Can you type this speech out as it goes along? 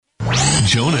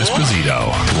Joan Esposito,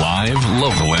 live,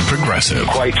 local, and progressive.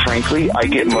 Quite frankly, I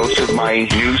get most of my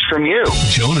news from you.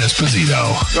 Joan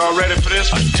Esposito. Y'all ready for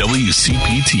this? On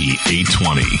WCPT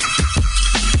 820.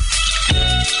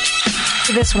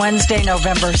 This Wednesday,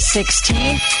 November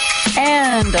 16th.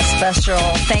 And a special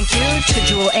thank you to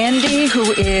Jewel Andy,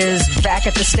 who is back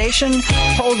at the station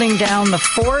holding down the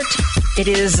fort. It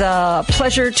is a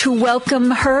pleasure to welcome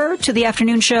her to the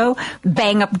afternoon show.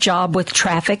 Bang up job with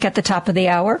traffic at the top of the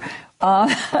hour.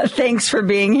 Thanks for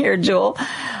being here, Jewel.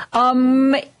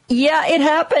 Yeah, it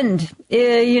happened.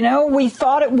 We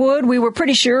thought it would. We were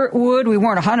pretty sure it would. We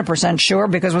weren't 100% sure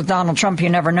because with Donald Trump, you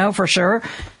never know for sure.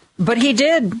 But he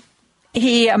did.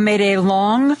 He made a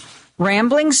long,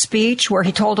 rambling speech where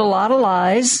he told a lot of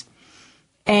lies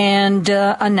and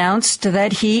announced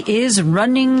that he is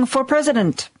running for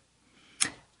president.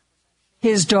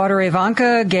 His daughter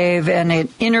Ivanka gave an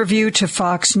interview to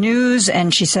Fox News,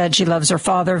 and she said she loves her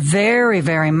father very,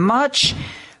 very much,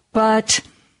 but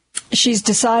she's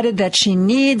decided that she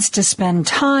needs to spend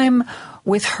time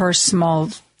with her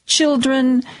small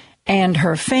children and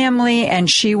her family, and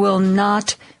she will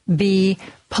not be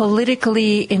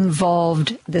politically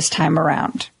involved this time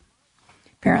around.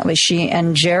 Apparently she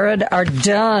and Jared are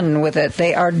done with it.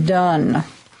 They are done.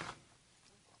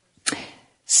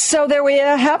 So there we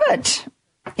have it.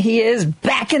 He is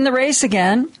back in the race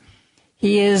again.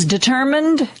 He is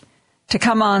determined to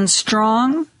come on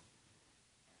strong,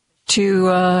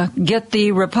 to get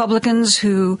the Republicans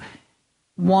who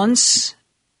once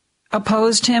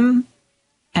opposed him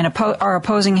and are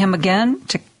opposing him again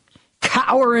to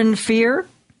cower in fear.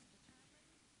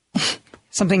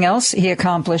 Something else he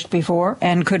accomplished before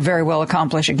and could very well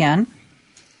accomplish again.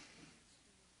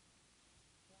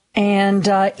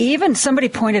 And even somebody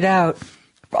pointed out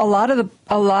a lot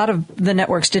of the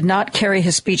networks did not carry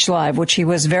his speech live, which he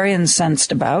was very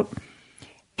incensed about.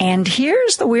 And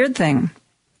here's the weird thing.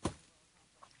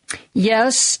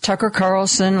 Yes, Tucker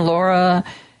Carlson, Laura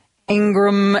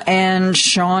Ingraham, and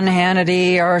Sean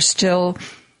Hannity are still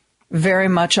very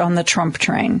much on the Trump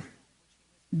train.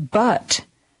 But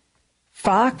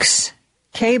Fox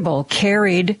Cable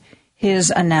carried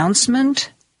his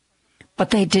announcement,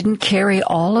 but they didn't carry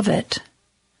all of it.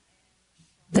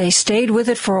 They stayed with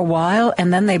it for a while,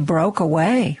 and then they broke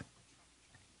away.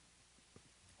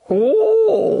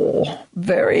 Oh,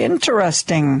 very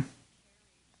interesting.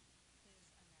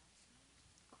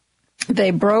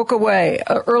 They broke away.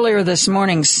 Earlier this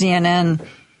morning, CNN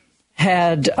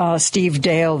had Steve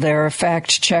Dale, their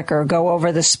fact checker, go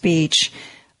over the speech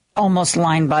almost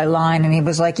line by line, and he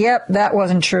was like, yep, that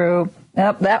wasn't true.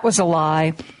 Yep, that was a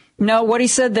lie. No, what he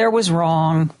said there was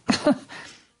wrong.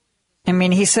 I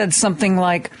mean, he said something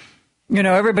like,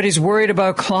 everybody's worried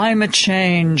about climate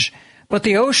change, but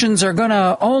the oceans are going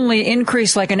to only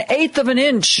increase like 1/8 of an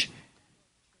inch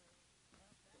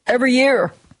every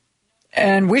year,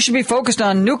 and we should be focused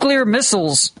on nuclear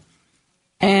missiles.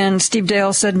 And Steve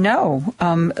Dale said, no,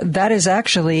 that is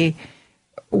actually,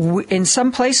 in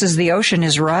some places, the ocean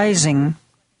is rising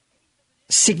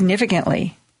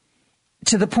significantly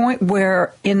to the point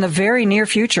where in the very near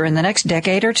future, in the next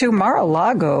decade or two,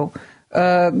 Mar-a-Lago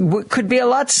could be a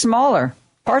lot smaller.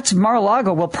 Parts of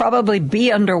Mar-a-Lago will probably be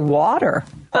underwater.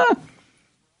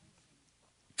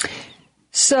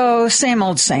 So, same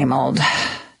old, same old.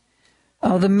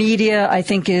 The media, I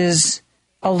think, is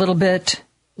a little bit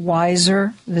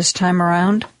wiser this time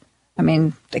around. I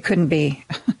mean, they couldn't be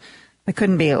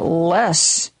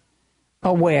less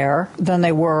aware than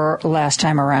they were last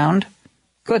time around,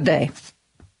 could they?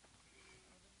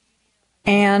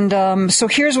 And so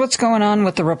here's what's going on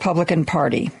with the Republican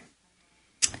Party.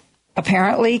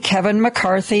 Apparently, Kevin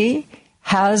McCarthy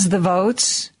has the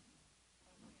votes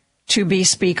to be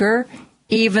Speaker,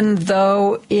 even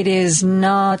though it is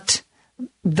not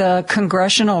the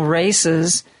congressional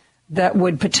races that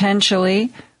would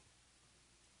potentially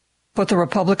put the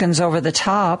Republicans over the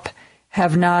top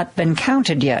have not been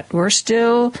counted yet. We're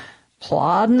still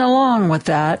plodding along with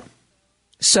that.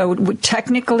 So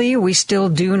technically, we still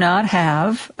do not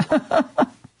have,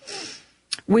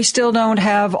 we still don't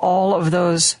have all of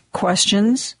those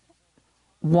questions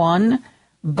won.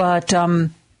 But the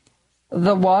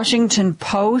Washington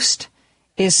Post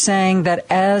is saying that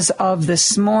as of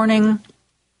this morning,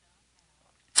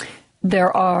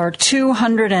 there are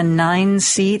 209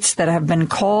 seats that have been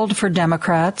called for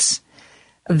Democrats.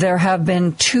 There have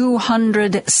been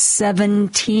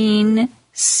 217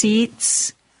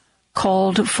 seats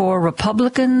called for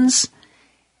Republicans,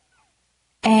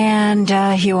 and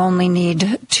you only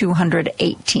need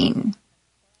 218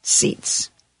 seats.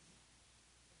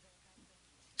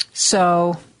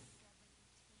 So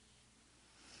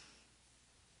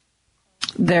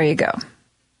There you go.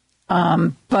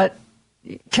 But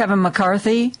Kevin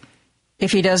McCarthy,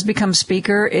 if he does become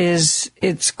Speaker,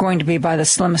 it's going to be by the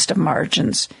slimmest of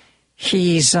margins.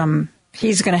 He's going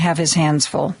to have his hands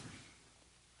full.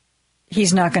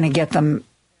 He's not going to get them.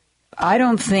 I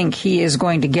don't think he is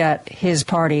going to get his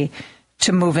party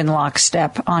to move in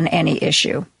lockstep on any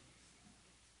issue.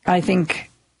 I think,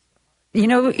 you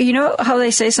know how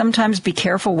they say sometimes be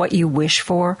careful what you wish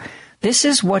for? This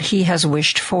is what he has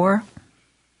wished for.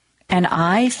 And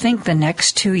I think the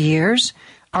next 2 years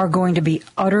are going to be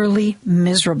utterly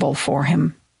miserable for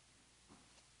him.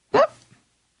 Yep.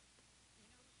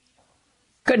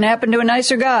 Couldn't happen to a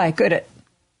nicer guy, could it?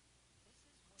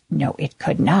 No, it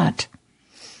could not.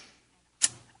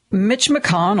 Mitch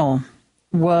McConnell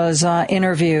was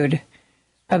interviewed.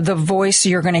 The voice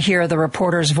you're going to hear, the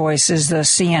reporter's voice, is the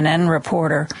CNN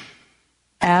reporter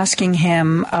asking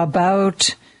him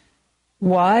about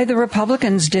why the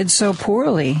Republicans did so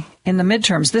poorly in the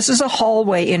midterms. This is a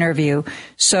hallway interview.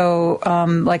 So,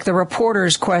 like the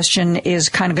reporter's question is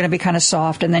kind of going to be kind of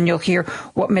soft, and then you'll hear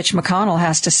what Mitch McConnell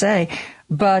has to say.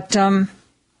 But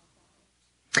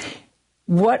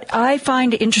what I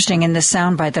find interesting in this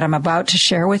soundbite that I'm about to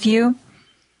share with you,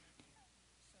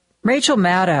 Rachel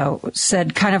Maddow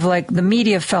said kind of like the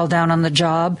media fell down on the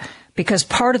job because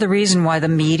part of the reason why the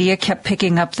media kept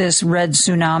picking up this red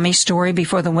tsunami story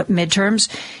before the midterms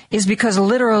is because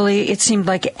literally it seemed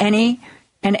like any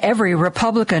and every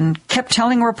Republican kept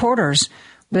telling reporters,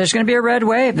 there's going to be a red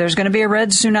wave. There's going to be a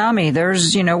red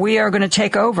tsunami. We are going to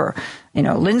take over.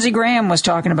 Lindsey Graham was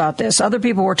talking about this. Other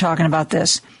people were talking about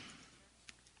this.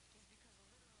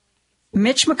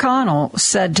 Mitch McConnell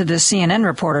said to the CNN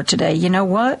reporter today, you know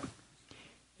what?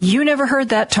 You never heard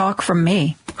that talk from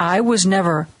me. I was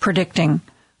never predicting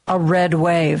a red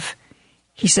wave.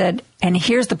 He said, and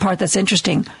here's the part that's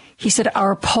interesting. He said,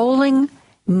 our polling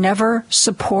never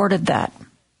supported that.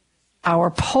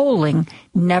 Our polling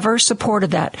never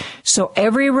supported that. So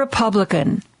every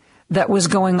Republican that was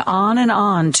going on and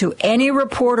on to any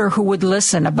reporter who would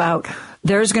listen about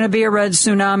there's going to be a red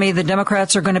tsunami, the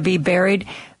Democrats are going to be buried,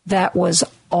 that was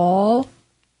all,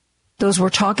 those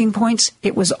were talking points.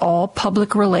 It was all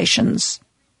public relations.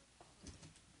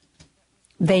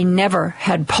 They never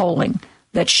had polling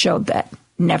that showed that.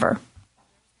 Never.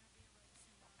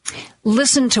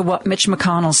 Listen to what Mitch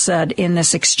McConnell said in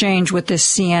this exchange with this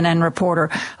CNN reporter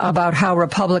about how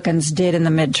Republicans did in the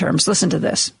midterms. Listen to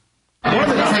this.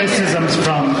 One of the criticisms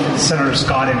from Senator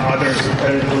Scott and others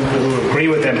who agree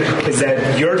with him is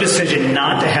that your decision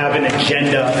not to have an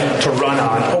agenda to run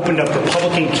on opened up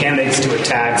Republican candidates to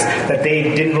attacks, that they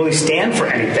didn't really stand for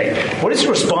anything. What is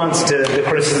your response to the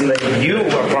criticism that you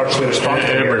are partially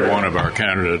responsible for? Every one of our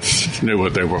candidates knew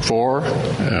what they were for,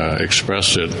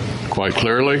 expressed it quite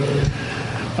clearly.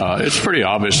 It's pretty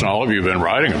obvious, and all of you have been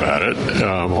writing about it,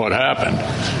 what happened.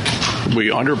 We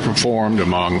underperformed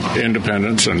among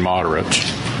independents and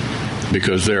moderates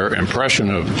because their impression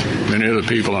of many of the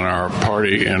people in our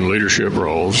party in leadership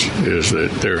roles is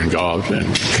that they're involved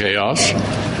in chaos,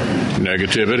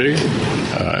 negativity,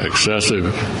 excessive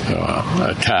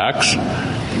attacks,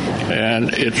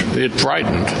 and it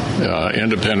frightened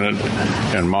independent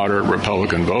and moderate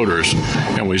Republican voters.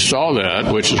 And we saw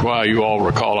that, which is why you all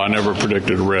recall I never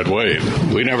predicted a red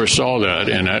wave. We never saw that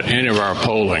in any of our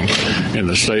polling in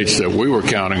the states that we were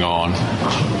counting on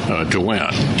to win.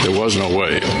 There was no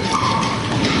wave.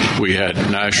 We had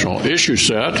national issue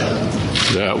set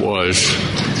that was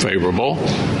favorable.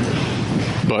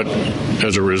 But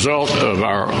as a result of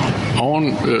our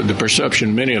own, the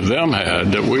perception many of them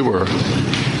had that we were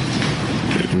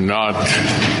not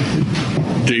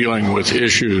dealing with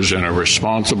issues in a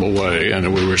responsible way and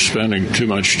that we were spending too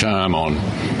much time on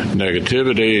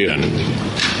negativity and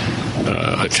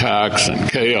attacks and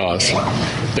chaos,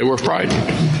 they were frightened.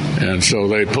 And so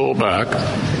they pulled back.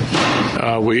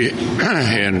 We,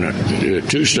 in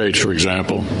two states, for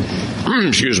example,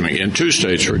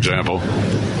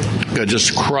 got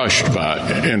just crushed by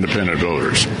independent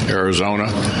voters, Arizona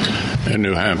and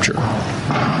New Hampshire.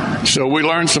 So we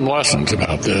learned some lessons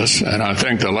about this, and I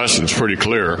think the lesson's pretty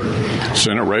clear.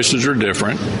 Senate races are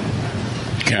different.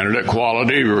 Candidate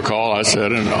quality, you recall I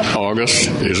said in August,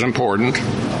 is important.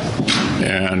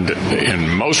 And in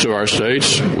most of our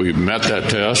states, we met that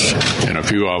test. In a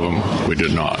few of them, we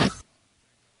did not.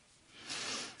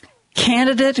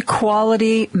 Candidate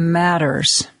quality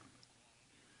matters.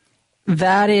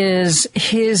 That is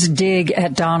his dig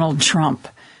at Donald Trump,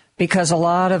 because a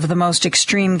lot of the most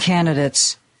extreme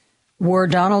candidates were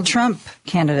Donald Trump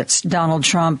candidates. Donald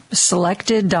Trump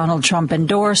selected, Donald Trump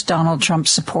endorsed, Donald Trump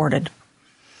supported.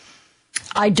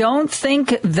 I don't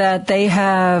think that they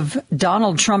have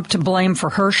Donald Trump to blame for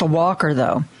Herschel Walker,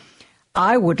 though.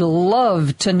 I would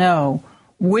love to know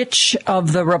which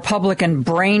of the Republican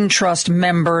Brain Trust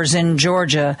members in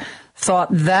Georgia thought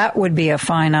that would be a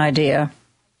fine idea.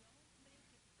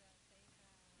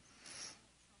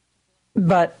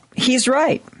 But he's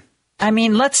right. I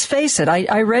mean, let's face it.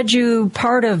 I read you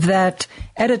part of that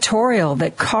editorial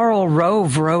that Karl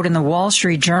Rove wrote in the Wall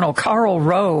Street Journal. Karl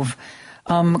Rove,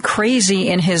 crazy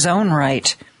in his own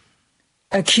right,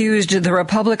 accused the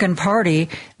Republican Party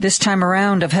this time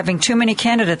around of having too many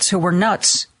candidates who were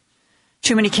nuts.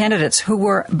 Too many candidates who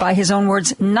were, by his own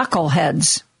words,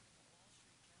 knuckleheads.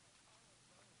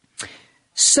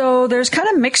 So there's kind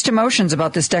of mixed emotions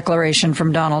about this declaration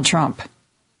from Donald Trump.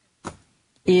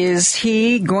 Is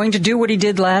he going to do what he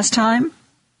did last time?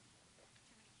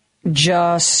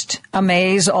 Just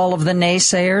amaze all of the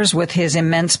naysayers with his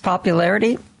immense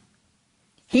popularity?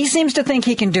 He seems to think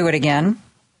he can do it again.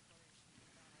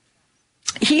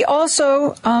 He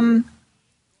also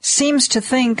seems to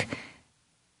think,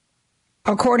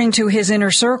 according to his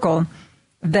inner circle,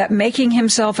 that making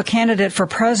himself a candidate for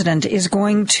president is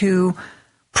going to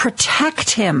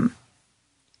protect him.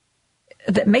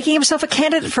 That making himself a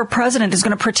candidate for president is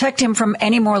going to protect him from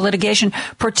any more litigation,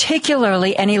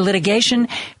 particularly any litigation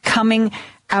coming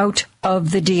out of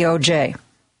the DOJ.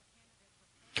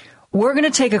 We're going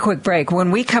to take a quick break. When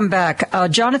we come back,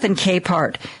 Jonathan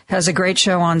Capehart has a great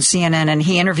show on CNN, and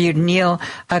he interviewed Neil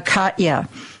Katyal.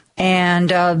 And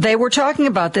they were talking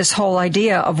about this whole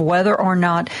idea of whether or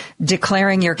not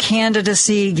declaring your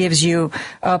candidacy gives you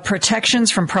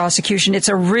protections from prosecution. It's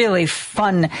a really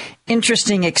fun,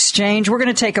 interesting exchange. We're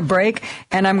going to take a break,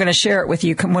 and I'm going to share it with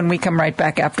you when we come right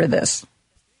back after this.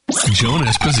 Joan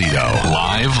Esposito,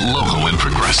 live, local, and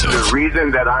progressive. The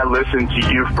reason that I listen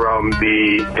to you from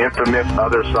the infamous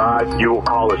other side, you will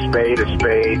call a spade,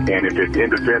 and if it's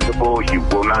indefensible, you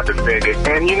will not defend it.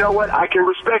 And you know what? I can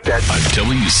respect that. On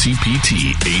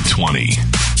WCPT 820.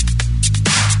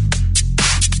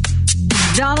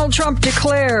 Donald Trump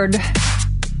declared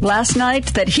last night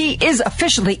that he is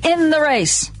officially in the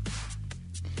race.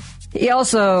 He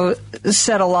also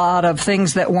said a lot of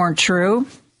things that weren't true.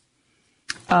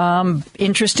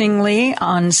 Interestingly,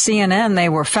 on CNN, they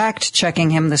were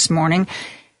fact-checking him this morning.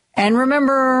 And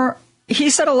remember, he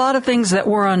said a lot of things that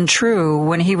were untrue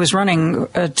when he was running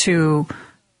to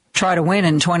try to win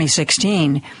in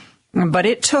 2016. But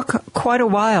it took quite a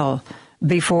while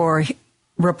before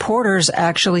reporters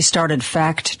actually started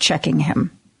fact-checking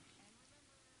him.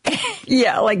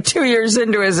 Yeah, like 2 years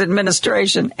into his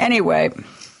administration. Anyway,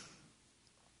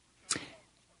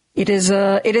 It is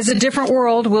a different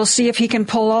world. We'll see if he can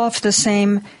pull off the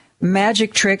same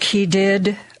magic trick he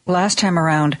did last time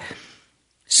around.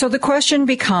 So the question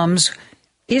becomes,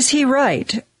 is he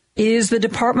right? Is the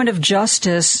Department of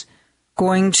Justice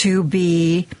going to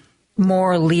be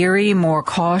more leery, more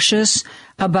cautious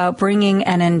about bringing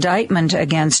an indictment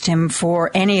against him for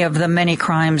any of the many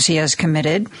crimes he has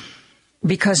committed?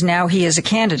 Because now he is a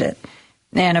candidate.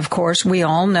 And, of course, we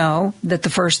all know that the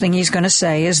first thing he's going to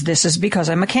say is, this is because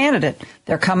I'm a candidate.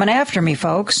 They're coming after me,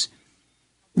 folks.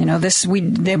 You know,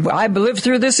 I lived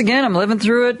through this again. I'm living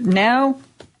through it now.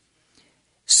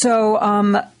 So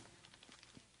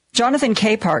Jonathan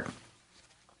Capehart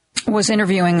was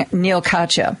interviewing Neil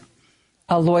Katyal,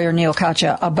 a lawyer, Neil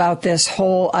Katyal, about this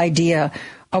whole idea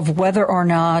of whether or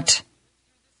not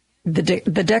the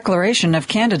declaration of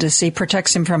candidacy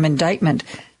protects him from indictment.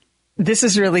 This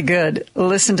is really good.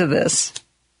 Listen to this.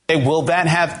 Will that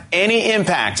have any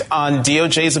impact on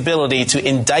DOJ's ability to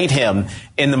indict him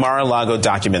in the Mar-a-Lago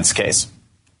documents case?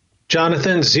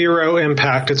 Jonathan, zero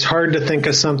impact. It's hard to think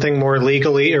of something more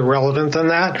legally irrelevant than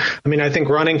that. I mean, I think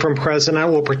running for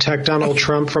president will protect Donald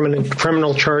Trump from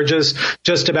criminal charges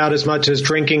just about as much as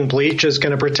drinking bleach is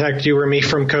going to protect you or me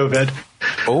from COVID.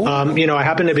 I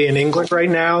happen to be in England right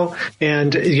now,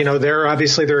 and there are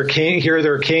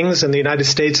kings. In the United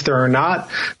States, there are not.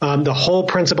 The whole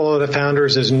principle of the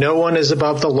founders is no one is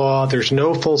above the law. There's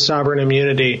no full sovereign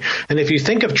immunity. And if you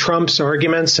think of Trump's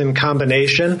arguments in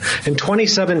combination, in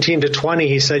 2017 to 20,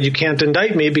 he said, you can't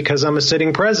indict me because I'm a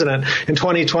sitting president. In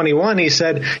 2021, he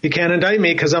said, you can't indict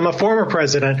me because I'm a former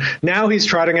president. Now he's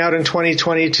trotting out in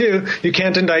 2022, you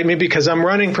can't indict me because I'm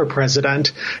running for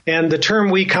president. And the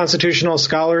term we constitutional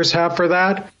scholars have for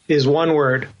that is one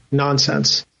word: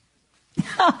 nonsense.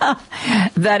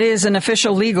 That is an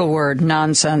official legal word,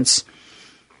 nonsense.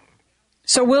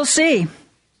 So we'll see.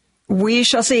 We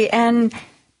shall see. And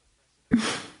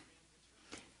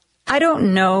I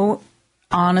don't know,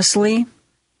 honestly,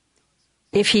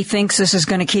 if he thinks this is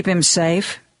going to keep him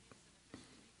safe.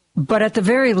 But at the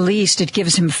very least, it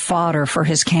gives him fodder for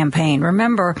his campaign.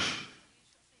 Remember,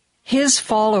 his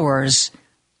followers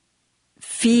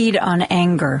feed on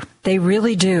anger. They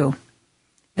really do.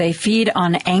 They feed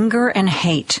on anger and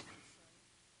hate.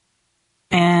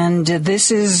 And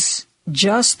this is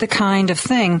just the kind of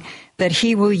thing that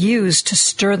he will use to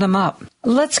stir them up.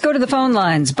 Let's go to the phone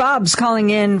lines. Bob's calling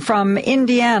in from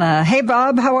Indiana. Hey,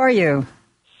 Bob, how are you?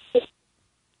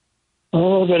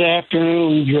 Oh, good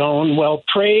afternoon, Joan. Well,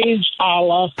 praise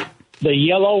Allah, the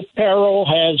yellow peril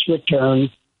has returned.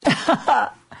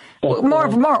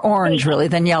 More orange, really,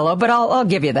 than yellow, but I'll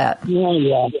give you that.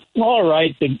 Yeah. All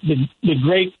right, the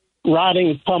great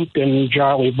rotting pumpkin,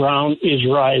 Charlie Brown, is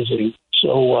rising.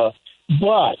 So,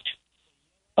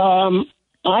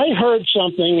 I heard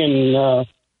something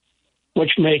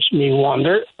which makes me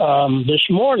wonder. This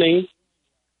morning,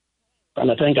 trying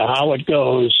to think of how it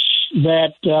goes,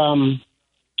 that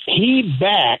he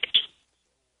backed,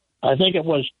 I think it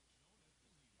was,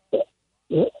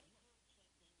 I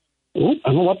don't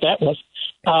know what that was.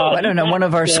 I don't know. One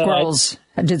of our squirrels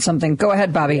did something. Go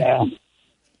ahead, Bobby. Yeah.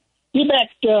 He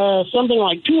backed something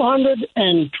like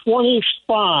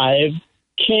 225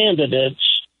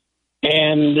 candidates,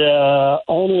 and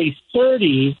only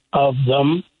 30 of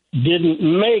them didn't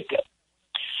make it.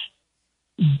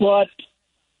 But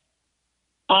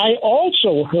I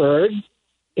also heard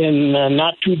in the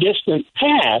not too distant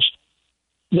past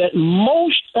that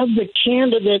most of the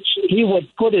candidates he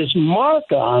would put his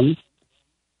mark on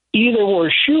either were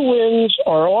shoo-ins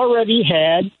or already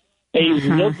had a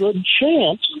real good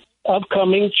chance of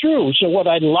coming through. So what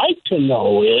I'd like to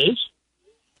know is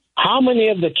how many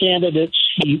of the candidates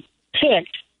he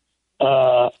picked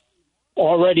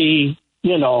already,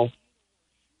 we're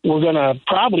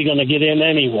probably going to get in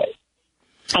anyway.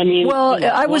 I mean, well,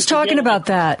 I was talking about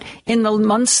that in the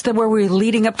months where we were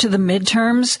leading up to the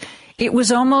midterms. It was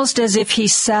almost as if he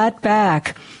sat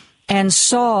back and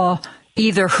saw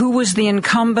either who was the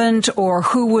incumbent or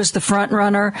who was the front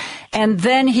runner, and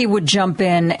then he would jump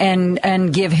in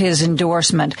and give his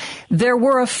endorsement. There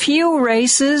were a few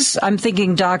races, I'm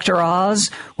thinking Dr. Oz,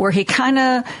 where he kind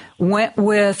of went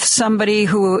with somebody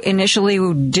who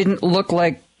initially didn't look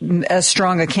like as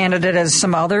strong a candidate as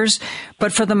some others,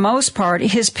 but for the most part,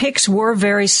 his picks were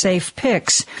very safe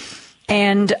picks.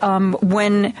 And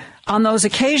when on those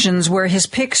occasions where his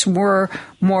picks were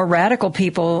more radical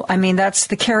people, I mean, that's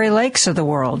the Kari Lakes of the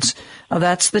world.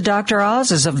 That's the Dr.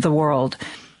 Oz's of the world,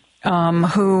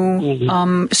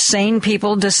 who sane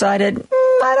people decided,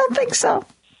 I don't think so.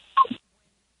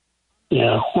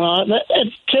 Yeah, well,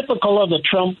 it's typical of the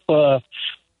Trump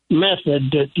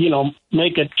method to,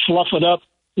 make it, fluff it up,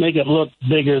 make it look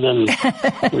bigger than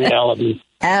reality.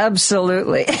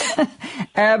 Absolutely.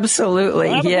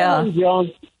 Absolutely. Yeah.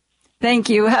 Thank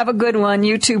you. Have a good one.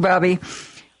 You too, Bobby.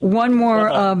 One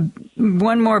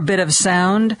more bit of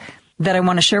sound that I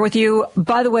want to share with you.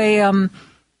 By the way,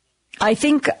 I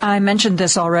think I mentioned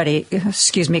this already.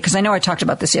 Excuse me, because I know I talked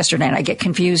about this yesterday and I get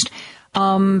confused.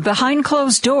 Behind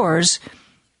closed doors,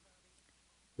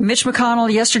 Mitch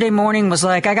McConnell yesterday morning was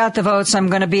like, I got the votes. I'm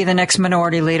going to be the next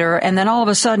minority leader. And then all of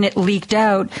a sudden it leaked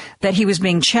out that he was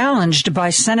being challenged by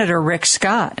Senator Rick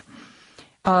Scott.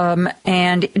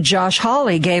 And Josh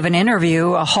Hawley gave an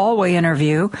interview, a hallway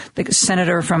interview, the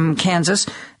senator from Kansas,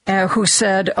 who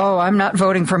said, I'm not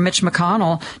voting for Mitch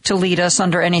McConnell to lead us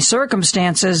under any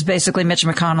circumstances. Basically, Mitch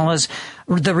McConnell is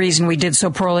the reason we did so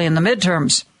poorly in the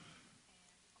midterms.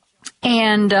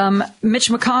 And Mitch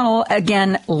McConnell,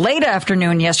 again, late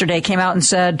afternoon yesterday, came out and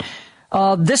said,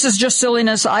 this is just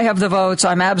silliness. I have the votes.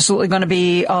 I'm absolutely going to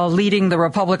be leading the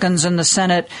Republicans in the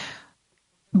Senate.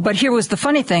 But here was the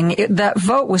funny thing. That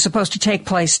vote was supposed to take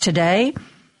place today.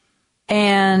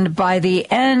 And by the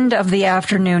end of the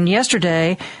afternoon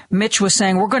yesterday, Mitch was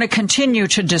saying, we're going to continue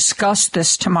to discuss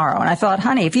this tomorrow. And I thought,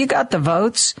 honey, if you got the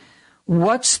votes,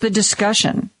 what's the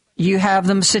discussion? You have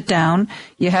them sit down.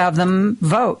 You have them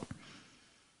vote.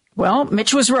 Well,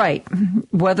 Mitch was right.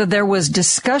 Whether there was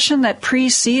discussion that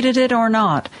preceded it or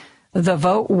not, the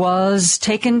vote was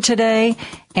taken today,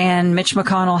 and Mitch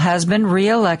McConnell has been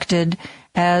reelected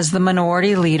as the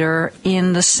minority leader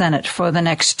in the Senate for the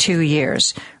next 2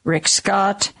 years. Rick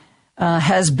Scott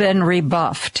has been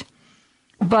rebuffed.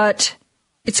 But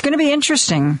it's going to be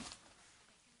interesting.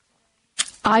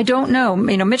 I don't know.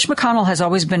 Mitch McConnell has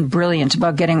always been brilliant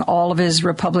about getting all of his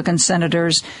Republican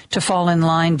senators to fall in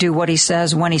line, do what he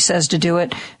says when he says to do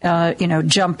it.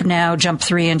 Jump now, jump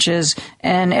 3 inches.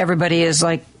 And everybody is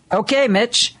like, okay,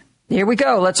 Mitch, here we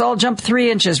go. Let's all jump 3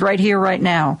 inches right here, right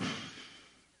now.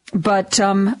 But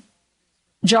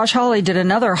Josh Hawley did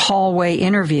another hallway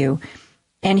interview,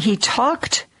 and he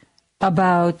talked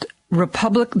about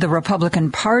the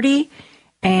Republican Party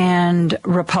and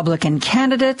Republican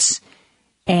candidates.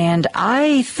 And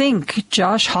I think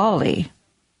Josh Hawley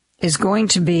is going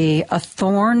to be a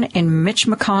thorn in Mitch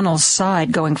McConnell's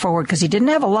side going forward because he didn't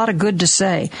have a lot of good to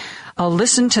say.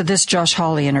 Listen to this Josh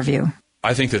Hawley interview.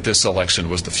 I think that this election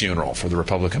was the funeral for the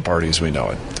Republican Party as we know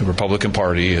it. The Republican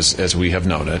Party, as we have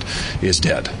known it, is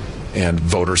dead. And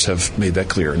voters have made that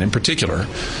clear. And in particular,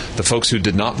 the folks who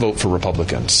did not vote for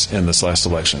Republicans in this last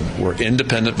election were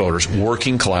independent voters,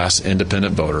 working class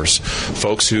independent voters,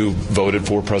 folks who voted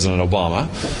for President Obama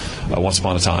once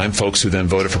upon a time, folks who then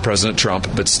voted for President Trump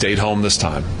but stayed home this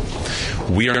time.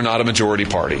 We are not a majority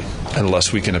party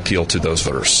unless we can appeal to those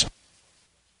voters.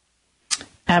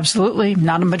 Absolutely.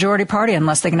 Not a majority party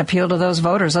unless they can appeal to those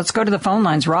voters. Let's go to the phone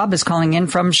lines. Rob is calling in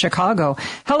from Chicago.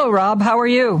 Hello, Rob. How are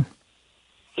you?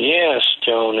 Yes,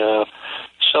 Joan.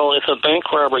 So if a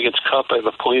bank robber gets caught by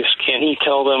the police, can he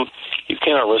tell them, you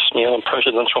can't arrest me, I'm a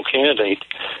presidential candidate?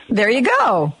 There you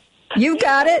go. You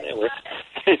got it.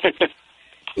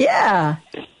 Yeah.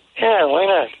 Yeah, why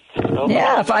not?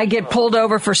 Yeah, if I get pulled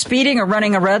over for speeding or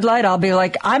running a red light, I'll be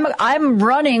like, I'm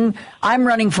running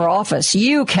for office.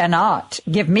 You cannot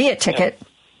give me a ticket.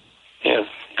 Yeah,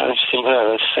 I see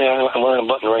that. I'm wearing a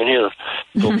button right here.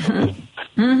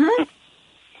 Mm-hmm.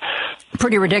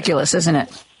 Pretty ridiculous, isn't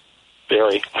it?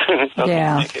 Very.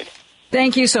 Yeah.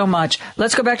 Thank you so much.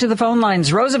 Let's go back to the phone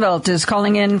lines. Roosevelt is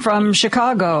calling in from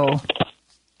Chicago.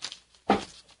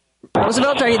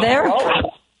 Roosevelt, are you there?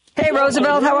 Hey,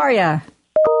 Roosevelt, how are you?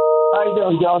 How you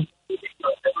doing, John?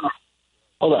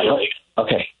 Hold on.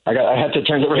 Okay, I have to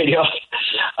turn the radio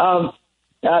off.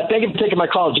 Thank you for taking my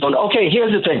call, John. Okay,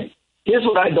 here's the thing. Here's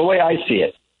the way I see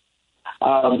it.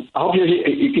 I hope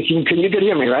you can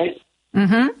hear me, right?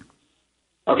 Mm-hmm.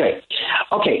 Okay.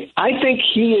 I think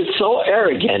he is so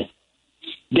arrogant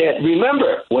that,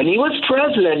 remember, when he was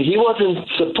president, he wasn't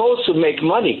supposed to make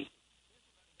money.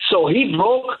 So he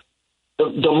broke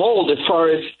the mold as far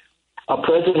as a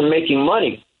president making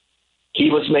money. He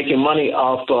was making money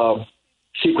off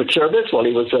Secret Service while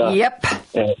he was yep.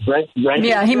 Renting.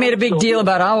 Yeah, he made a big deal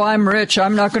about, I'm rich.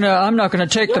 I'm not gonna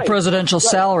take the presidential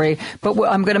salary, but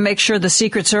I'm going to make sure the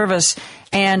Secret Service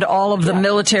and all of the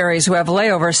militaries who have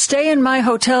layovers stay in my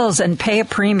hotels and pay a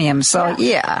premium. So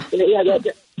yeah.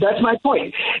 That's my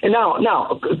point. And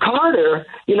now Carter,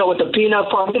 with the peanut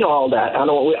farm, all that. I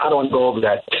don't want to go over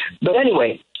that. But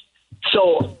anyway,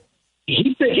 so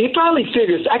he probably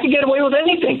figures I could get away with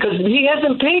anything because he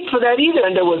hasn't paid for that either,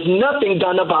 and there was nothing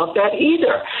done about that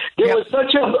either. There was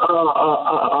such a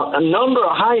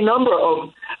high number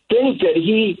of things that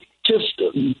he just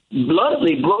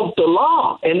bluntly broke the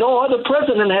law, and no other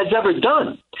president has ever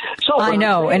done. So I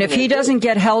know, and if he doesn't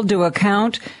get held to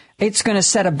account, it's going to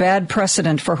set a bad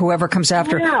precedent for whoever comes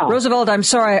after. Yeah. Roosevelt, I'm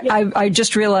sorry. Yeah. I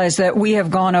just realized that we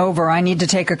have gone over. I need to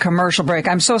take a commercial break.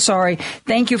 I'm so sorry.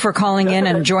 Thank you for calling in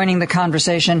and joining the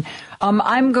conversation.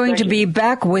 I'm going to be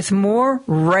back with more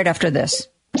right after this.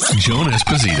 Joan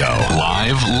Esposito,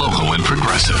 live, local, and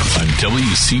progressive on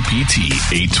WCPT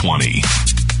 820.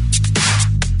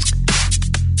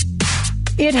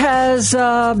 It has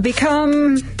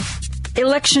become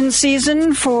election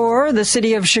season for the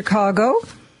city of Chicago.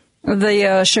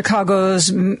 The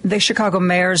Chicago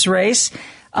mayor's race.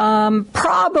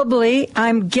 Probably,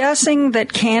 I'm guessing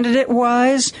that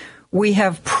candidate-wise, we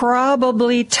have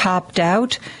probably topped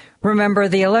out. Remember,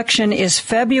 the election is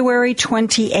February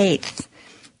 28th.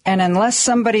 And unless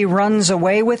somebody runs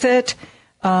away with it,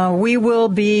 we will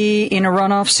be in a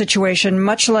runoff situation,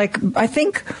 much like, I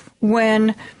think,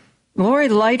 when Lori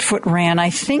Lightfoot ran, I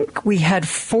think we had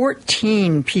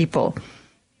 14 people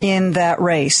in that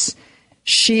race.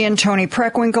 She and Tony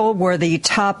Preckwinkle were the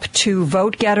top two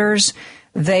vote getters.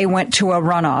 They went to a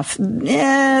runoff.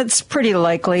 It's pretty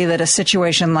likely that a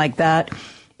situation like that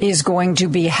is going to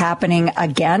be happening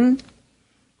again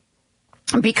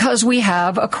because we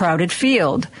have a crowded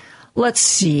field. Let's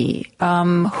see.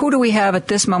 Who do we have at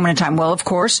this moment in time? Well, of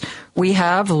course, we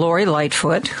have Lori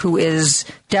Lightfoot, who is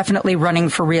definitely running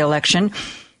for re-election.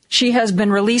 She has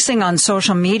been releasing on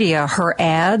social media her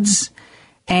ads.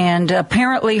 And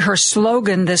apparently her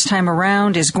slogan this time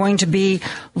around is going to be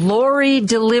Lori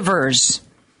Delivers.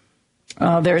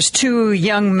 There's two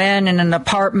young men in an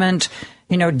apartment,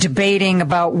 debating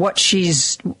about what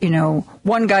she's,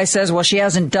 one guy says, well, she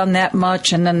hasn't done that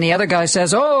much. And then the other guy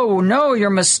says, oh, no, you're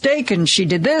mistaken. She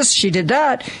did this. She did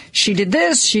that. She did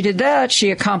this. She did that.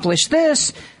 She accomplished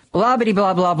this. Blah, bitty,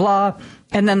 blah, blah, blah.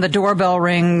 And then the doorbell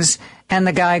rings. And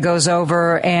the guy goes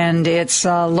over, and it's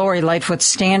Lori Lightfoot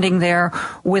standing there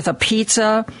with a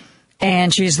pizza.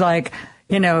 And she's like,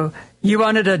 you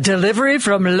wanted a delivery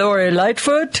from Lori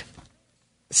Lightfoot?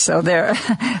 So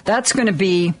that's going to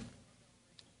be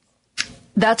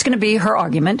her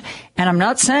argument. And I'm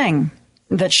not saying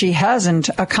that she hasn't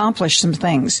accomplished some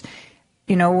things.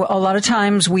 You know, a lot of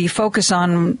times we focus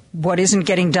on what isn't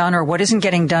getting done or what isn't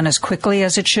getting done as quickly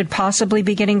as it should possibly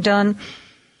be getting done.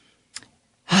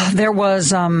 There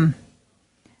was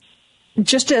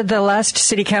just the last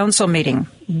city council meeting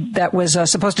that was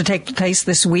supposed to take place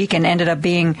this week and ended up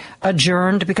being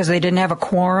adjourned because they didn't have a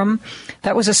quorum.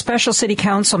 That was a special city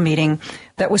council meeting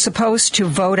that was supposed to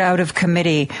vote out of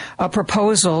committee a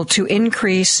proposal to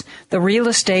increase the real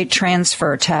estate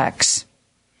transfer tax.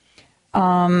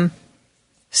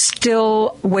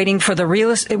 Still waiting for the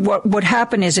real estate. What would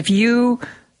happen is if you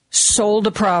sold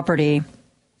a property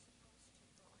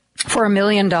for $1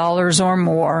 million or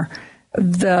more,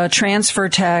 the transfer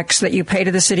tax that you pay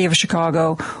to the city of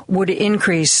Chicago would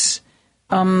increase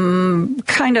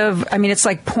it's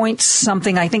like point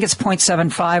something. I think it's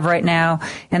 0.75 right now,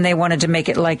 and they wanted to make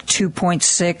it like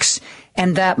 2.6.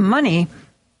 And that money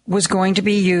was going to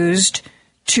be used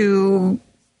to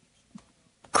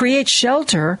create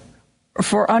shelter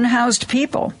for unhoused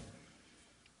people.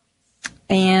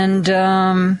 And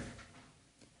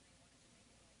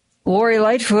Lori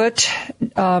Lightfoot,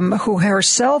 who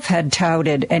herself had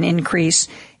touted an increase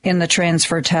in the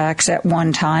transfer tax at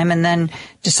one time and then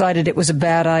decided it was a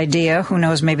bad idea. Who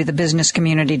knows, maybe the business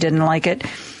community didn't like it.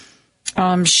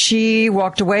 She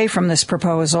walked away from this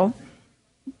proposal.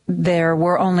 There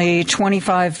were only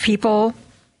 25 people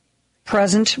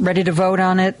present, ready to vote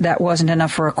on it. That wasn't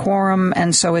enough for a quorum,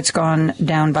 and so it's gone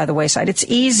down by the wayside. It's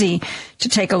easy to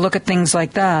take a look at things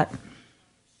like that,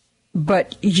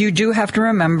 but you do have to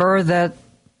remember that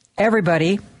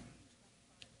everybody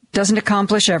doesn't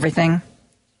accomplish everything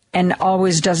and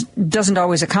doesn't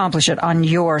always accomplish it on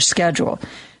your schedule.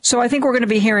 So I think we're going to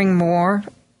be hearing more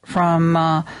from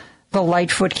the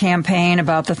Lightfoot campaign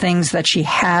about the things that she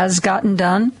has gotten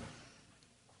done.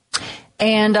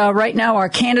 And right now our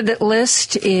candidate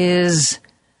list is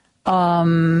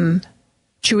Chuy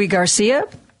Garcia,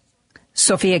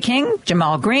 Sophia King,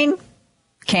 Jamal Green,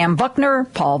 Cam Buckner,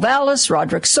 Paul Vallis,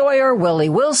 Roderick Sawyer, Willie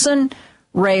Wilson,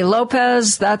 Ray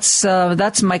Lopez. That's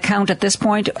my count at this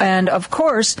point. And, of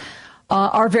course,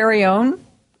 our very own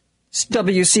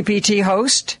WCPT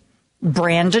host,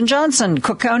 Brandon Johnson,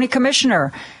 Cook County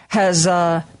Commissioner, has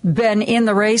been in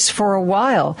the race for a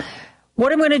while.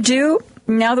 What I'm going to do,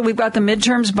 now that we've got the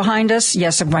midterms behind us,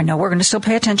 yes, I know we're going to still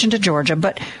pay attention to Georgia,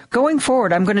 but going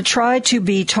forward, I'm going to try to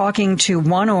be talking to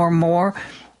one or more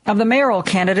of the mayoral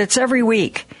candidates every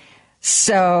week.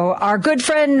 So our good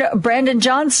friend Brandon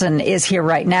Johnson is here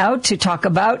right now to talk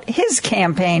about his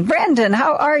campaign. Brandon,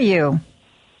 how are you?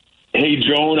 Hey,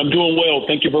 Joan, I'm doing well.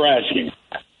 Thank you for asking.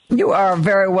 You are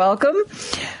very welcome.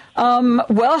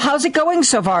 Well, how's it going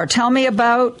so far? Tell me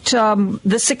about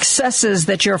the successes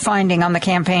that you're finding on the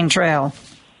campaign trail.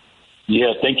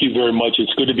 Yeah, thank you very much.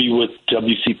 It's good to be with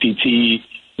WCPT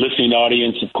listening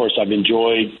audience. Of course, I've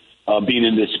enjoyed being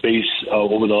in this space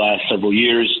over the last several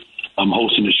years. I'm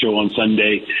hosting a show on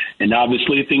Sunday, and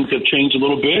obviously things have changed a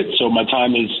little bit. So my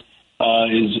time is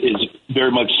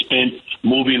very much spent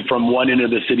moving from one end of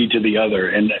the city to the other.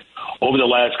 And over the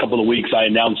last couple of weeks, I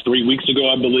announced 3 weeks ago,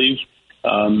 I believe,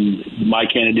 my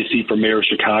candidacy for mayor of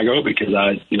Chicago, because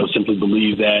I, simply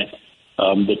believe that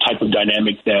the type of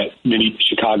dynamic that many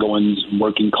Chicagoans,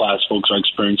 working class folks are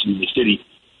experiencing in the city,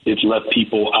 it's left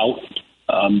people out.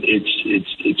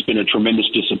 It's been a tremendous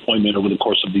disappointment over the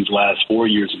course of these last 4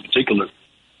 years in particular.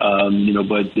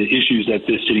 But the issues that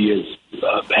this city has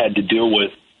had to deal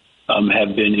with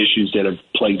have been issues that have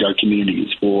plagued our communities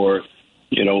for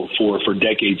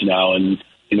decades now. And,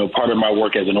 part of my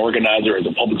work as an organizer, as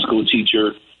a public school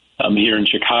teacher here in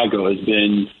Chicago has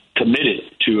been committed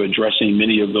to addressing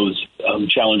many of those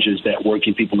challenges that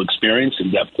working people experience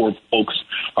and that poor folks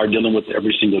are dealing with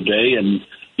every single day. And,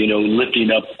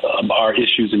 lifting up our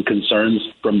issues and concerns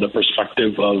from the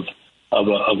perspective of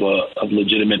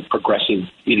legitimate progressive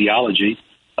ideology.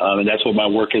 And that's what my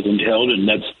work has entailed, and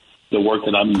that's the work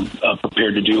that I'm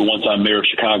prepared to do once I'm mayor of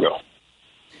Chicago.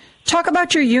 Talk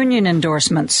about your union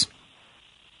endorsements.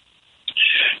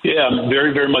 Yeah, I'm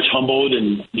very, very much humbled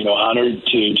and, honored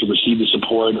to receive the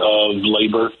support of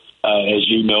labor, as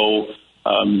you know,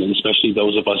 and especially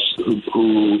those of us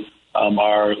who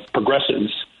are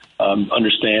progressives.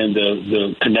 Understand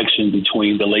the connection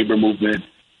between the labor movement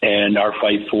and our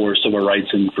fight for civil rights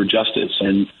and for justice.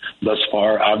 And thus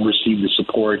far, I've received the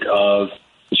support of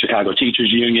the Chicago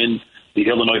Teachers Union, the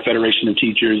Illinois Federation of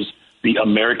Teachers, the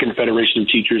American Federation of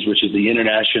Teachers, which is the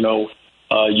international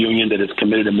union that has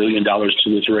committed $1 million to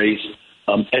this race,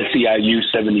 SEIU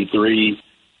 73.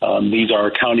 These are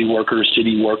county workers,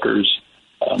 city workers,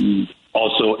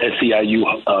 Also SEIU,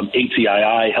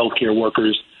 HCII, healthcare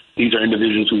workers. These are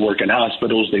individuals who work in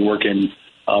hospitals. They work in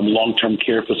long-term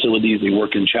care facilities. They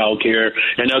work in child care.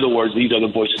 In other words, these are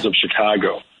the voices of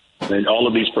Chicago. And all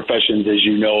of these professions, as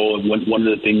you know, one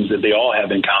of the things that they all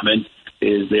have in common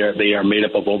is they are made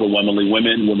up of overwhelmingly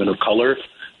women of color.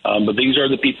 But these are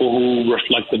the people who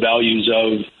reflect the values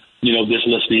of, this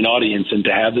listening audience, and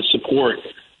to have the support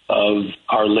of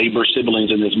our labor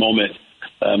siblings in this moment.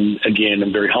 Again,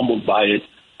 I'm very humbled by it,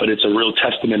 but it's a real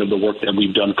testament of the work that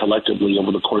we've done collectively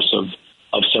over the course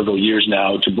of several years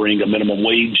now to bring a minimum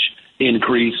wage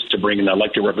increase, to bring an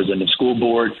elected representative school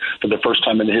board for the first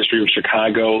time in the history of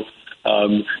Chicago,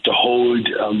 to hold,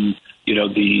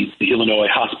 the Illinois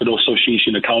Hospital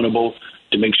Association accountable,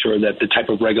 to make sure that the type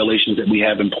of regulations that we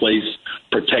have in place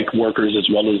protect workers as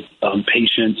well as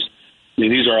patients. I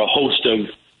mean, these are a host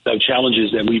of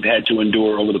challenges that we've had to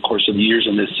endure over the course of years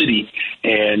in this city,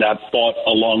 and I've fought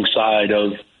alongside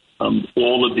of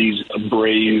all of these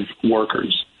brave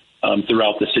workers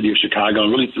throughout the city of Chicago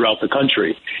and really throughout the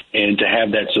country. And to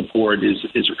have that support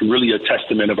is really a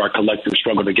testament of our collective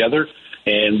struggle together.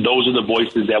 And those are the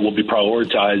voices that will be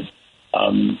prioritized,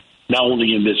 not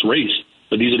only in this race,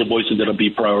 but these are the voices that will be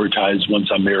prioritized once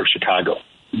I'm mayor of Chicago.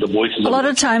 The voices. A lot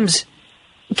of times,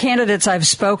 candidates I've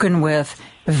spoken with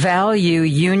value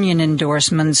union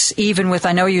endorsements, even with,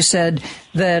 I know you said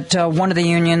that one of the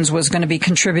unions was going to be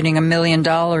contributing $1 million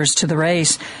to the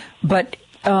race, but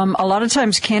a lot of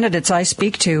times candidates I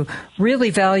speak to really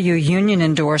value union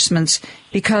endorsements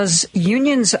because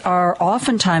unions are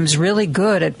oftentimes really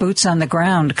good at boots on the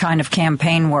ground kind of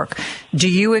campaign work. Do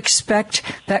you expect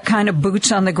that kind of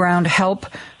boots on the ground help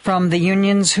from the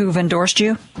unions who've endorsed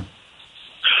you?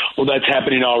 Well, that's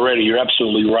happening already. You're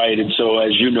absolutely right. And so,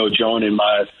 as you know, Joan, in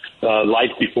my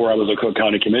life before I was a Cook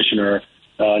County commissioner,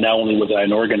 not only was I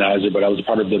an organizer, but I was a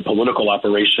part of the political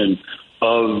operation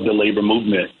of the labor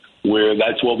movement, where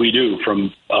that's what we do,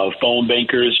 from phone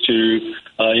bankers to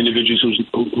individuals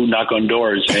who knock on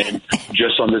doors. And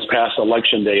just on this past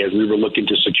election day, as we were looking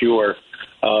to secure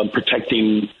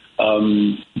protecting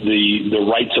the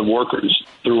rights of workers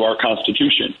through our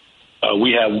Constitution,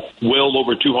 we have well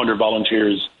over 200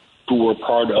 volunteers who were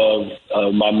part of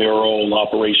my mayoral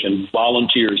operation,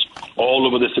 volunteers all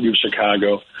over the city of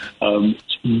Chicago,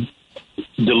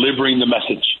 delivering the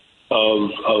message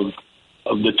of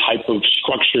the type of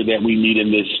structure that we need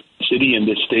in this city, in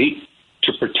this state,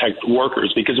 to protect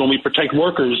workers. Because when we protect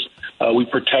workers, we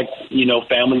protect,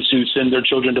 families who send their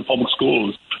children to public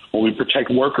schools. When we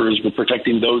protect workers, we're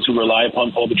protecting those who rely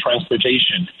upon public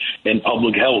transportation and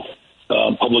public health.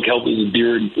 Public health is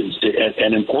dear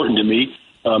and important to me.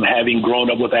 Having grown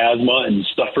up with asthma and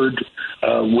suffered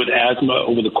with asthma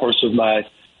over the course of my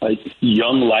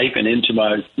young life and into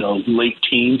my late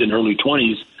teens and early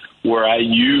 20s, where I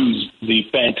use the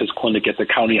Fantas Clinic at the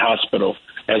county hospital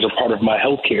as a part of my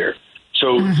health care.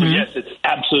 So yes, it's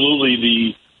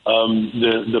absolutely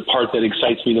the part that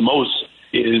excites me the most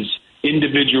is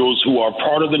individuals who are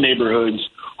part of the neighborhoods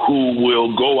who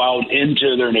will go out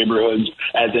into their neighborhoods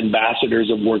as ambassadors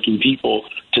of working people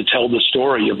to tell the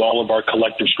story of all of our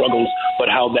collective struggles, but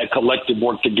how that collective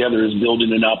work together is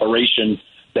building an operation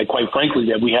that, quite frankly,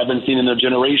 that we haven't seen in a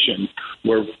generation,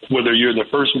 where whether you're the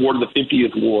first ward or the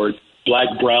 50th ward, black,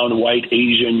 brown, white,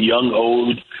 Asian, young,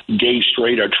 old, gay,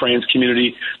 straight, our trans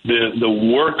community,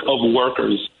 the work of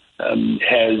workers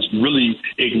has really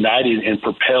ignited and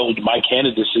propelled my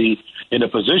candidacy in a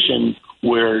position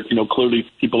where, clearly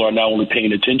people are not only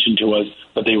paying attention to us,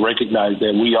 but they recognize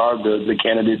that we are the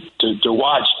candidate to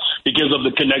watch because of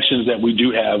the connections that we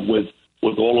do have with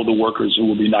all of the workers who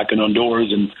will be knocking on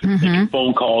doors and making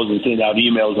phone calls and sending out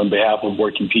emails on behalf of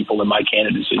working people in my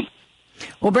candidacy.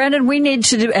 Well, Brandon, we need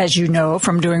to do, as you know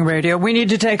from doing radio, we need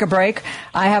to take a break.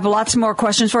 I have lots more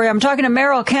questions for you. I'm talking to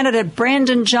mayoral candidate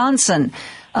Brandon Johnson.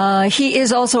 He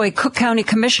is also a Cook County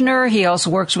commissioner. He also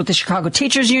works with the Chicago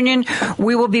Teachers Union.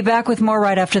 We will be back with more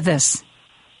right after this.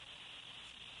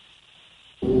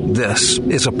 This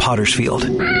is a potter's field.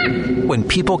 When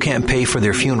people can't pay for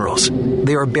their funerals,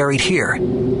 they are buried here.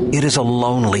 It is a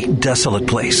lonely, desolate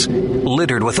place,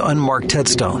 littered with unmarked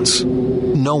headstones.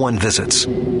 No one visits.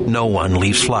 No one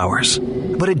leaves flowers.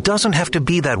 But it doesn't have to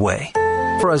be that way.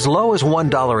 For as low as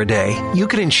 $1 a day, you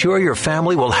can ensure your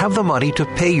family will have the money to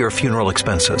pay your funeral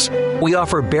expenses. We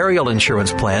offer burial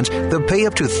insurance plans that pay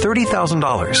up to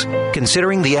 $30,000.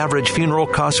 Considering the average funeral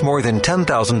costs more than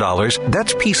 $10,000,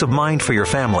 that's peace of mind for your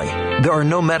family. There are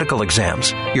no medical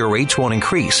exams, your rates won't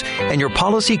increase, and your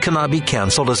policy cannot be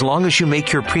canceled as long as you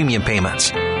make your premium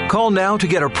payments. Call now to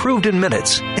get approved in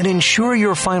minutes and ensure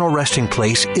your final resting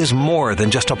place is more than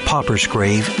just a pauper's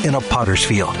grave in a potter's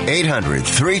field.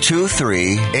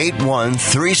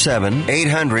 800-323-8137.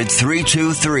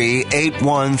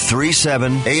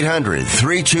 800-323-8137.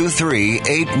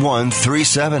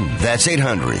 800-323-8137. That's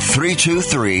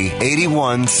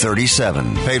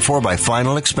 800-323-8137. Paid for by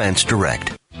Final Expense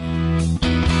Direct.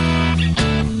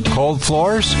 Cold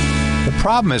floors? The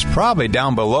problem is probably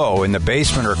down below in the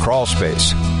basement or crawl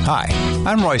space. Hi,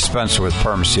 I'm Roy Spencer with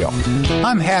Permaseal.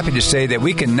 I'm happy to say that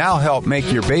we can now help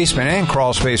make your basement and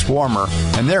crawl space warmer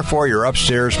and therefore your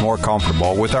upstairs more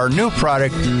comfortable with our new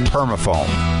product, Permafoam.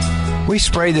 We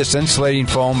spray this insulating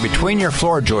foam between your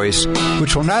floor joists,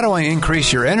 which will not only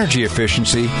increase your energy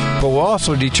efficiency, but will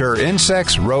also deter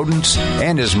insects, rodents,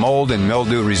 and is mold and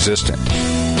mildew resistant.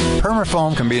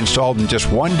 Permafoam can be installed in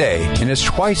just one day and is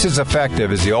twice as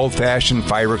effective as the old-fashioned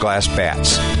fiberglass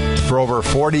bats. For over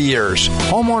 40 years,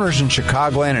 homeowners in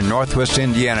Chicagoland and Northwest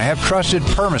Indiana have trusted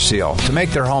Permaseal to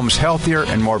make their homes healthier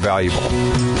and more valuable.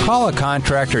 Call a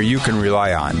contractor you can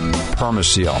rely on.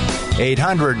 Permaseal.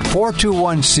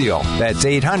 800-421-SEAL. That's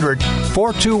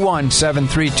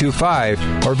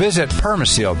 800-421-7325 or visit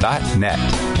permaseal.net.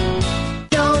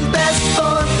 Known best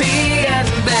for being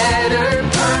better,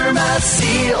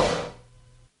 Permaseal.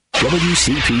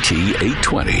 WCPT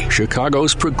 820,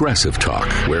 Chicago's progressive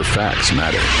talk, where facts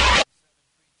matter.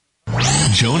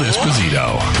 Joan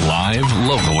Esposito, live,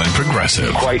 local, and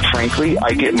progressive. Quite frankly,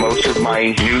 I get most of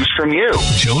my news from you.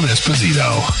 Joan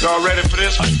Esposito. Y'all ready for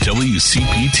this? On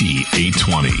WCPT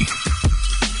 820.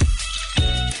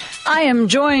 I am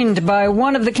joined by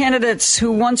one of the candidates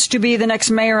who wants to be the next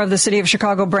mayor of the city of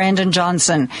Chicago, Brandon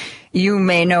Johnson. You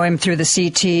may know him through the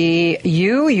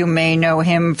CTU. You may know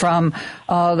him from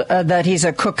that he's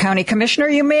a Cook County commissioner.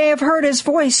 You may have heard his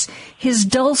voice, his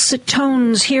dulcet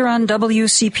tones here on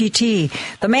WCPT.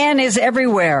 The man is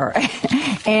everywhere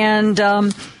and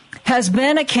has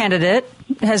been a candidate,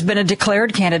 has been a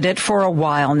declared candidate for a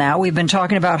while now. We've been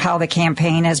talking about how the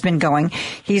campaign has been going.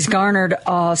 He's garnered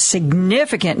a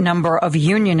significant number of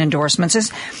union endorsements.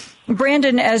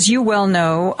 Brandon, as you well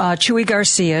know, Chuy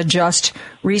Garcia just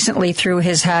recently threw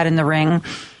his hat in the ring.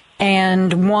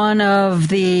 And one of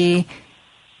the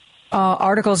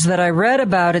articles that I read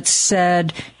about it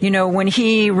said, you know, when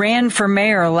he ran for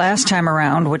mayor last time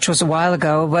around, which was a while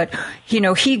ago, but, you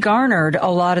know, he garnered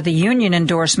a lot of the union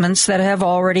endorsements that have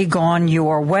already gone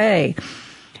your way.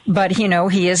 But, you know,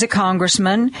 he is a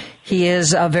congressman. He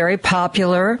is very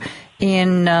popular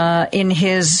in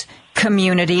his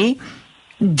community.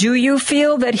 Do you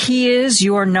feel that he is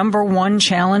your number one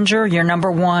challenger, your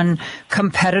number one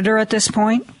competitor at this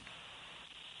point?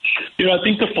 You know, I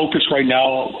think the focus right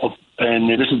now, and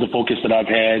this is the focus that I've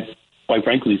had, quite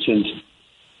frankly, since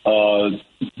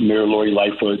Mayor Lori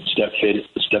Lightfoot stepped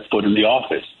foot in the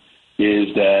office,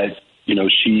 is that, you know,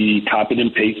 she copied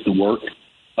and pasted the work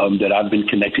that I've been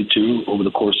connected to over the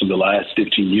course of the last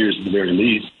 15 years at the very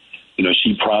least. You know,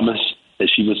 she promised that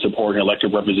she would support an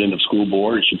elected representative school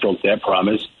board, and she broke that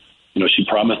promise. You know, she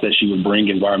promised that she would bring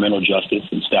environmental justice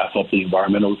and staff up the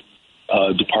environmental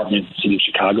department in the city of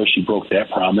Chicago. She broke that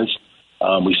promise.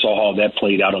 We saw how that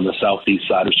played out on the southeast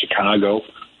side of Chicago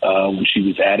when she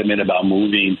was adamant about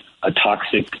moving a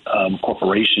toxic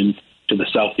corporation to the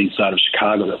southeast side of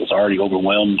Chicago that was already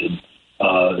overwhelmed and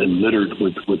littered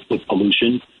with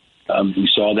pollution. We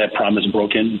saw that promise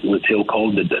broken with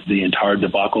Hillco, the entire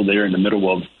debacle there in the middle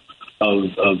of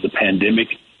the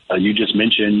pandemic. You just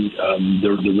mentioned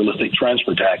the real estate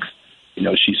transfer tax. You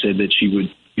know, she said that she would,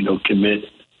 you know, commit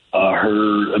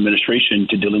her administration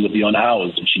to dealing with the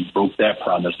unhoused, and she broke that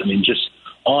promise. I mean, just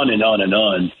on and on and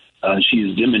on. She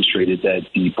has demonstrated that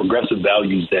the progressive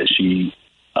values that she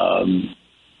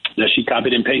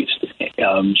copied and pasted.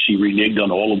 She reneged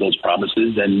on all of those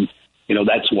promises, and you know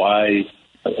that's why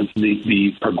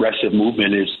the progressive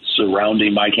movement is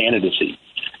surrounding my candidacy.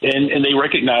 And they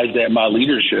recognize that my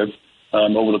leadership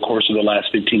over the course of the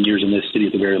last 15 years in this city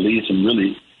at the very least, and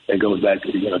really it goes back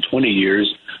to 20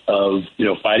 years of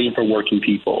fighting for working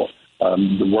people.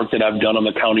 The work that I've done on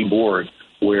the county board,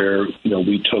 where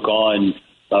we took on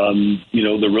the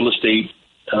real estate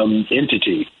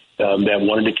entity that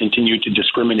wanted to continue to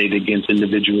discriminate against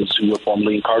individuals who were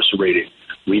formerly incarcerated.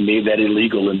 We made that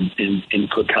illegal in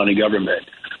Cook County government.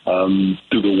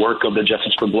 Through the work of the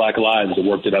Justice for Black Lives, the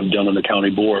work that I've done on the county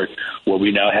board, where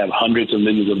we now have hundreds of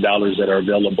millions of dollars that are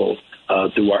available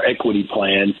through our equity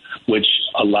plan, which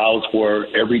allows for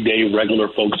everyday regular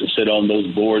folks to sit on those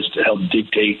boards to help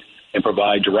dictate and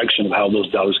provide direction of how those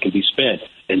dollars can be spent.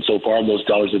 And so far, those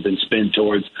dollars have been spent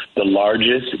towards the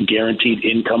largest guaranteed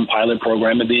income pilot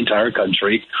program in the entire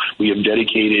country. We have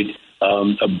dedicated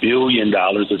 $1 billion,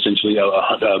 essentially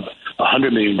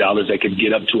 $100 million that could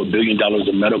get up to $1 billion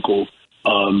of medical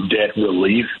debt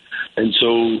relief. And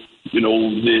so,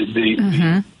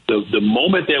 the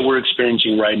moment that we're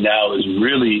experiencing right now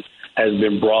has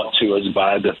been brought to us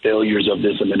by the failures of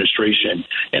this administration.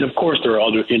 And of course, there are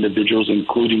other individuals,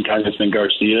 including Congressman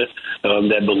Garcia,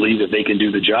 that believe that they can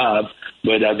do the job.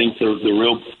 But I think the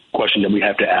real question that we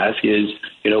have to ask is,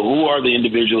 who are the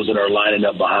individuals that are lining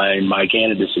up behind my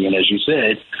candidacy? And as you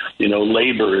said,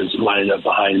 labor is lining up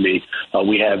behind me.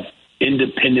 We have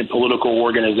independent political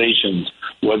organizations,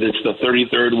 whether it's the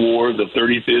 33rd Ward, the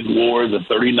 35th Ward, the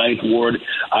 39th Ward,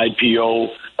 IPO.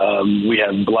 We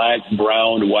have Black,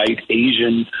 brown, white,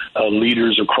 Asian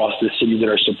leaders across the city that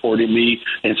are supporting me.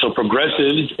 And so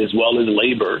progressives, as well as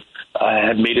labor,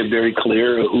 have made it very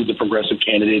clear who the progressive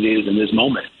candidate is in this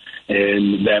moment.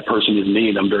 And that person is me,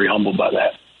 and I'm very humbled by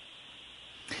that.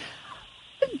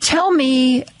 Tell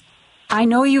me, I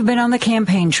know you've been on the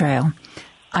campaign trail.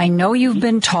 I know you've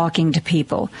been talking to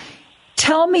people.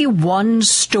 Tell me one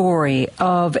story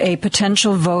of a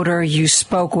potential voter you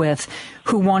spoke with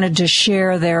who wanted to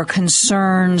share their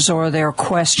concerns or their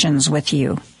questions with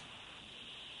you.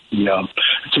 Yeah,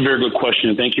 it's a very good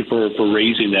question. Thank you for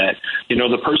raising that.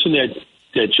 The person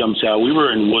that jumps out, we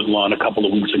were in Woodlawn a couple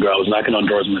of weeks ago. I was knocking on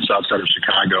doors in the south side of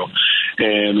Chicago.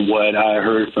 And what I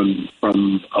heard from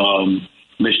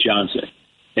Miss Johnson,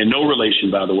 and no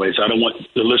relation, by the way, so I don't want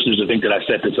the listeners to think that I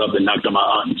set this up and knocked on my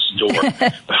aunt's door.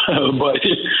 But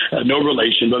no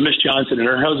relation. But Miss Johnson and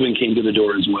her husband came to the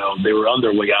door as well. They were on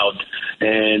their way out.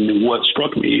 And what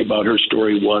struck me about her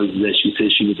story was that she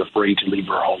said she was afraid to leave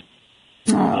her home.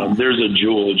 There's a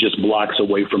Jewel just blocks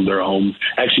away from their home.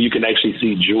 Actually, you can actually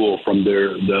see Jewel from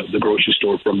the grocery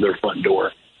store from their front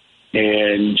door.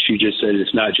 And she just said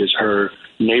it's not just her.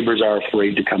 Neighbors are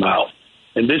afraid to come out.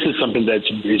 And this is something that's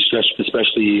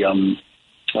especially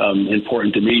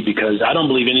important to me because I don't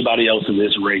believe anybody else in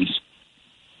this race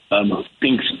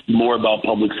thinks more about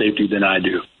public safety than I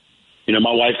do.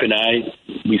 My wife and I,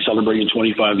 we celebrating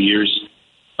 25 years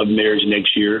of marriage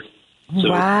next year. So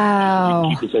wow.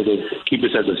 Keep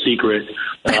this as a secret.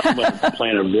 I'm going to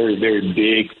plan a very, very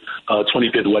big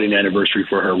 25th wedding anniversary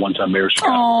for her once I'm married.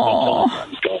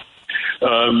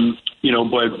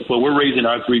 But we're raising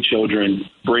our three children,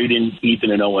 Braden,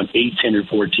 Ethan, and Owen, 8, 10, and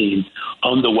 14,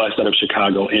 on the west side of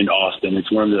Chicago in Austin.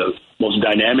 It's one of the most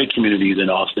dynamic communities in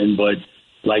Austin, but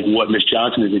like what Ms.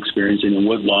 Johnson is experiencing in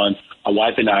Woodlawn, my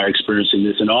wife and I are experiencing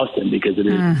this in Austin because it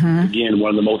is, again, one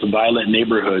of the most violent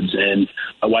neighborhoods. And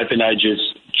my wife and I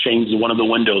just changed one of the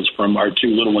windows from our two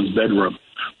little ones' bedroom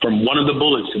from one of the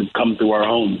bullets that have come through our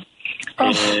home.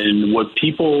 And what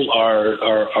people are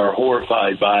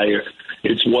horrified by,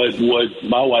 it's what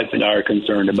my wife and I are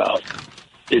concerned about.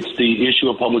 It's the issue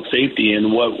of public safety.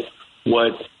 And what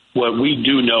we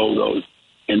do know, though,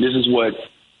 and this is what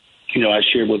I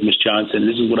shared with Ms. Johnson,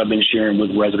 this is what I've been sharing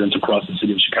with residents across the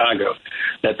city of Chicago,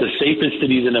 that the safest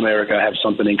cities in America have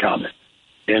something in common.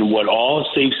 And what all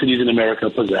safe cities in America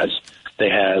possess, they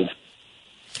have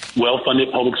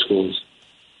well-funded public schools,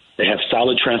 they have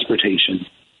solid transportation,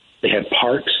 they have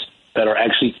parks that are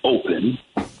actually open,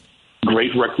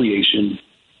 great recreation,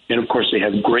 and of course they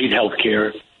have great health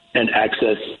care and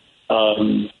access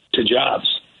to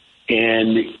jobs.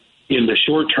 And in the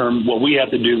short term, what we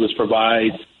have to do is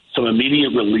provide some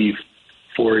immediate relief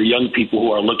for young people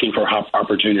who are looking for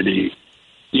opportunity.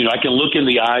 I can look in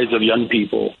the eyes of young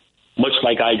people, much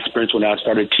like I experienced when I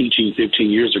started teaching 15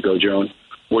 years ago, Joan,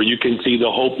 where you can see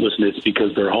the hopelessness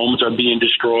because their homes are being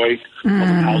destroyed, public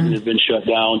housing has been shut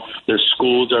down, their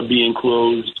schools are being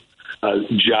closed,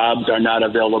 jobs are not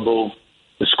available,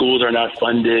 the schools are not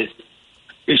funded.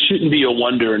 It shouldn't be a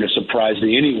wonder and a surprise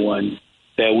to anyone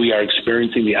that we are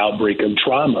experiencing the outbreak of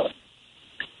trauma.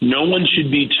 No one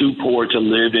should be too poor to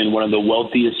live in one of the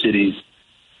wealthiest cities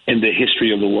in the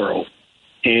history of the world.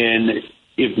 And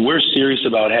if we're serious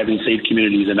about having safe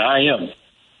communities, and I am,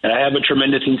 and I have a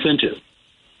tremendous incentive.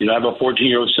 I have a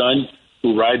 14-year-old son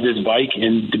who rides his bike,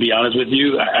 and to be honest with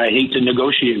you, I hate to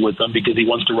negotiate with him because he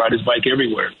wants to ride his bike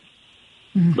everywhere.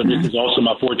 But this is also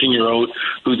my 14-year-old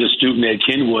who's a student at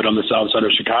Kenwood on the south side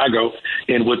of Chicago,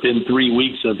 and within 3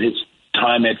 weeks of his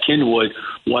time at Kenwood,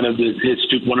 one of the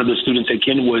students at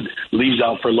Kenwood leaves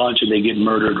out for lunch and they get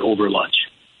murdered over lunch.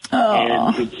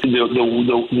 And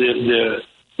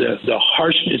the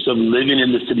harshness of living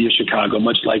in the city of Chicago,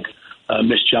 much like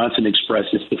Ms. Johnson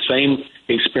expressed, it's the same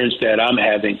experience that I'm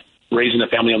having raising a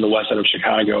family on the west side of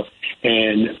Chicago.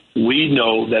 And we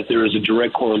know that there is a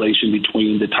direct correlation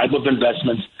between the type of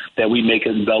investments that we make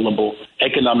available,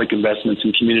 economic investments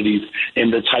in communities,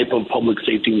 and the type of public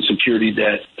safety and security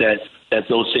that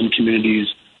those same communities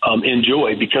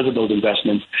enjoy because of those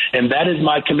investments. And that is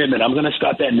my commitment. I'm going to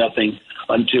stop at nothing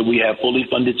until we have fully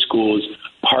funded schools,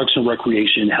 parks and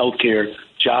recreation, healthcare,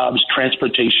 jobs,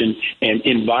 transportation, and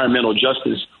environmental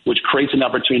justice, which creates an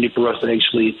opportunity for us to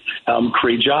actually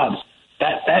create jobs.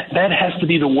 That has to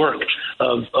be the work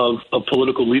of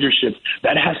political leadership.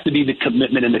 That has to be the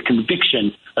commitment and the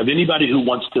conviction of anybody who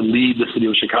wants to lead the city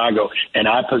of Chicago, and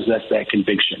I possess that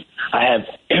conviction. I have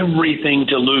everything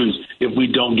to lose if we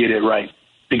don't get it right,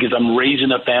 because I'm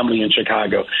raising a family in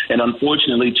Chicago, and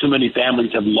unfortunately, too many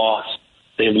families have lost.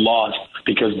 They've lost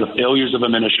because the failures of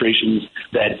administrations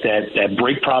that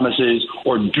break promises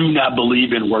or do not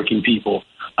believe in working people.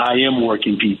 I am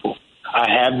working people. I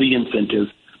have the incentive,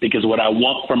 because what I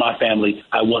want for my family,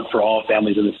 I want for all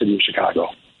families in the city of Chicago.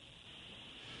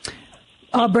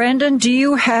 Brandon, do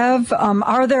you have,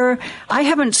 I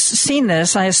haven't seen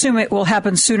this, I assume it will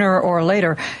happen sooner or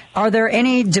later. Are there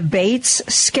any debates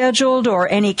scheduled or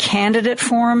any candidate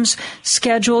forums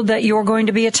scheduled that you're going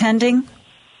to be attending?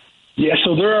 Yeah,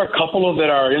 so there are a couple that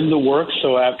are in the works,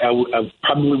 so I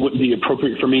probably wouldn't be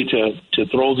appropriate for me to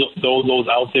throw those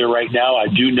out there right now. I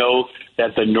do know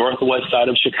that the northwest side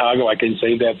of Chicago, I can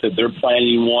say that they're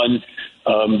planning one.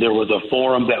 There was a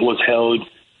forum that was held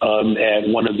at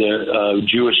one of the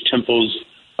Jewish temples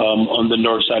on the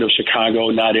north side of Chicago.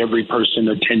 Not every person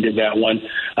attended that one.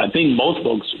 I think most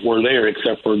folks were there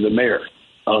except for the mayor,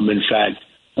 in fact.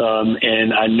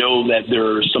 And I know that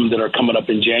there are some that are coming up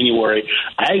in January.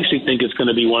 I actually think it's going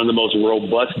to be one of the most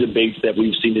robust debates that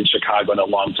we've seen in Chicago in a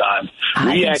long time.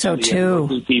 I think so too.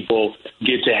 Working people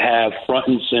get to have front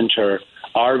and center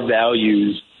our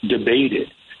values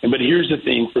debated. But here's the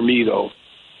thing for me, though.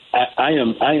 I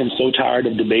am so tired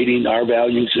of debating our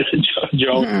values,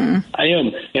 Joe. I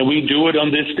am. And we do it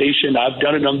on this station. I've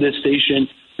done it on this station.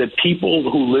 The people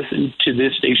who listen to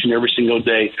this station every single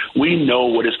day, we know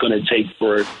what it's going to take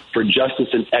for justice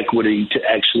and equity to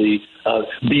actually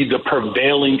be the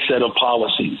prevailing set of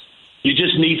policies. You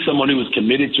just need someone who is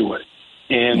committed to it.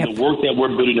 And the work that we're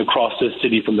building across this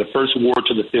city, from the 1st Ward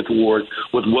to the 5th Ward,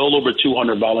 with well over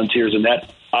 200 volunteers, and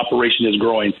that operation is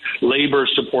growing. Labor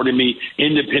supporting me,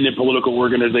 independent political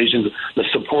organizations, the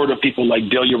support of people like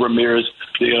Delia Ramirez,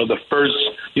 the first,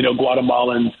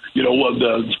 Guatemalan,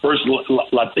 the first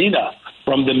Latina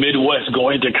from the Midwest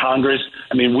going to Congress.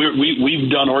 I mean, we've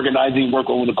done organizing work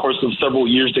over the course of several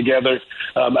years together.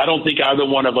 I don't think either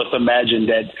one of us imagined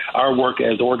that our work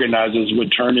as organizers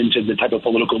would turn into the type of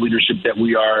political leadership that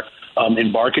we are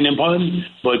embarking upon.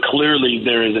 But clearly,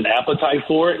 there is an appetite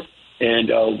for it, and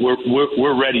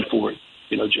we're ready for it.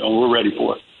 Joe, we're ready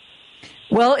for it.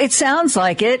 Well, it sounds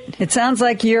like it. It sounds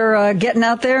like you're getting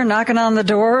out there, knocking on the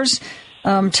doors,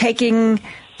 taking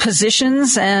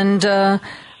positions, and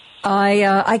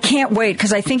I can't wait,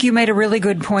 because I think you made a really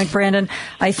good point, Brandon.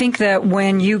 I think that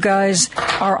when you guys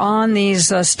are on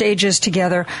these stages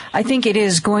together, I think it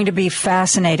is going to be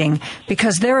fascinating,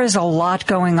 because there is a lot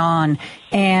going on,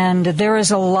 and there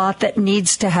is a lot that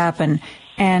needs to happen.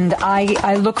 And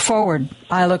I look forward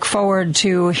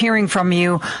to hearing from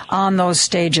you on those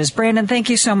stages. Brandon,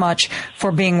 thank you so much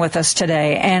for being with us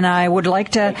today. And I would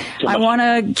like to, I want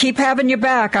to keep having you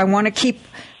back. I want to keep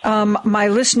my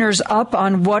listeners up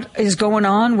on what is going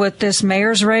on with this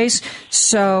mayor's race.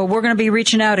 So we're going to be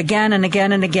reaching out again and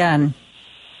again and again.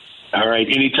 All right.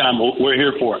 Anytime. We're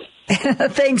here for it.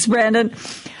 Thanks, Brandon.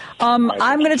 I'm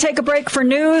going to take a break for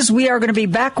news. We are going to be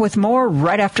back with more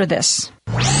right after this.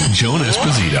 Joan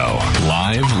Esposito,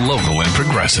 live, local, and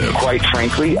progressive. Quite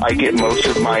frankly, I get most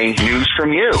of my news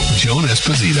from you. Joan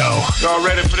Esposito. Y'all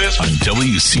ready for this? On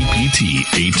WCPT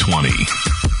 820.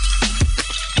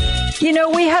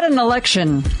 We had an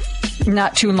election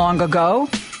not too long ago.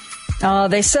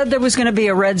 They said there was going to be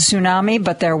a red tsunami,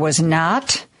 but there was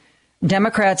not.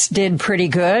 Democrats did pretty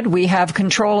good. We have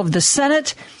control of the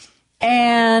Senate.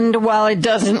 And while it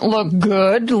doesn't look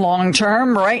good long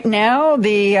term, right now,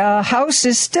 the House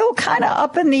is still kind of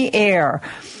up in the air.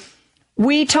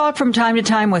 We talk from time to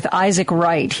time with Isaac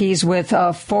Wright. He's with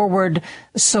Forward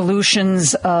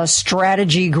Solutions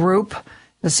Strategy Group.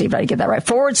 Let's see if I get that right.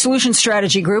 Forward Solutions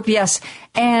Strategy Group, yes.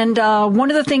 And one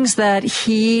of the things that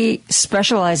he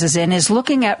specializes in is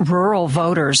looking at rural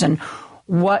voters and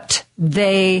what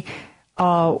they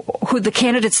who the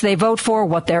candidates they vote for,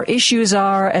 what their issues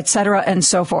are, et cetera, and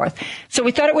so forth. So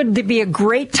we thought it would be a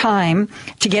great time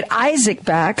to get Isaac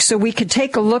back so we could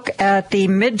take a look at the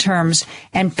midterms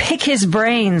and pick his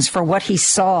brains for what he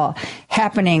saw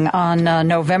happening on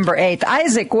November 8th.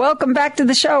 Isaac, welcome back to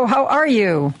the show. How are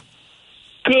you?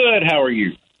 Good. How are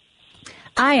you?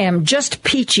 I am just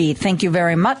peachy. Thank you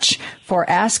very much for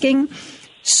asking.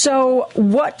 So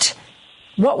what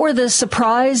What were the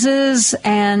surprises,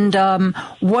 and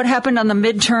what happened on the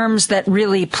midterms that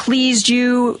really pleased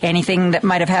you? Anything that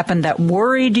might have happened that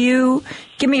worried you?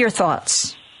 Give me your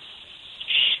thoughts.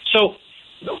 So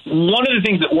one of the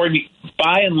things that worried me,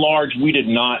 by and large, we did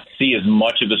not see as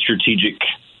much of a strategic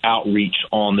outreach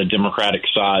on the Democratic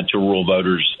side to rural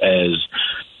voters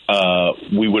as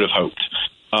we would have hoped.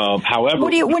 However,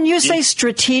 when you say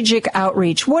strategic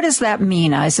outreach, what does that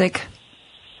mean, Isaac?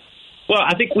 Well,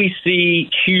 I think we see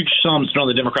huge sums on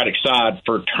the Democratic side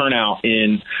for turnout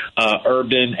in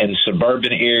urban and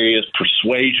suburban areas,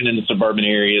 persuasion in the suburban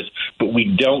areas, but we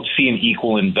don't see an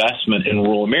equal investment in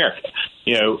rural America.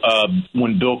 You know,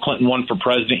 when Bill Clinton won for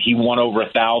president, he won over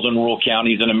 1,000 rural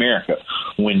counties in America.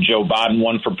 When Joe Biden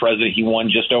won for president, he won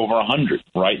just over 100,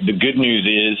 right? The good news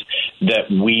is that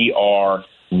we are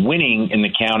winning in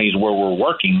the counties where we're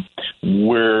working.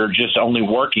 We're just only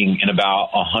working in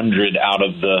about 100 out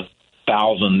of the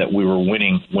 1,000 that we were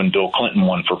winning when Bill Clinton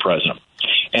won for president.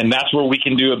 And that's where we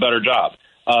can do a better job.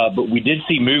 But we did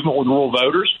see movement with rural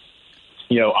voters.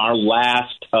 You know, our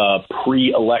last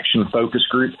pre-election focus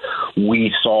group,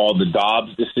 we saw the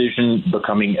Dobbs decision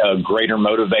becoming a greater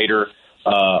motivator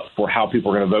for how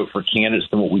people are going to vote for candidates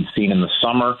than what we've seen in the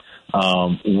summer.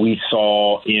 We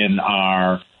saw in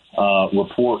our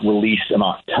report released in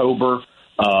October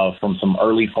from some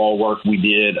early fall work we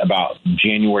did about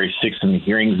January 6th in the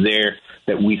hearings there,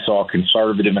 that we saw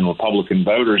conservative and Republican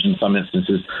voters in some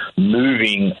instances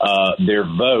moving their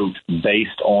vote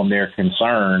based on their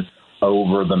concern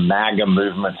over the MAGA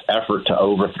movement's effort to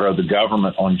overthrow the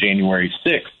government on January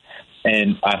 6th.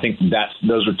 And I think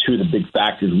those are two of the big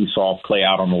factors we saw play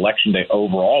out on Election Day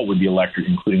overall with the electorate,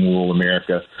 including rural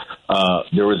America.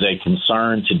 There was a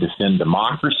concern to defend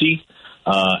democracy,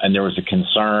 and there was a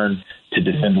concern to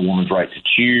defend a woman's right to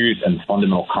choose and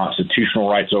fundamental constitutional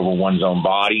rights over one's own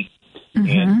body.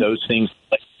 Mm-hmm. And those things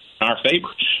play in our favor.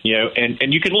 You know,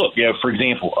 and you can look, you know, for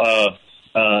example,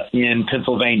 in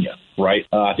Pennsylvania, right?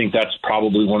 I think that's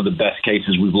probably one of the best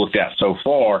cases we've looked at so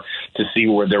far to see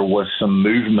where there was some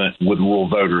movement with rural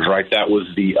voters, right? That was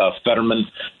the Fetterman,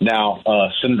 now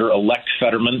Senator-elect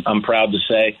Fetterman, I'm proud to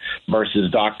say, versus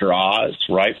Dr. Oz,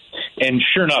 right? And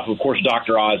sure enough, of course,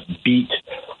 Dr. Oz beat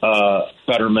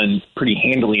Fetterman pretty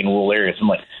handily in rural areas, from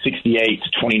like 68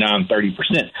 to 29,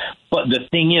 30%. But the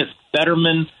thing is,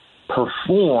 Fetterman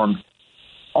performed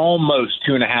almost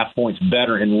 2.5 points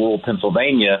better in rural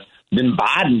Pennsylvania than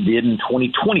Biden did in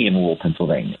 2020 in rural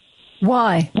Pennsylvania.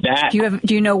 Why?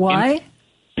 Do you know why?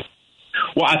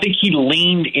 Well, I think he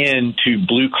leaned into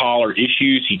blue-collar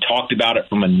issues. He talked about it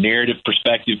from a narrative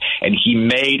perspective, and he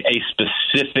made a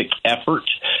specific effort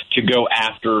to go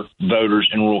after voters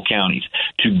in rural counties,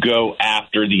 to go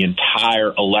after the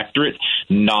entire electorate,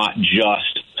 not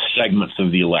just segments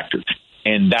of the electorate.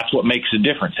 And that's what makes a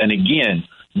difference. And again,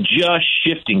 just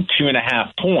shifting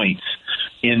 2.5 points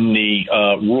in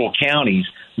the rural counties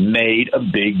made a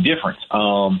big difference.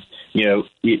 You know,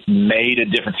 it made a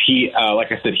difference. He,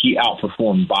 like I said, he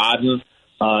outperformed Biden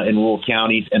in rural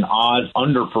counties, and Oz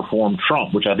underperformed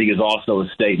Trump, which I think is also a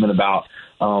statement about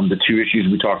the two issues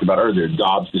we talked about earlier,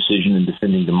 Dobbs' decision in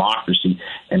defending democracy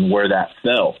and where that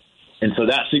fell. And so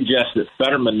that suggests that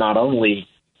Fetterman not only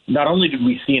did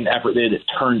we see an effort there that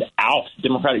turned out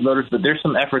Democratic voters, but there's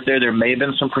some effort there. There may have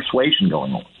been some persuasion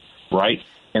going on, right?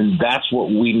 And that's what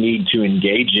we need to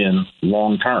engage in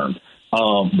long term.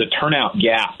 The turnout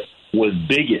gap was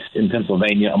biggest in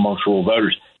Pennsylvania amongst rural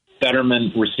voters.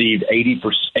 Fetterman received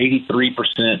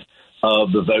 83%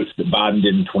 of the votes that Biden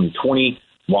did in 2020,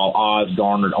 while Oz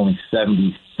garnered only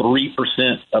 73%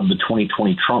 of the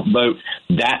 2020 Trump vote.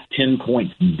 That 10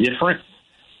 points difference,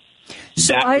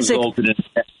 so that Isaac, resulted in...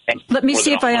 Let me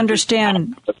see if I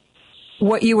understand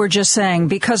what you were just saying.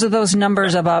 Because of those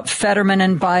numbers about Fetterman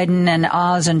and Biden and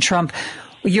Oz and Trump,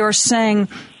 you're saying,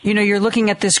 you know, you're looking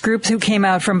at this group who came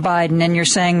out from Biden, and you're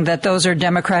saying that those are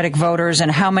Democratic voters,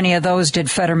 and how many of those did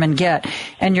Fetterman get?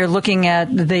 And you're looking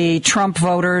at the Trump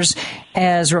voters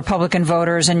as Republican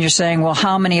voters, and you're saying, well,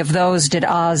 how many of those did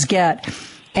Oz get?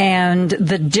 And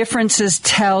the differences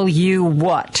tell you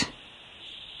what?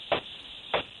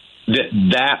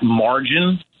 That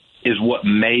margin is what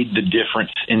made the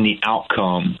difference in the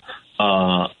outcome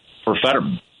for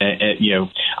Fetterman. You know,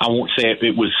 I won't say if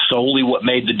it was solely what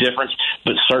made the difference,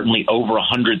 but certainly over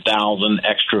 100,000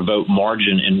 extra vote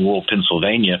margin in rural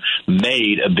Pennsylvania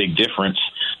made a big difference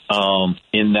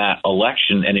in that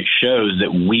election, and it shows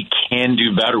that we can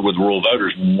do better with rural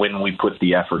voters when we put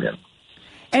the effort in.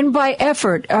 And by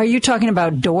effort, are you talking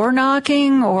about door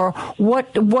knocking, or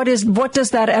what does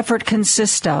that effort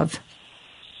consist of?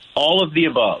 All of the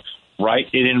above, right?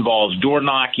 It involves door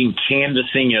knocking,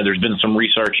 canvassing. There's been some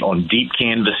research on deep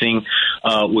canvassing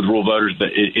with rural voters, but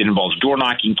it involves door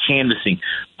knocking, canvassing,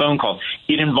 phone calls.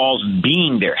 It involves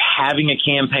being there, having a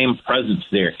campaign presence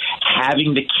there,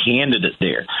 having the candidate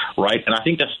there, right? And I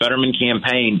think the Fetterman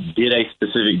campaign did a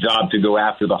specific job to go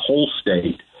after the whole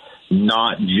state,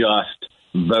 not just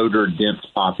voter-dense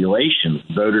populations,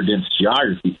 voter-dense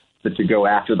geography, but to go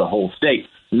after the whole state.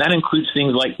 And that includes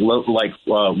things like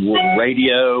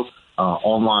radio,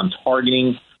 online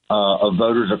targeting of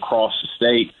voters across the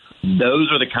state. Those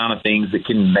are the kind of things that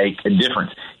can make a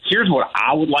difference. Here's what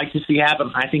I would like to see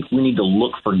happen. I think we need to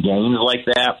look for gains like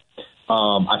that.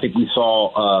 I think we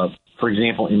saw, for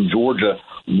example, in Georgia,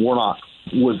 Warnock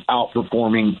was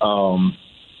outperforming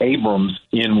Abrams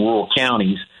in rural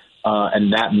counties,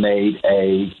 and that made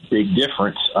a big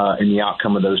difference in the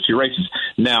outcome of those two races.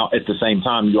 Now, at the same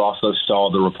time, you also saw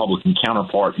the Republican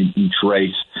counterpart in each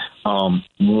race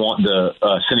want the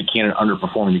Senate candidate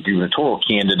underperforming the gubernatorial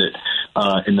candidate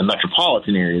in the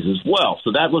metropolitan areas as well.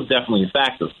 So that was definitely a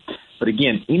factor. But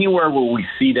again, anywhere where we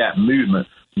see that movement,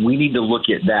 we need to look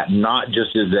at that not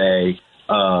just as a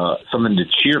something to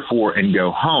cheer for and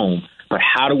go home, but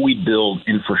how do we build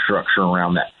infrastructure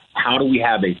around that? How do we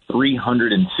have a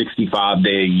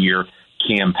 365-day-a-year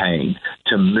campaign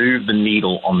to move the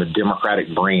needle on the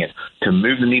Democratic brand, to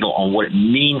move the needle on what it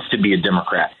means to be a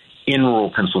Democrat in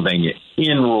rural Pennsylvania,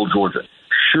 in rural Georgia?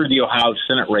 Sure, the Ohio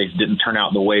Senate race didn't turn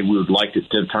out the way we would like it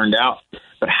to have turned out,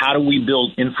 but how do we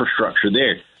build infrastructure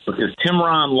there? Because Tim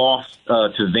Ryan lost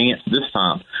to Vance this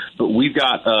time, but we've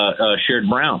got Sherrod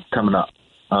Brown coming up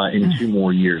in 2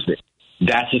 more years.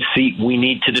 That's a seat we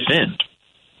need to defend.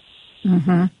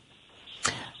 Mm-hmm.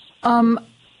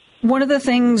 One of the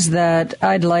things that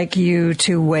I'd like you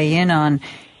to weigh in on,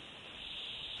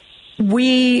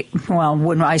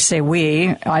 when I say we,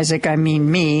 Isaac, I mean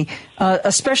me,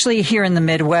 especially here in the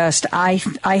Midwest, I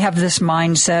have this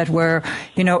mindset where,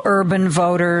 urban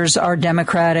voters are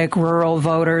Democratic, rural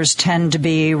voters tend to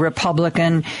be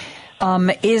Republican.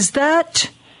 Is that,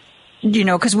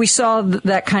 because we saw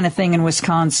that kind of thing in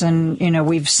Wisconsin,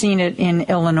 we've seen it in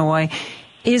Illinois.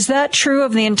 Is that true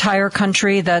of the entire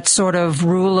country, that sort of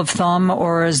rule of thumb,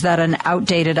 or is that an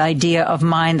outdated idea of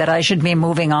mine that I should be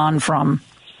moving on from?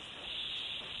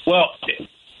 Well,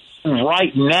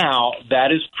 right now,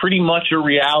 that is pretty much a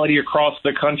reality across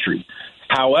the country.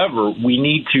 However, we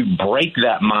need to break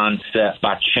that mindset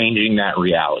by changing that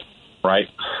reality, right?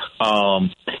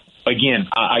 Again,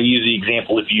 I use the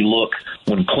example, if you look,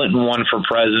 when Clinton won for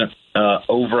president,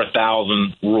 over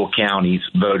 1,000 rural counties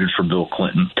voted for Bill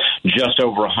Clinton. Just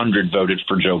over 100 voted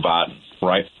for Joe Biden,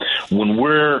 right? When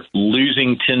we're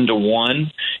losing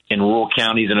 10-1 in rural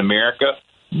counties in America,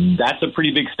 that's a pretty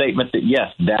big statement that,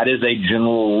 yes, that is a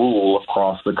general rule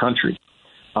across the country.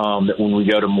 That when we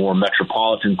go to more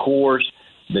metropolitan cores,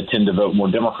 that tend to vote more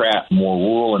Democrat, more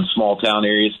rural and small town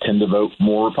areas tend to vote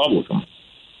more Republican.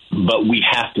 But we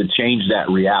have to change that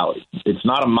reality. It's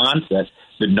not a mindset.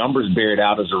 The numbers bear it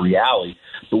out as a reality,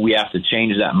 but we have to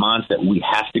change that mindset. We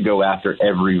have to go after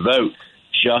every vote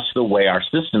just the way our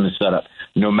system is set up.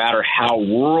 No matter how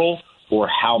rural or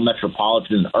how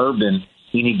metropolitan, urban,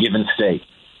 any given state,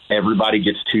 everybody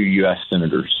gets 2 U.S.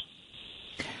 senators.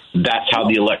 That's how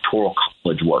the Electoral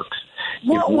College works.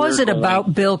 What was it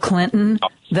about Bill Clinton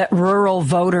that rural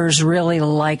voters really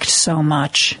liked so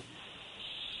much?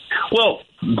 Well,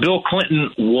 Bill Clinton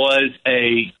was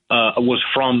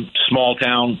from small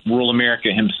town rural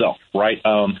America himself, right?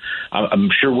 I'm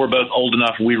sure we're both old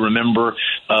enough. We remember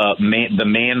the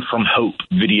Man from Hope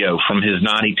video from his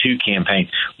 '92 campaign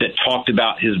that talked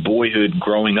about his boyhood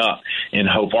growing up in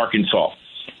Hope, Arkansas.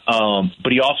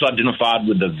 But he also identified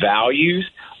with the values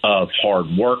of hard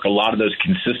work, a lot of those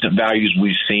consistent values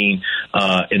we've seen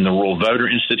in the Rural Voter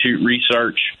Institute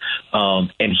research,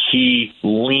 and he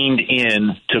leaned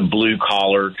in to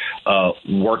blue-collar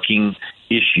working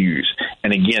issues.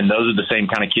 And again, those are the same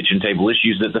kind of kitchen table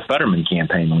issues that the Fetterman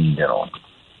campaign leaned in on.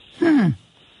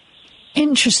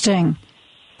 Interesting.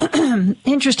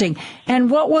 Interesting. And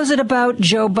what was it about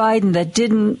Joe Biden that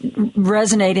didn't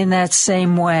resonate in that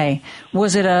same way?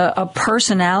 Was it a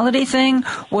personality thing?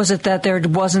 Was it that there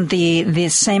wasn't the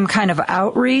same kind of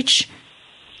outreach?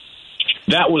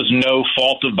 That was no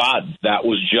fault of Biden. That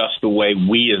was just the way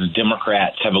we as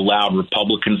Democrats have allowed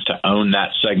Republicans to own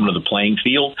that segment of the playing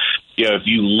field. If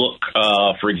you look,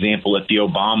 for example, at the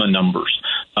Obama numbers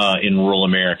in rural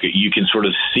America, you can sort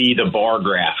of see the bar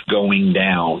graph going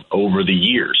down over the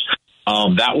years.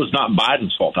 That was not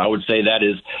Biden's fault. I would say that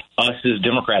is us as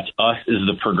Democrats, us as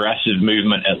the progressive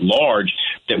movement at large,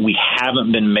 that we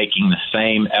haven't been making the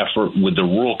same effort with the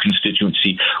rural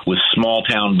constituency, with small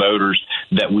town voters,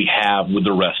 that we have with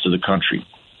the rest of the country.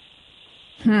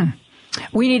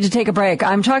 We need to take a break.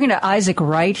 I'm talking to Isaac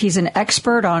Wright. He's an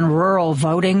expert on rural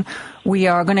voting. We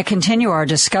are going to continue our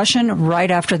discussion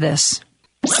right after this.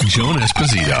 Joan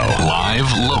Esposito, live,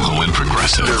 local, and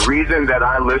progressive. The reason that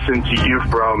I listen to you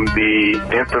from the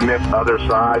infamous other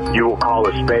side, you will call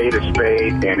a spade,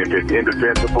 and if it's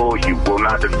indefensible, you will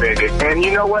not defend it. And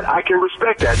you know what? I can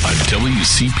respect that. On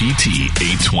WCPT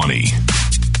 820.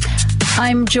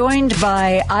 I'm joined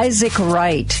by Isaac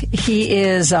Wright. He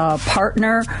is a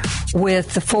partner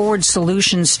with the Forward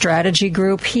Solutions Strategy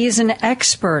Group. He's an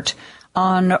expert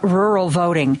on rural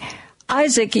voting.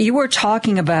 Isaac, you were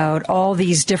talking about all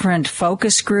these different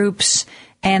focus groups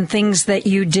and things that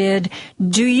you did.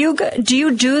 Do you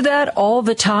do that all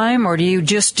the time, or do you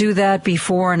just do that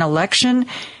before an election?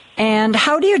 And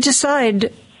how do you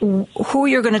decide who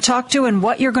you're going to talk to and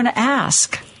what you're going to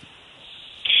ask?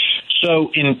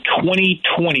 So in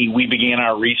 2020, we began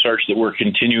our research that we're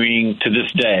continuing to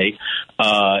this day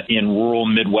in rural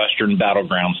Midwestern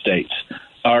battleground states.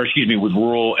 With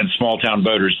rural and small town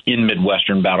voters in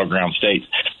Midwestern battleground states.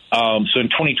 So in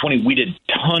 2020, we did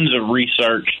tons of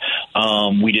research.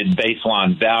 We did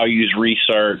baseline values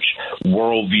research,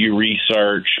 worldview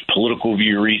research, political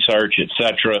view research, et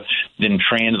cetera, then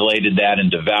translated that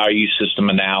into value system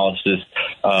analysis,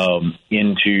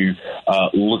 into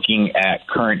looking at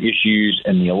current issues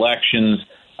and the elections.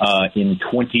 In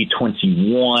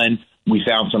 2021, we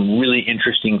found some really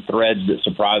interesting threads that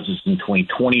surprised us in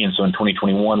 2020. And so in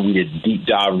 2021, we did deep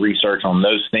dive research on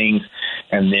those things.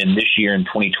 And then this year in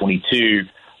 2022,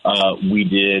 we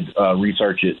did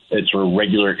research at sort of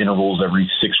regular intervals every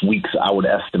 6 weeks, I would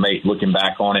estimate, looking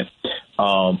back on it,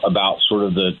 about sort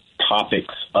of the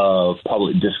topics of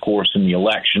public discourse in the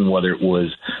election, whether it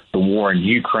was the war in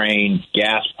Ukraine,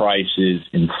 gas prices,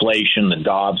 inflation, the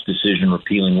Dobbs decision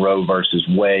repealing Roe versus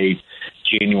Wade,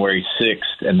 January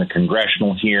 6th and the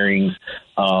congressional hearings.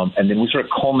 And then we sort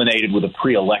of culminated with a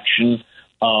pre-election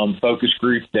focus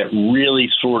group that really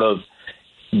sort of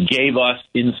gave us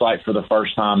insight for the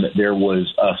first time that there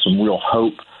was some real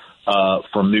hope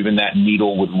for moving that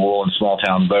needle with rural and small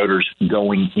town voters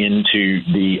going into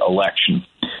the election.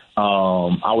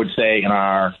 I would say in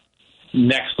our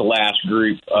next to last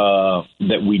group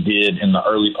that we did in the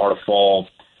early part of fall,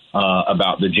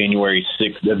 about the January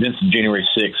 6th, the events of January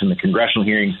 6th and the congressional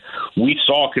hearings, we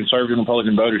saw conservative and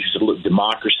Republican voters who said, look,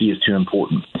 democracy is too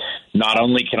important. Not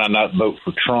only can I not vote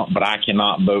for Trump, but I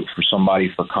cannot vote for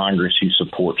somebody for Congress who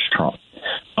supports Trump.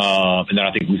 And then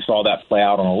I think we saw that play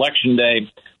out on Election Day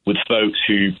with folks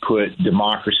who put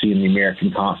democracy in the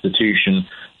American Constitution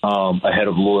ahead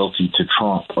of loyalty to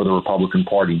Trump or the Republican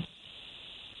Party.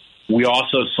 We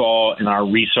also saw in our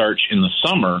research in the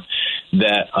summer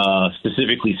that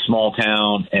specifically small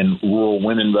town and rural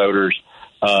women voters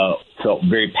felt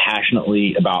very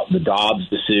passionately about the Dobbs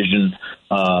decision.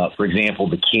 For example,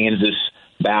 the Kansas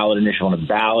ballot initiative, on a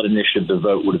ballot initiative, the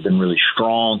vote would have been really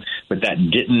strong, but that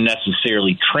didn't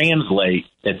necessarily translate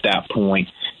at that point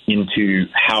into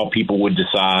how people would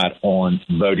decide on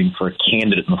voting for a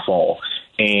candidate in the fall.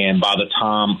 And by the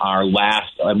time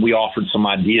we offered some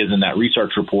ideas in that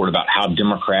research report about how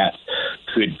Democrats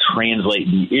could translate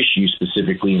the issue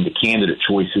specifically into candidate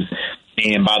choices.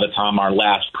 And by the time our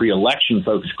last pre-election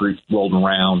focus group rolled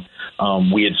around,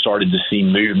 we had started to see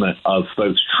movement of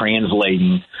folks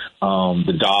translating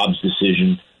the Dobbs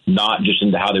decision, not just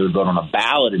into how they would vote on a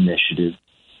ballot initiative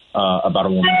about a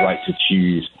woman's right to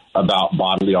choose, about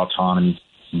bodily autonomy,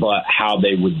 but how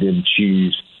they would then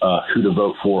choose who to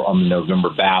vote for on the November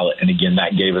ballot. And again,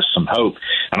 that gave us some hope.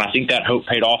 And I think that hope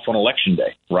paid off on Election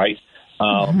Day, right?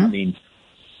 I mean,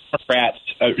 Democrats,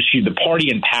 the party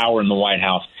in power in the White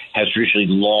House has traditionally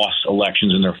lost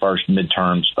elections in their first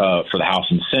midterms for the House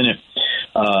and Senate.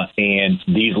 And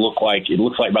it looks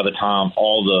like by the time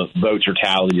all the votes are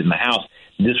tallied in the House,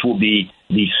 this will be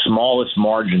the smallest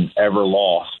margin ever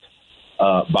lost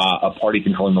by a party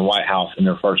controlling the White House in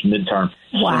their first midterm.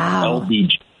 Wow.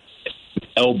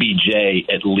 LBJ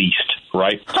at least,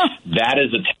 right? That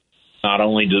is not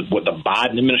only to what the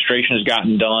Biden administration has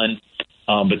gotten done,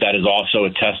 but that is also a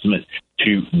testament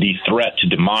to the threat to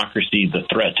democracy, the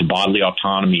threat to bodily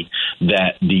autonomy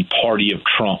that the party of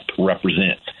Trump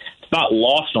represents. It's not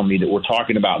lost on me that we're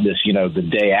talking about this, the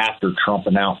day after Trump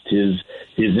announced his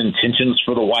intentions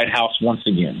for the White House once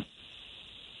again.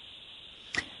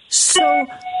 So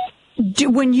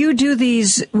when you do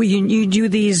these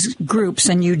groups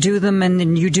and you do them and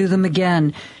then you do them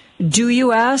again, do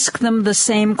you ask them the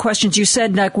same questions? You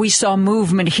said, like, we saw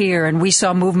movement here and we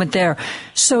saw movement there.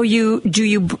 So do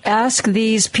you ask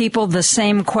these people the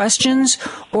same questions,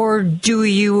 or do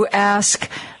you ask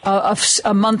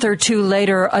a month or two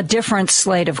later a different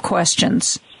slate of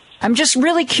questions? I'm just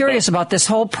really curious about this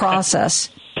whole process.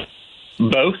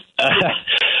 Both,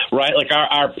 right? Like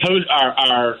our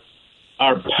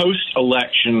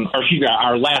post-election, or excuse me,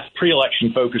 our last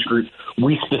pre-election focus group,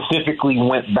 we specifically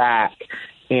went back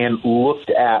and looked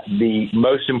at the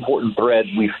most important threads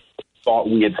we thought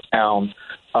we had found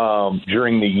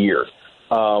during the year,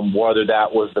 whether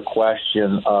that was the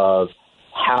question of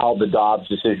how the Dobbs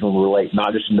decision would relate,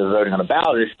 not just into voting on a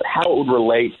ballot issue, but how it would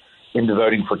relate into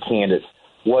voting for candidates,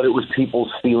 what it was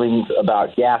people's feelings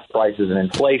about gas prices and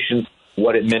inflation,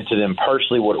 what it meant to them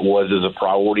personally, what it was as a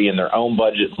priority in their own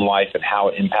budget and life, and how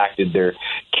it impacted their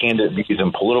candidate views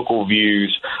and political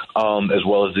views, as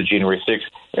well as the January 6th.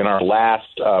 In our last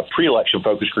pre-election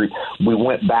focus group, we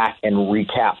went back and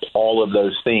recapped all of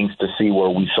those things to see where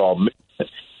we saw movement.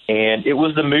 And it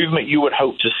was the movement you would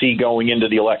hope to see going into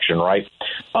the election, right?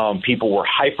 People were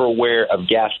hyper aware of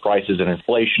gas prices and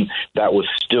inflation. That was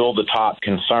still the top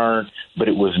concern, but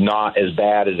it was not as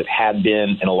bad as it had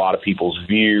been in a lot of people's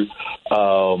view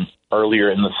earlier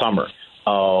in the summer.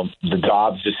 The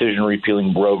Dobbs decision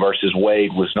repealing Roe versus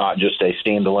Wade was not just a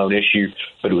standalone issue,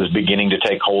 but it was beginning to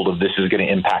take hold of this is going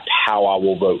to impact how I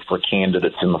will vote for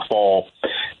candidates in the fall.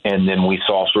 And then we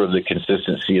saw sort of the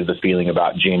consistency of the feeling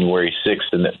about January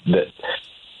 6th, and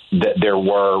that there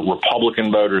were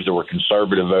Republican voters, there were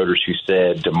conservative voters who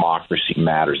said democracy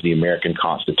matters, the American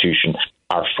Constitution,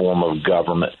 our form of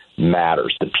government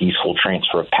matters, the peaceful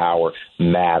transfer of power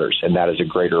matters, and that is a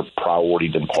greater priority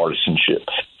than partisanship.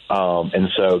 And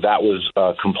so that was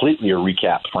completely a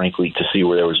recap, frankly, to see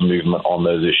where there was movement on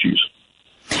those issues.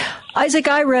 Isaac,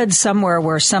 I read somewhere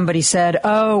where somebody said,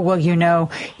 oh, well,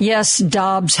 yes,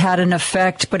 Dobbs had an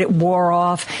effect, but it wore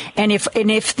off. And if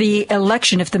the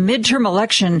midterm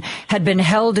election had been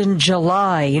held in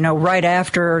July, right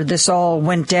after this all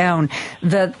went down,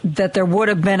 that there would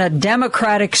have been a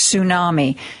Democratic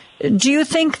tsunami. Do you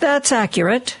think that's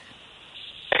accurate?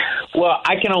 Well,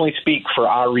 I can only speak for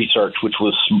our research, which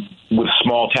was with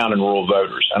small town and rural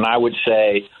voters. And I would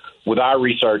say with our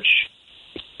research,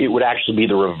 it would actually be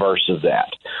the reverse of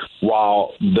that.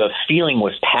 While the feeling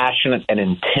was passionate and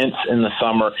intense in the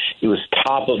summer, it was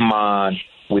top of mind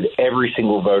with every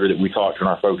single voter that we talked to in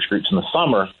our focus groups in the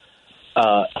summer.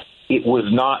 It was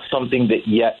not something that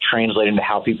yet translated into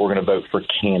how people were going to vote for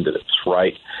candidates,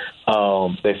 right?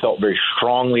 They felt very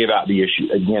strongly about the issue.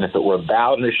 Again, if it were a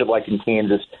ballot initiative like in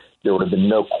Kansas, there would have been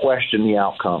no question the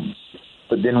outcome.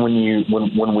 But then when we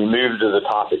moved to the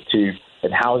topic to,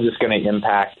 and how is this going to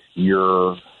impact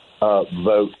your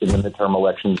vote in the midterm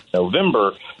elections in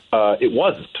November, it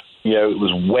wasn't. It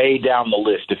was way down the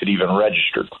list if it even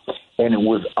registered. And it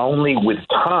was only with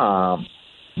time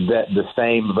that the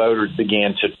same voters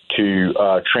began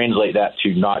to translate that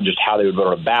to not just how they would vote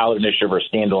on a ballot initiative or a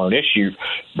standalone issue,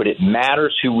 but it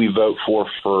matters who we vote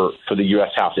for the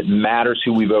U.S. House. It matters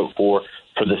who we vote for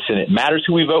the Senate. It matters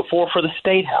who we vote for the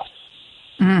State House.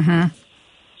 Mm-hmm.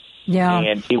 Yeah.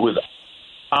 And it was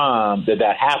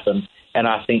that happened. And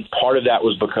I think part of that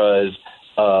was because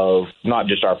of not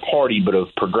just our party, but of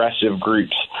progressive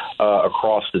groups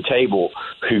across the table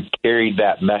who carried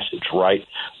that message, right?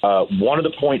 One of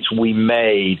the points we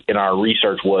made in our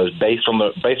research was based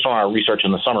on our research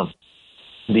in the summer,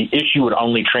 the issue would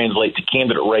only translate to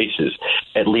candidate races,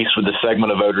 at least with the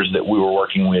segment of voters that we were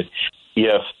working with,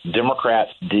 if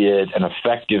Democrats did an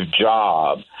effective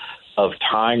job of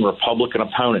tying Republican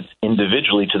opponents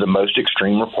individually to the most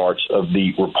extreme parts of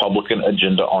the Republican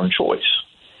agenda on choice.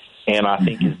 And I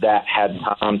think as that had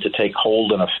time to take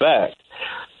hold and effect,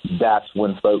 that's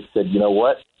when folks said, you know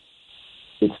what?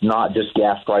 It's not just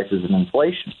gas prices and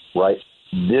inflation, right?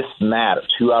 This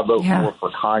matters. Who I vote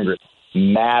for Congress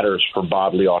matters for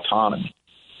bodily autonomy.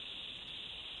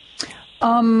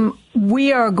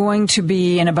 We are going to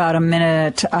be in about a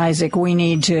minute, Isaac. We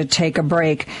need to take a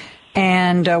break.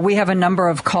 And we have a number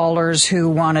of callers who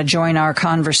want to join our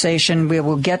conversation. We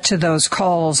will get to those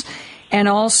calls. And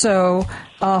also,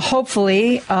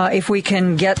 hopefully, if we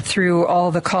can get through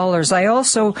all the callers. I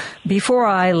also, before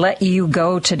I let you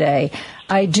go today,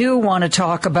 I do want to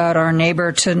talk about our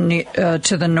neighbor to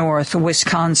the north,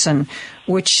 Wisconsin,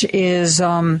 which is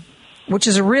a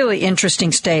really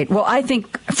interesting state. Well, I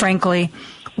think, frankly,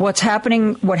 what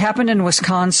happened in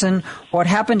Wisconsin, what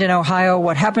happened in Ohio,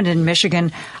 what happened in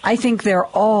Michigan, I think they're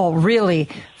all really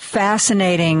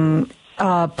fascinating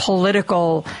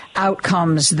political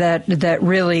outcomes that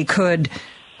really could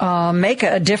make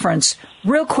a difference.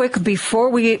 Real quick, before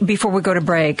we go to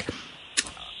break,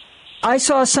 I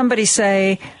saw somebody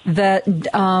say that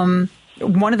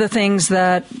one of the things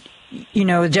that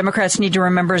the Democrats need to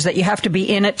remember is that you have to be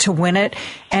in it to win it,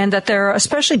 and that there,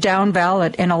 especially down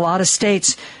ballot in a lot of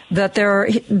states, that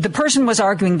the person was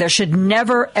arguing there should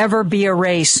never, ever be a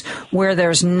race where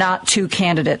there's not two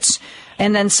candidates.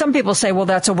 And then some people say, well,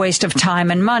 that's a waste of time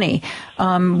and money.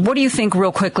 What do you think,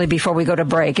 real quickly, before we go to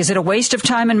break? Is it a waste of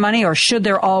time and money, or should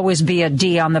there always be a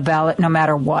D on the ballot no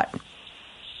matter what?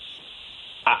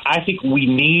 I think we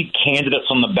need candidates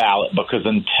on the ballot, because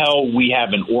until we have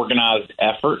an organized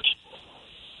effort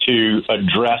to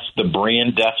address the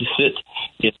brand deficit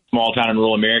in small town and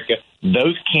rural America,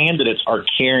 those candidates are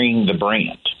carrying the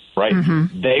brand, right?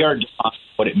 Mm-hmm. They are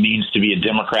what it means to be a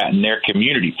Democrat in their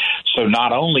community. So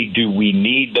not only do we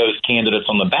need those candidates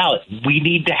on the ballot, we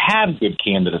need to have good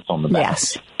candidates on the ballot.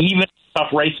 Yes. Even in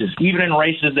tough races, even in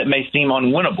races that may seem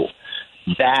unwinnable.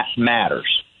 That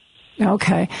matters.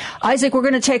 Okay. Isaac, we're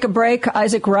going to take a break.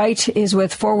 Isaac Wright is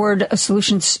with Forward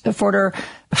Solutions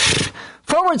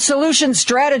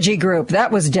Strategy Group.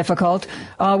 That was difficult.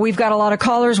 We've got a lot of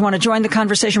callers want to join the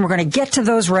conversation. We're going to get to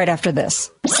those right after this.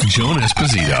 Joan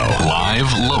Esposito,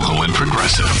 live, local, and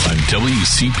progressive on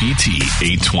WCPT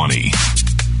 820.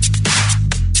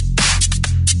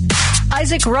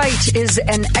 Isaac Wright is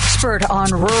an expert on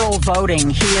rural voting.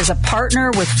 He is a partner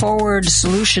with Forward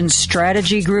Solutions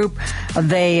Strategy Group.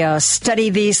 They study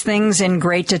these things in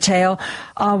great detail.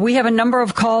 We have a number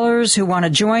of callers who want to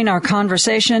join our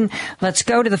conversation. Let's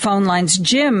go to the phone lines.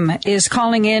 Jim is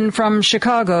calling in from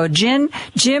Chicago. Jim,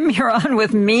 you're on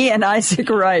with me and Isaac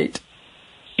Wright.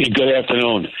 Good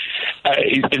afternoon.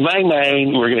 In my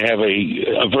mind, we're going to have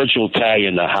a virtual tie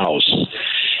in the House.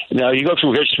 Now, you go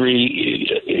through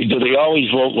history, do they always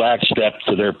vote lockstep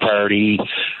to their party,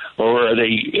 or are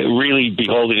they really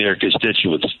beholden to their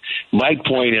constituents? My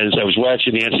point is, I was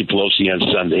watching Nancy Pelosi on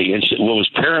Sunday, and what was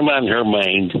paramount in her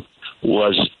mind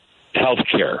was health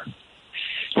care.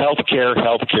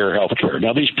 Healthcare.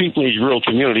 Now, these people in these rural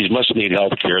communities must need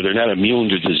health care. They're not immune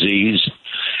to disease.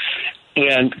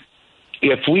 And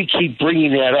if we keep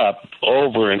bringing that up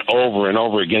over and over and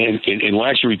over again and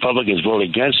watch the Republicans vote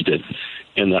against it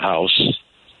in the House,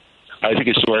 I think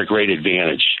it's to our great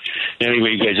advantage. Anyway,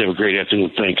 you guys have a great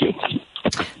afternoon. Thank you.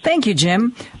 Thank you,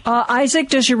 Jim. Isaac,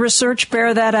 does your research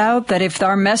bear that out, that if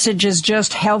our message is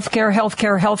just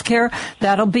healthcare,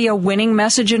 that'll be a winning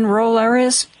message in rural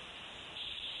areas?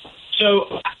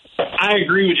 So I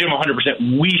agree with Jim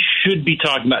 100%. We should be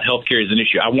talking about healthcare as an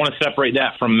issue. I want to separate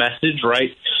that from message,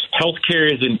 right?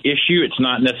 Healthcare is an issue. It's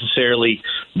not necessarily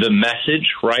the message,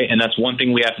 right? And that's one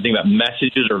thing we have to think about.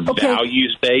 Messages are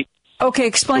values-based. Okay,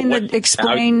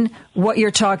 explain what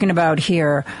you're talking about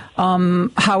here,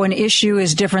 how an issue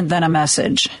is different than a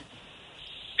message.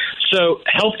 So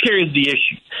healthcare is the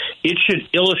issue. It should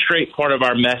illustrate part of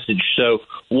our message. So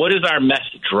what is our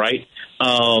message, right?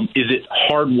 Is it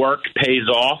hard work pays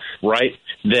off, right?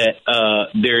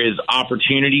 That there is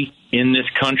opportunity in this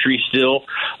country still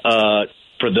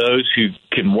for those who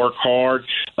can work hard,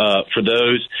 for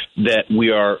those that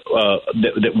we are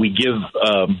that we give.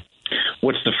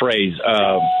 What's the phrase?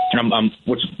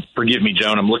 Forgive me,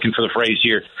 Joan. I'm looking for the phrase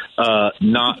here.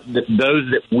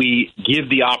 Those that we give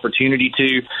the opportunity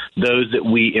to, those that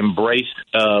we embrace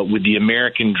with the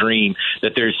American dream,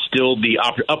 that there's still the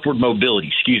upward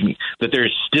mobility. That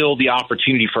there's still the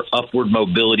opportunity for upward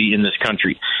mobility in this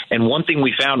country. And one thing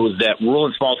we found was that rural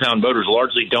and small town voters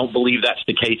largely don't believe that's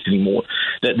the case anymore.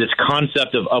 That this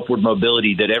concept of upward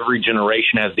mobility, that every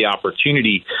generation has the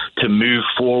opportunity to move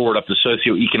forward up the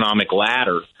socioeconomic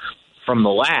ladder from the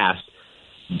last,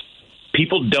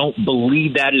 people don't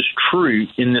believe that is true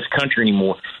in this country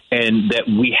anymore, and that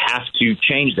we have to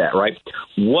change that, right?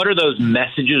 What are those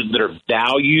messages that are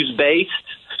values-based?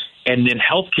 And then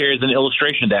healthcare is an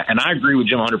illustration of that. And I agree with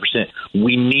Jim 100%.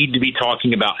 We need to be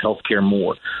talking about healthcare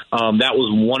more. That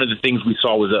was one of the things we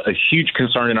saw was a huge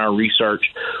concern in our research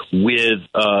with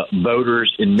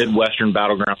voters in Midwestern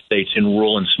battleground states in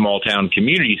rural and small town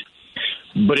communities.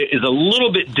 But it is a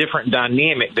little bit different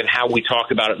dynamic than how we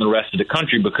talk about it in the rest of the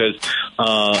country, because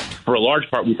for a large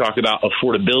part we talk about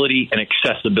affordability and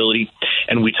accessibility,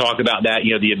 and we talk about that,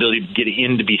 the ability to get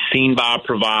in to be seen by a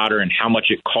provider and how much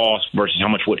it costs versus how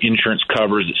much what insurance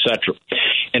covers, et cetera.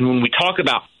 And when we talk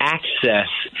about access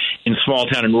in small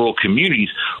town and rural communities,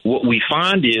 what we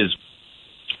find is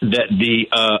that the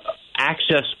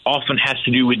access often has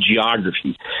to do with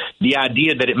geography. The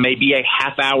idea that it may be a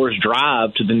half hour's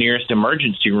drive to the nearest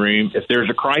emergency room if there's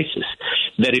a crisis.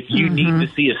 That if you need to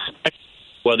see a specialist,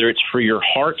 whether it's for your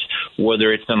heart,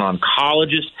 whether it's an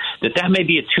oncologist, that may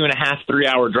be a 2.5, 3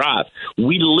 hour drive.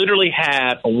 We literally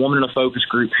had a woman in a focus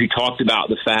group who talked about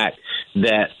the fact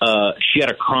that she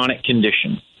had a chronic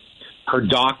condition. Her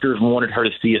doctors wanted her to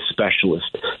see a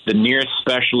specialist. The nearest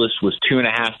specialist was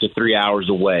 2.5 to 3 hours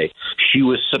away. She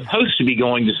was supposed to be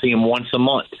going to see him once a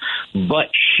month, but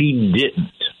she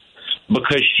didn't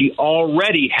because she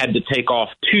already had to take off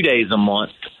 2 days a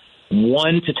month,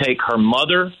 one to take her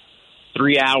mother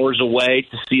 3 hours away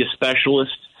to see a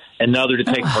specialist, another to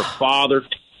take her father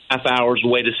 2.5 hours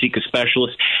away to seek a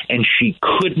specialist, and she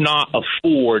could not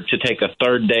afford to take a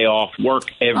third day off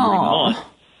work every month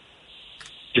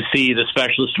to see the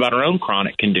specialist about her own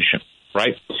chronic condition,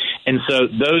 right? And so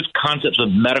those concepts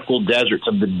of medical deserts,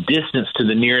 of the distance to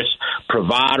the nearest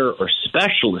provider or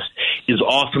specialist, is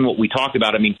often what we talk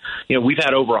about. I mean, we've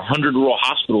had over 100 rural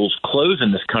hospitals close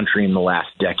in this country in the last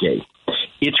decade.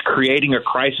 It's creating a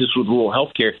crisis with rural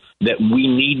health care that we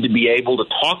need to be able to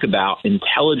talk about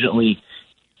intelligently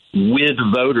with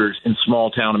voters in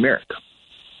small-town America.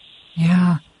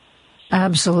 Yeah.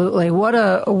 Absolutely. What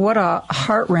a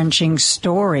heart-wrenching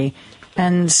story.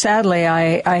 And sadly,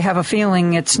 I have a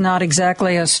feeling it's not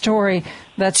exactly a story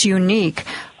that's unique.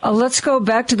 Let's go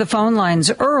back to the phone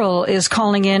lines. Earl is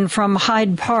calling in from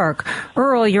Hyde Park.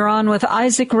 Earl, you're on with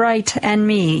Isaac Wright and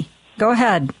me. Go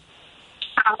ahead.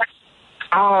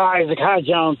 Hi, Isaac. Hi,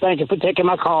 John. Thank you for taking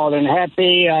my call, and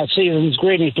happy season's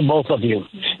greetings to both of you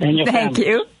and your Thank family.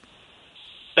 you.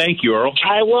 Thank you, Earl.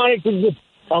 I wanted to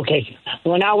okay.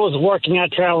 When I was working, I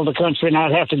traveled the country, and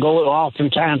I'd have to go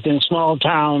oftentimes in small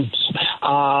towns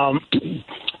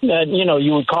that,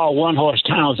 you would call one-horse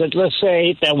towns. Let's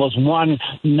say there was one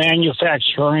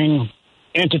manufacturing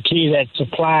entity that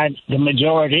supplied the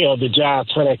majority of the jobs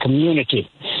for that community.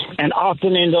 And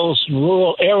often in those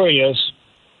rural areas,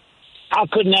 I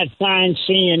could not find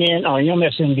CNN or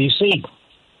MSNBC.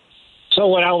 So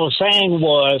what I was saying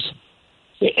was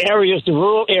the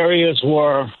rural areas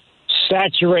were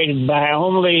saturated by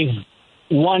only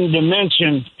one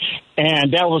dimension,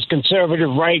 and that was conservative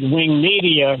right-wing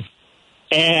media.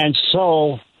 And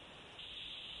so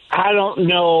I don't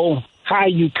know how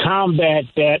you combat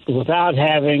that without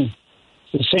having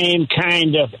the same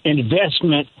kind of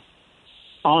investment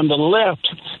on the left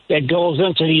that goes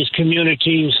into these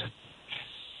communities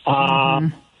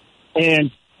and,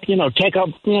 take up,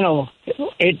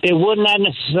 it would not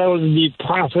necessarily be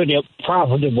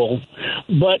profitable,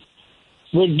 but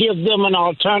would give them an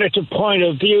alternative point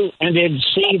of view, and they'd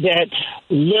see that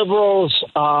liberals,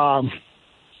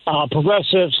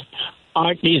 progressives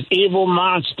aren't these evil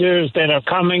monsters that are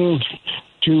coming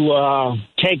to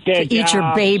take their jobs, eat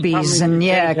your babies and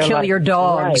kill your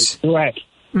dogs. Right.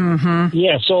 Mm-hmm.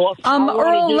 Yeah. So,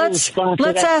 Earl, let's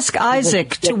ask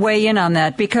Isaac to weigh in on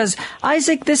that, because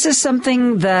Isaac, this is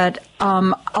something that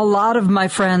a lot of my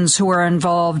friends who are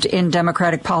involved in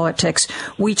Democratic politics,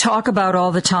 we talk about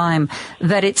all the time,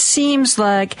 that it seems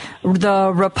like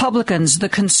the Republicans, the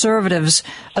conservatives,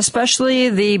 especially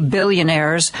the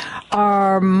billionaires,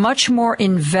 are much more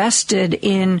invested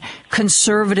in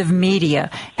conservative media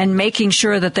and making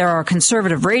sure that there are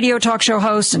conservative radio talk show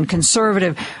hosts and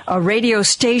conservative radio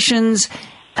stations,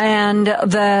 and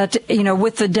that,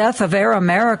 with the death of Air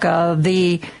America,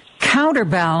 the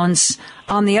counterbalance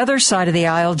on the other side of the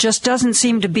aisle just doesn't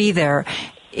seem to be there.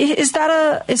 Is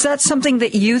that something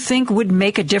that you think would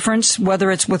make a difference, whether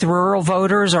it's with rural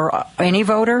voters or any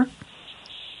voter?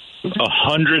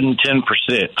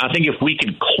 110%. I think if we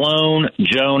could clone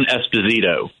Joan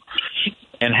Esposito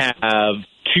and have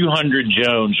 200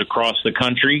 Jones across the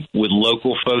country with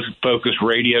local focused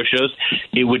radio shows,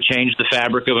 it would change the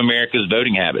fabric of America's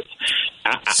voting habits.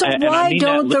 So why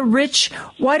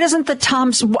doesn't the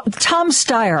Tom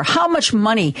Steyer, how much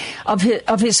money of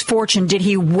his fortune did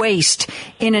he waste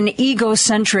in an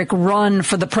egocentric run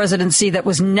for the presidency that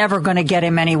was never going to get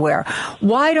him anywhere?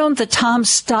 Why don't the Tom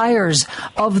Steyers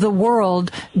of the world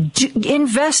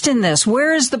invest in this?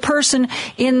 Where is the person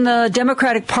in the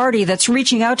Democratic Party that's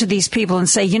reaching out to these people and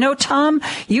say, Tom,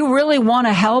 you really want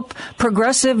to help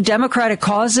progressive Democratic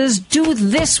causes? Do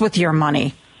this with your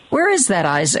money. Where is that,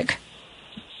 Isaac?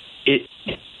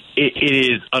 It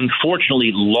is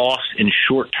unfortunately lost in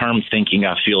short-term thinking.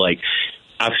 I feel like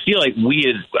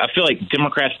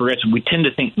Democrats, progressives, we tend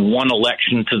to think one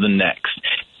election to the next.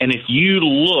 And if you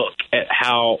look at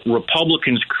how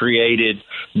Republicans created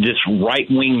this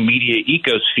right-wing media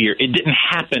ecosphere, it didn't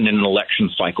happen in an election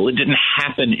cycle. It didn't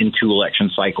happen in two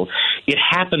election cycles. It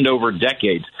happened over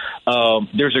decades.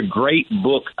 There's a great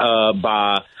book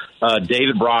by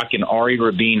David Brock and Ari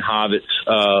Rabin Hovitz,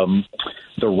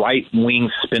 The Right-Wing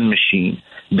Spin Machine.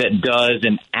 that does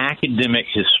an academic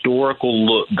historical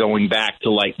look going back to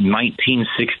like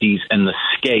 1960s and the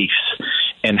Scaife,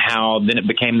 and how then it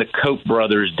became the Koch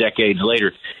brothers decades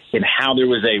later, and how there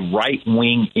was a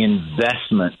right-wing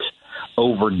investment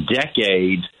over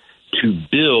decades to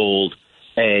build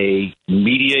a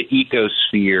media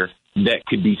ecosphere that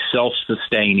could be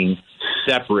self-sustaining,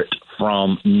 separate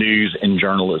from news and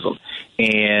journalism.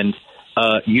 And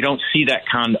you don't see that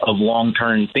kind of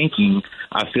long-term thinking,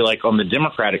 I feel like, on the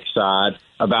Democratic side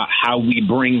about how we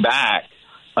bring back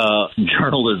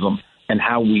journalism and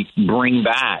how we bring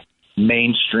back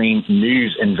mainstream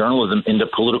news and journalism into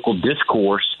political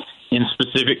discourse in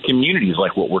specific communities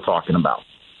like what we're talking about.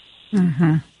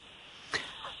 Mm-hmm.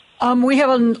 We have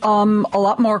a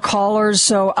lot more callers,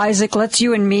 so Isaac, let's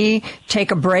you and me take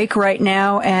a break right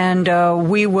now, and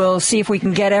we will see if we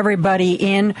can get everybody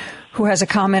in who has a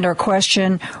comment or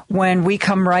question when we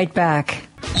come right back.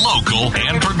 Local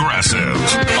and progressive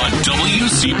on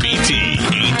WCPT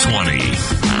 820.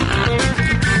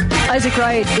 Isaac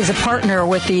Wright is a partner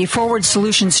with the Forward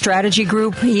Solutions Strategy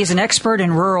Group. He is an expert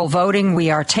in rural voting.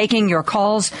 We are taking your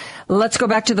calls. Let's go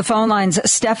back to the phone lines.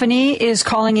 Stephanie is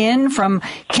calling in from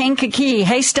Kankakee.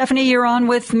 Hey, Stephanie, you're on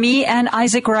with me and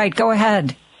Isaac Wright. Go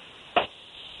ahead.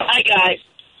 Hi, guys.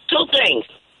 Two things.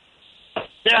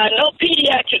 There are no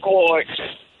pediatric wards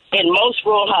in most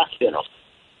rural hospitals.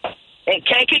 In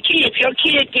Kankakee, if your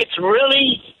kid gets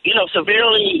really,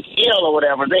 severely ill or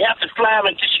whatever, they have to fly them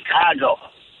into Chicago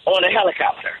on a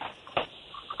helicopter.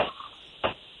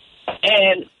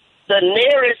 And the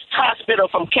nearest hospital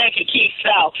from Kankakee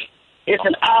South is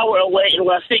an hour away in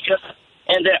Waseca,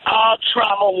 and they're all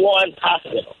Trauma 1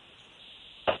 hospitals.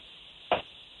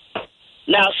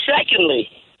 Now, secondly,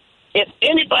 if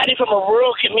anybody from a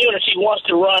rural community wants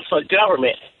to run for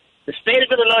government, the state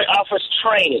of Illinois offers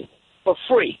training for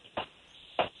free.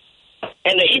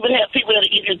 And they even have people that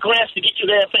give you grants to get you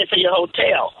there and pay for your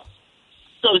hotel,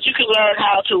 so that you can learn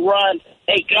how to run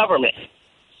a government.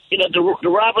 The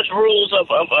Robert's Rules of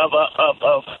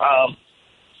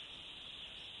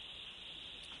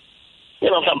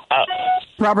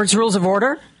Robert's Rules of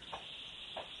Order?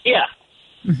 Yeah.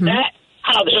 Mm-hmm. That,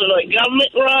 how the Illinois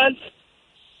government runs,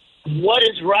 what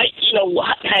is right,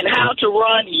 and how to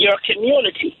run your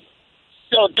community.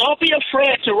 So don't be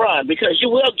afraid to run, because you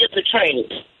will get the training.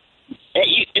 And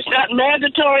it's not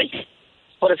mandatory,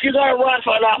 but if you're going to run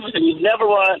for an office and you've never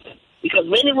run, because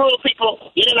many rural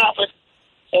people get in office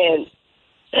and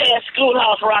pass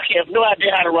Schoolhouse Rock have no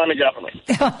idea how to run a government.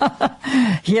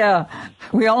 Yeah,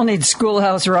 we all need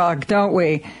Schoolhouse Rock, don't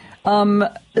we?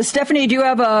 Stephanie, do you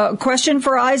have a question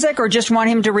for Isaac, or just want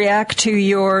him to react to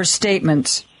your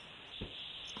statements?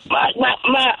 My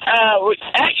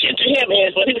reaction to him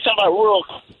is, when he was talking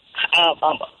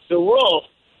about the rural,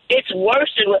 it's worse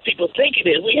than what people think it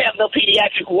is. We have no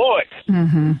pediatric ward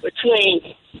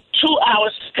between 2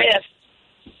 hours past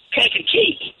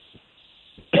Kankakee.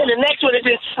 And the next one is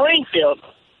in Springfield.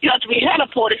 You have to be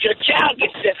heliported if your child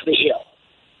gets deathly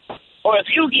ill. Or if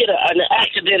you get an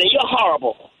accident and you're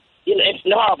horrible,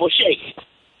 in horrible shape,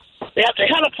 they have to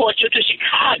heliport you to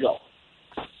Chicago.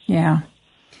 Yeah.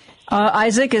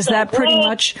 Isaac, is that pretty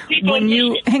much when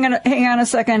you hang on a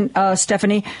second,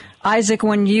 Stephanie? Isaac,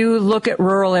 when you look at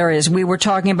rural areas, we were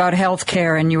talking about health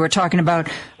care, and you were talking about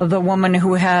the woman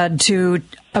who had to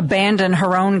abandon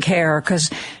her own care because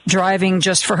driving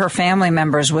just for her family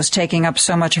members was taking up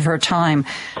so much of her time.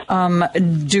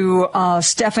 Do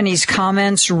Stephanie's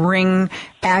comments ring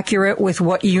accurate with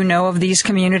what you know of these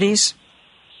communities?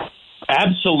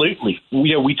 Absolutely.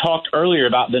 We talked earlier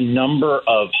about the number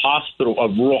of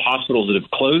rural hospitals that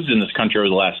have closed in this country over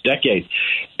the last decade.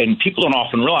 And people don't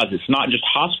often realize it's not just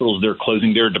hospitals that are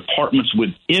closing. There are departments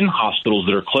within hospitals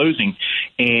that are closing.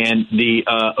 And the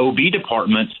OB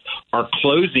departments are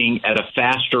closing at a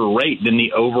faster rate than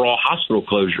the overall hospital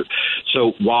closure.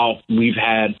 So while we've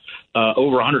had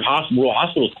over 100 rural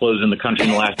hospitals closed in the country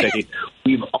in the last decade,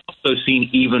 we've also seen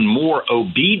even more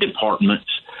OB departments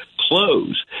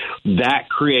close. That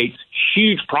creates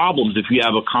huge problems if you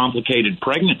have a complicated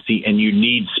pregnancy and you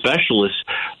need specialists,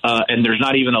 and there's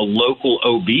not even a local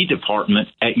OB department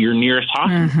at your nearest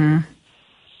hospital.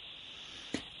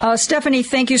 Stephanie,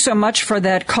 thank you so much for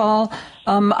that call.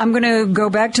 I'm going to go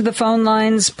back to the phone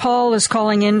lines. Paul is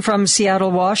calling in from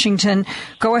Seattle, Washington.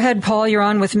 Go ahead, Paul. You're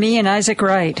on with me and Isaac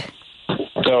Wright.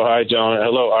 Oh, hi, John.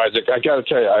 Hello, Isaac. I got to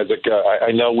tell you, Isaac,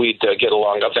 I know we'd get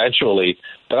along eventually,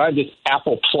 but I'm just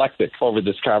apoplectic over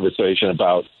this conversation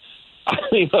about,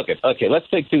 look, okay, let's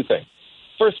take two things.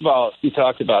 First of all, you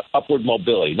talked about upward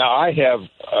mobility. Now, I have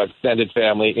extended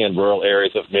family in rural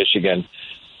areas of Michigan,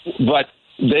 but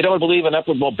they don't believe in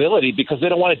upward mobility because they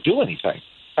don't want to do anything.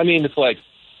 I mean, it's like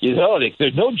You know,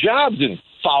 there's no jobs in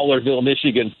Fowlerville,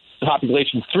 Michigan.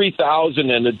 Population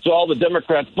 3,000, and it's all the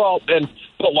Democrats' fault.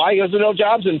 But why is there no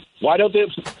jobs? And why don't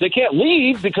they can't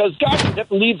leave? Because gosh, they have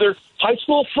to leave their high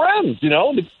school friends. You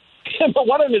know, but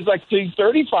one of them is like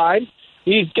 35.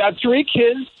 He's got 3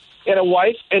 kids and a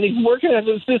wife, and he's working as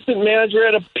an assistant manager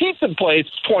at a pizza place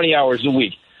 20 hours a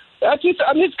week. That's just,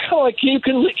 I mean, it's kind of like,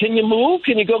 can you move?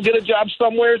 Can you go get a job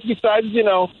somewhere besides, you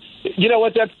know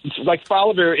what, that's like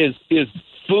Fowlerville is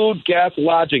food, gas,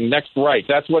 lodging, next right.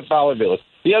 That's what Fowlerville is.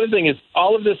 The other thing is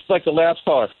all of this, like the last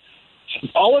caller,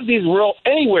 all of these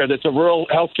anywhere that's a rural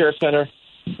healthcare center,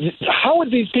 how would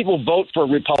these people vote for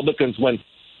Republicans when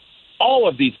all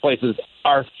of these places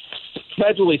are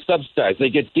federally subsidized? They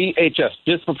get DHS,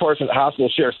 disproportionate hospital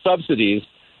share subsidies,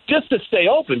 just to stay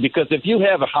open. Because if you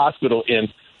have a hospital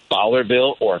in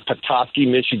Fowlerville or Petoskey,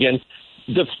 Michigan,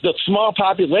 the small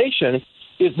population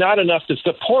is not enough to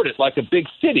support it like a big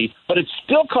city, but it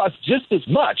still costs just as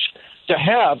much to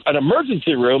have an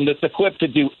emergency room that's equipped to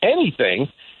do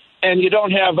anything, and you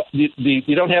don't have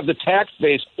the tax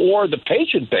base or the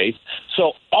patient base.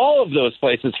 So all of those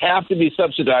places have to be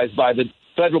subsidized by the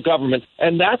federal government,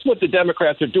 and that's what the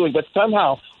Democrats are doing. But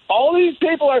somehow all these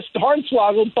people are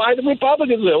hornswoggled by the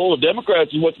Republicans. The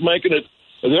Democrats is what's making it.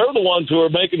 They're the ones who are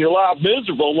making your life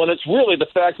miserable, when it's really the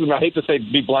fact, and I hate to say,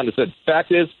 be blunt, I said,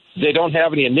 fact is they don't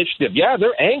have any initiative. Yeah,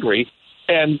 they're angry.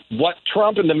 And what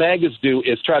Trump and the MAGAs do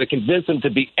is try to convince them to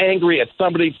be angry at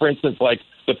somebody, for instance, like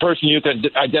the person you can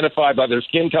identify by their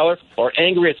skin color, or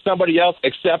angry at somebody else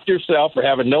except yourself for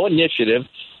having no initiative.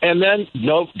 And then,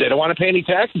 no, they don't want to pay any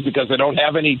taxes because they don't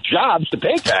have any jobs to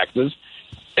pay taxes.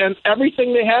 And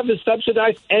everything they have is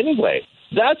subsidized anyway.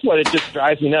 That's what it just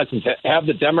drives me nuts, is to have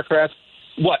the Democrats,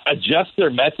 adjust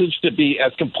their message to be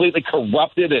as completely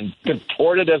corrupted and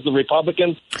contorted as the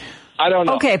Republicans. I don't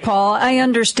know. Okay, Paul, I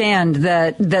understand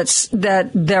that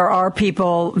there are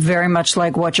people very much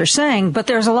like what you're saying, but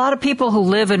there's a lot of people who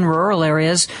live in rural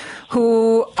areas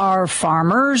who are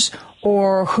farmers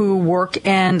or who work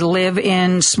and live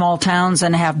in small towns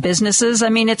and have businesses. I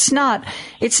mean, it's not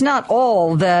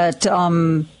all that,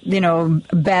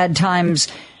 bad times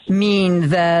mean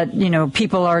that,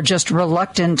 people are just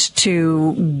reluctant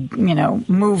to,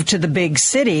 move to the big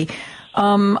city.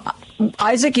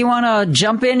 Isaac, you want to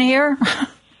jump in here?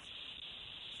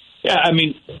 Yeah, I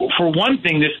mean, for one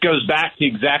thing, this goes back to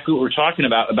exactly what we're talking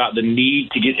about the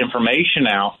need to get information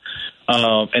out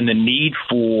and the need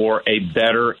for a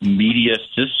better media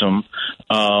system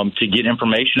to get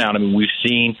information out. I mean, we've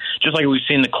seen, just like we've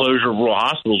seen the closure of rural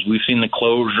hospitals, we've seen the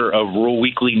closure of rural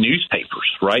weekly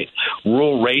newspapers, right?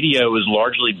 Rural radio is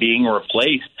largely being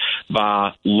replaced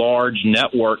by large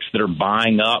networks that are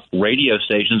buying up radio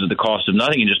stations at the cost of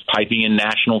nothing and just piping in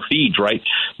national feeds, right?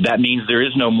 That means there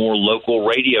is no more local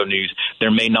radio news.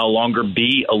 There may no longer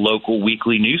be a local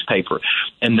weekly newspaper.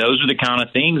 And those are the kind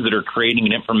of things that are creating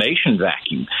an information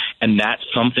vacuum. And that's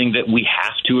something that we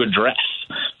have to address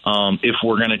if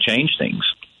we're going to change things.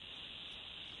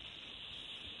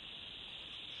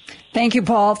 Thank you,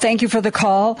 Paul. Thank you for the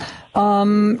call.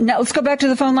 Now let's go back to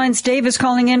the phone lines. Dave is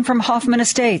calling in from Hoffman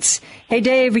Estates. Hey,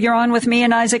 Dave, you're on with me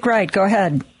and Isaac Wright. Go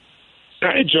ahead.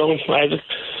 Hi, Joan. Isaac.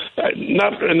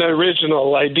 Not an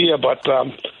original idea, but,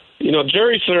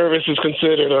 jury service is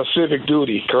considered a civic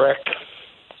duty, correct?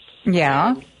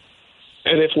 Yeah.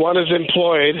 And if one is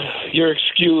employed, you're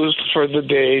excused for the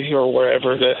day or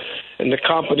wherever, and the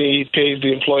company pays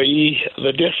the employee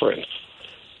the difference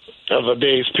of a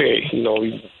day's pay,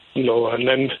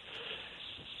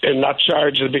 and not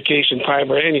charge the vacation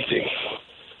time or anything.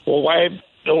 Well, why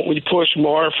don't we push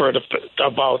more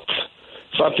about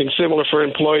something similar for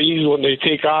employees when they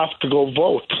take off to go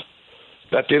vote,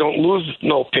 that they don't lose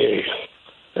no pay,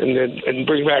 and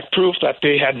bring back proof that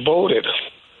they had voted,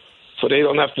 so they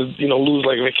don't have to lose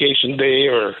like a vacation day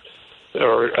or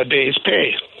a day's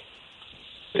pay.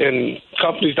 And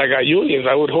companies that got unions,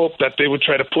 I would hope that they would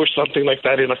try to push something like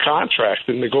that in a contract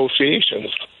in negotiations.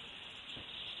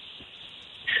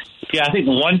 Yeah, I think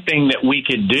one thing that we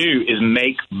could do is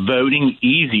make voting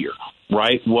easier,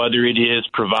 right? Whether it is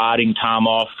providing time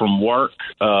off from work,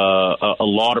 a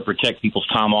law to protect people's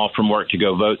time off from work to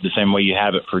go vote the same way you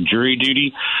have it for jury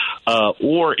duty,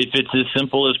 or if it's as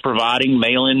simple as providing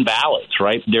mail-in ballots,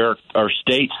 right? There are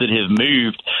states that have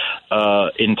moved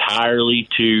entirely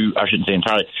to, I shouldn't say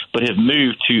entirely, but have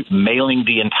moved to mailing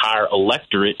the entire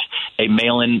electorate a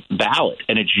mail-in ballot.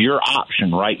 And it's your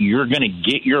option, right? You're going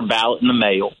to get your ballot in the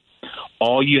mail.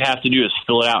 All you have to do is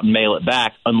fill it out and mail it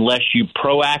back unless you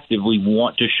proactively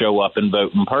want to show up and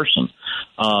vote in person.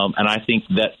 And I think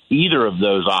that either of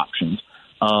those options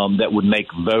that would make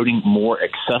voting more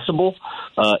accessible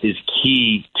is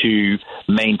key to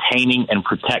maintaining and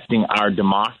protecting our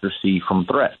democracy from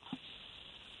threats.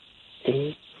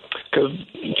 Because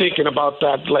thinking about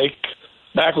that, like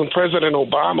back when President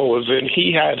Obama was in,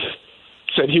 he had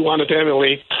said he wanted to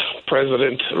emulate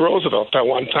President Roosevelt at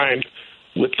one time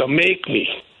with the make me,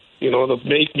 the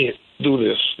make me do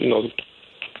this,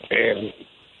 and,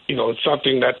 it's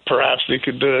something that perhaps they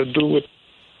could do with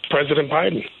President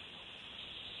Biden.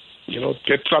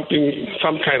 Get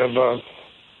some kind of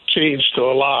change to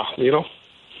a law,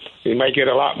 They might get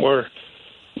a lot more,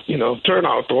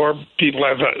 turnout, or people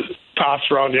have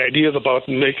tossed around the ideas about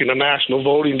making a national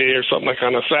voting day or something like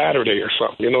on a Saturday or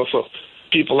something, so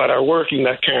people that are working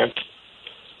that can't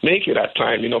make it at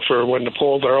time, for when the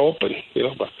polls are open,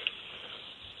 but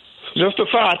just a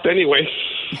thought anyway.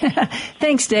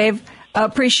 Thanks, Dave.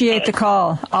 Appreciate the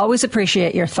call. Always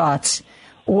appreciate your thoughts.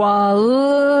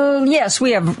 Well, yes,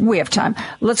 we have time.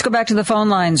 Let's go back to the phone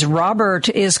lines. Robert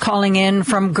is calling in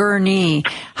from Gurnee.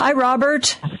 Hi,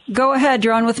 Robert. Go ahead.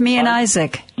 You're on with me and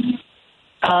Isaac.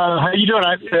 How you doing?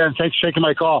 Thanks for taking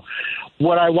my call.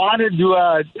 What I wanted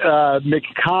to make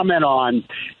a comment on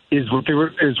is what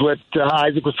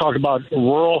Isaac was talking about,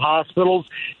 rural hospitals.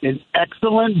 An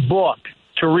excellent book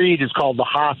to read is called The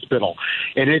Hospital,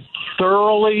 and it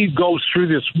thoroughly goes through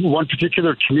this one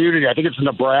particular community. I think it's in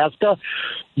Nebraska,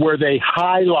 where they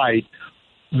highlight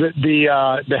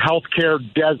the healthcare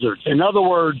deserts. In other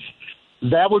words,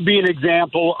 that would be an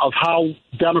example of how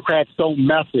Democrats don't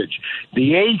message.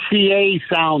 The ACA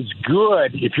sounds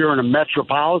good if you're in a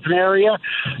metropolitan area,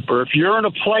 but if you're in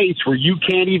a place where you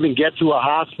can't even get to a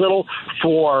hospital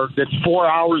that's 4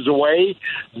 hours away,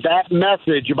 that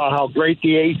message about how great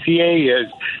the ACA is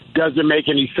doesn't make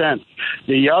any sense.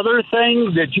 The other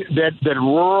thing that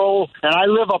rural, and I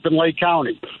live up in Lake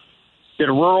County, that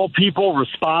rural people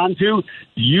respond to,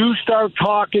 you start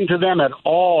talking to them at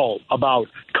all about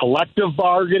collective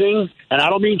bargaining, and I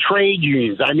don't mean trade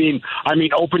unions. I mean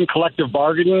open collective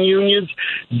bargaining unions.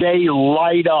 They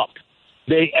light up.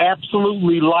 They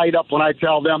absolutely light up when I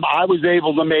tell them I was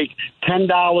able to make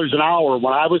 $10 an hour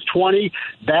when I was 20.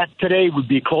 That today would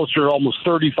be closer to almost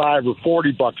 $35 or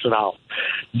 $40 an hour.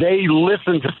 They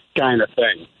listen to this kind of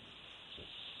thing.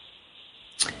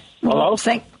 Hello?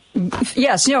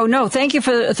 Yes, no. Thank you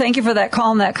for that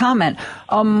call and that comment.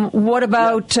 What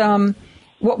about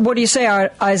what do you say,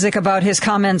 Isaac, about his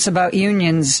comments about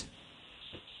unions?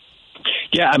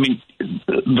 Yeah, I mean,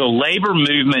 the labor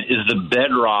movement is the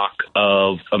bedrock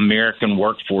of American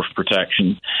workforce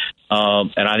protection,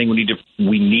 and I think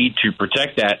we need to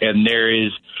protect that. And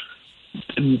there's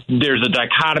a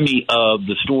dichotomy of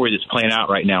the story that's playing out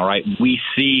right now, right? We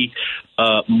see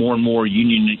more and more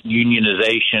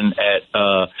unionization at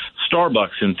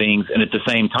Starbucks and things, and at the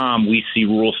same time, we see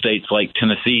rural states like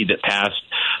Tennessee that passed,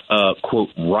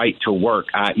 quote, right to work,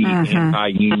 i.e.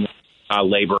 anti-union,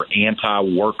 anti-labor,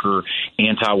 anti-worker,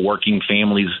 anti-working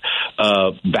families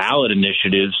ballot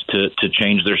initiatives to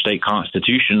change their state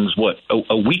constitutions,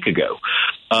 a week ago.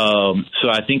 So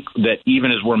I think that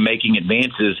even as we're making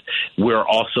advances, we're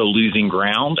also losing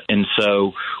ground. And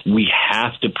so we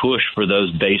have to push for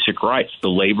those basic rights. The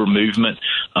labor movement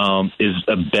is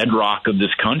a bedrock of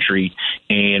this country,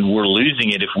 and we're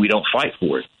losing it if we don't fight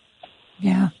for it.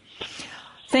 Yeah.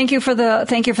 Thank you for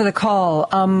the call.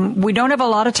 We don't have a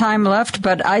lot of time left,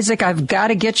 but Isaac, I've got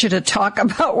to get you to talk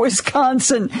about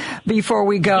Wisconsin before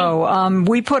we go.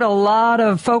 We put a lot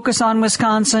of focus on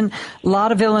Wisconsin. A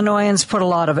lot of Illinoisans put a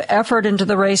lot of effort into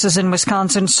the races in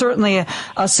Wisconsin. Certainly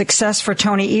a success for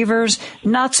Tony Evers.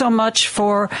 Not so much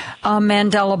for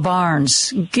Mandela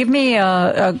Barnes. Give me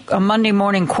a Monday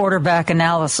morning quarterback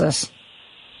analysis.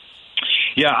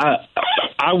 Yeah,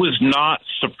 I was not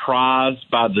surprised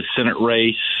by the Senate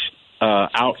race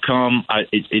outcome.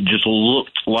 It just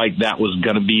looked like that was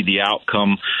going to be the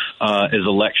outcome as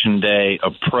Election Day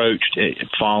approached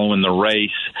following the race.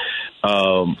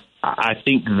 I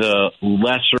think the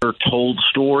lesser told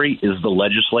story is the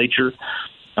legislature.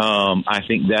 I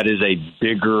think that is a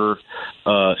bigger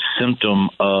symptom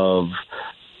of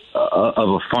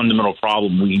a fundamental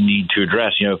problem we need to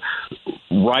address.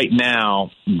 Right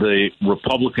now, the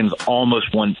Republicans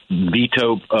almost want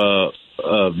veto-proof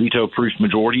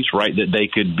majorities, right, that they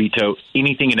could veto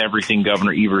anything and everything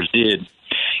Governor Evers did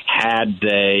had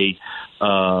they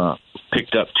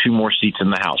picked up 2 more seats in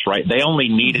the House, right? They only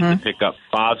needed to pick up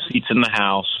 5 seats in the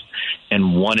House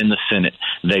and 1 in the Senate.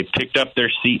 They picked up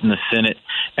their seat in the Senate,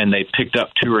 and they picked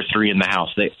up 2 or 3 in the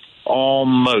House. They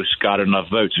almost got enough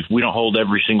votes. If we don't hold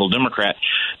every single Democrat,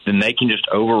 then they can just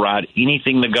override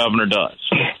anything the governor does.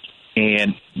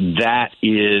 And that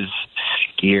is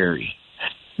scary.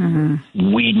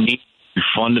 We need to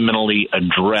fundamentally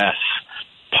address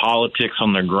politics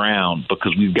on the ground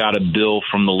because we've got a bill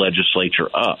from the legislature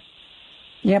up.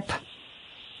 Yep.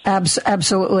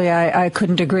 Absolutely. I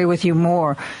couldn't agree with you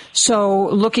more. So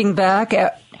looking back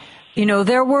at,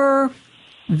 there were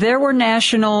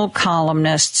national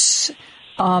columnists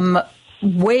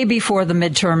way before the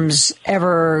midterms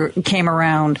ever came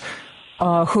around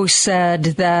who said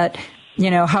that,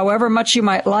 however much you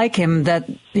might like him, that,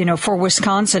 for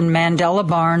Wisconsin, Mandela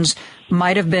Barnes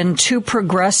might have been too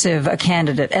progressive a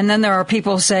candidate. And then there are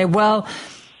people who say, well,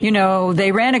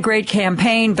 they ran a great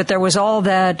campaign, but there was all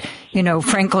that,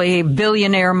 frankly,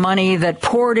 billionaire money that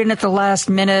poured in at the last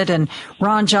minute. And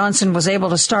Ron Johnson was able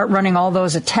to start running all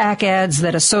those attack ads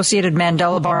that associated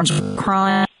Mandela Barnes with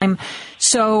crime.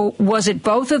 So was it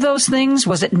both of those things?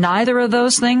 Was it neither of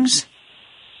those things?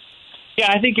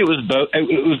 Yeah, I think it was both.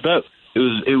 It was both.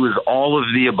 It was all of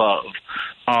the above.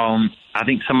 I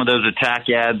think some of those attack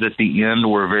ads at the end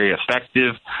were very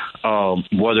effective.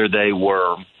 Whether they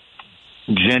were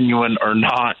genuine or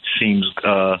not seems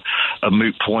a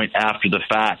moot point after the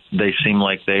fact. They seem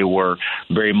like they were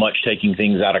very much taking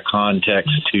things out of context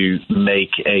to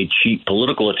make a cheap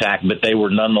political attack, but they were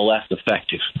nonetheless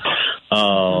effective.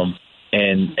 And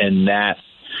that,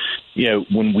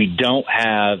 when we don't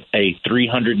have a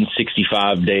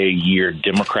 365-day-a-year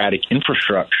Democratic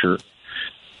infrastructure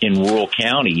in rural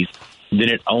counties, then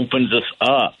it opens us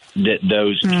up that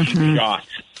those cheap shots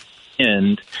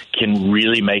and can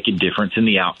really make a difference in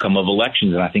the outcome of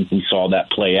elections. And I think we saw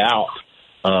that play out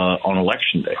on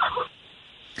Election Day.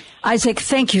 Isaac,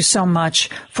 thank you so much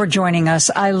for joining us.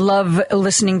 I love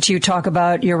listening to you talk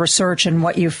about your research and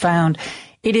what you found.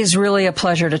 It is really a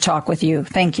pleasure to talk with you.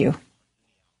 Thank you.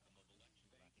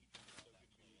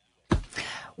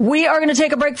 We are going to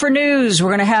take a break for news. We're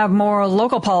going to have more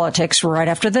local politics right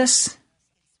after this.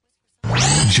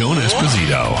 Joan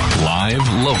Esposito, live,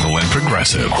 local, and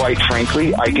progressive. Quite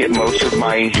frankly, I get most of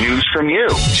my news from you.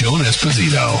 Joan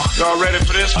Esposito. Y'all ready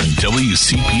for this? On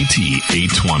WCPT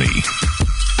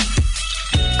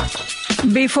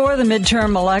 820. Before the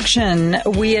midterm election,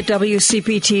 we at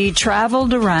WCPT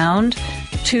traveled around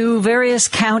to various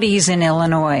counties in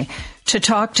Illinois to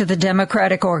talk to the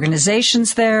Democratic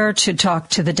organizations there, to talk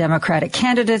to the Democratic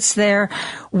candidates there.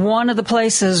 One of the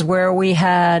places where we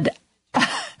had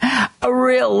a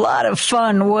real lot of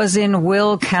fun was in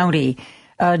Will County.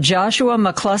 Joshua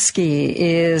McCluskey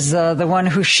is the one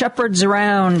who shepherds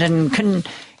around and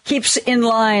keeps in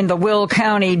line the Will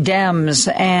County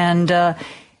Dems. And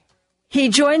he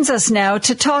joins us now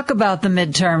to talk about the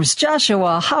midterms.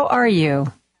 Joshua, how are you?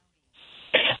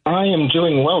 I am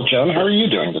doing well, Joan. How are you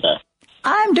doing today?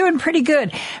 I'm doing pretty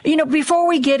good. Before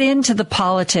we get into the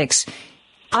politics,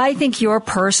 I think your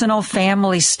personal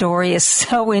family story is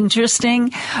so interesting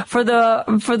for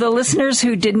the listeners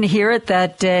who didn't hear it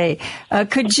that day.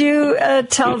 Could you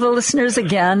tell the listeners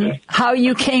again how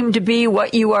you came to be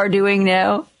what you are doing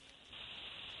now?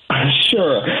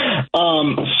 Sure.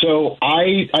 So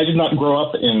I did not grow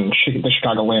up in the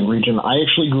Chicagoland region. I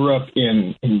actually grew up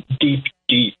in deep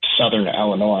southern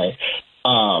Illinois.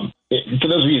 For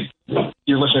those of you,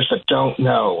 your listeners that don't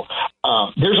know,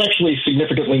 there's actually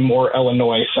significantly more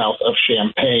Illinois south of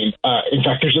Champaign. In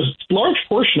fact, there's a large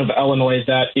portion of Illinois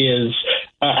that is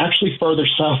actually further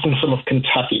south than some of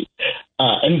Kentucky.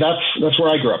 And that's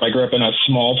where I grew up. I grew up in a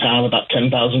small town of about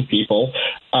 10,000 people.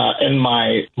 And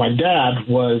my dad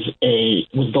was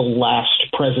the last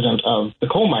president of the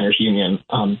Coal Miners Union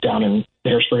down in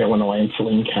Harrisburg, Illinois, in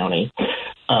Saline County.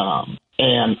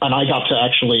 And I got to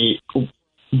actually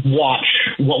watch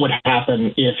what would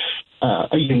happen if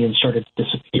a union started to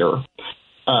disappear,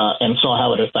 and saw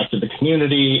how it affected the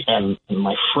community and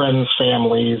my friends'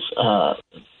 families,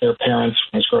 their parents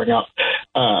when I was growing up.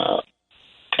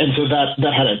 And so that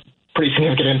had a pretty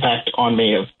significant impact on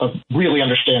me of really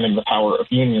understanding the power of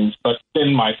unions. But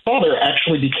then my father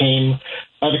actually became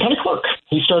the county clerk.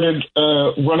 He started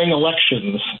running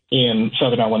elections in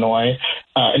Southern Illinois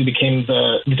and became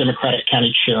the Democratic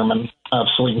county chairman of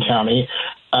Saline County.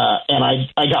 And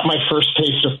I got my first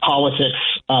taste of politics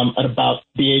at about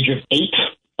the age of 8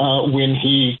 when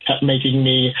he kept making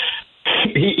me.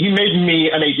 He made me,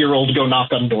 an 8-year-old, go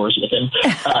knock on doors with him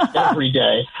every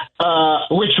day,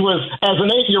 which was, as an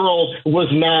 8-year-old,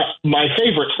 was not my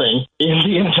favorite thing in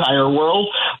the entire world.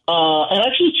 And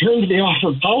actually turned me off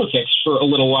of politics for a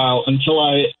little while until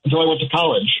I went to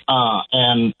college.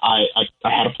 And I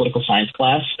had a political science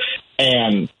class.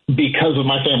 And because of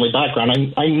my family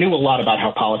background, I knew a lot about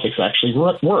how politics actually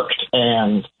worked.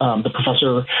 And the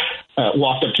professor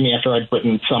walked up to me after I'd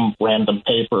written some random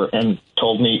paper and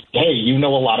told me, hey, you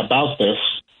know a lot about this.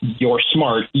 you're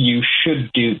smart, you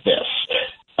should do this.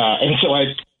 And so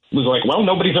I was like, well,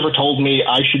 nobody's ever told me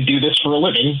I should do this for a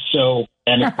living, so,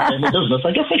 and it's in the business,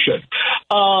 I guess I should.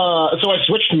 So I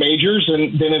switched majors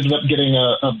and then ended up getting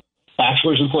a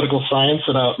bachelor's in political science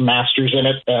and a master's in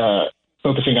it,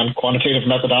 focusing on quantitative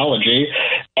methodology,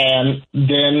 and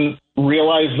then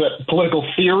realized that political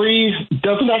theory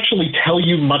doesn't actually tell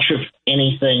you much of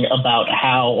anything about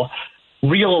how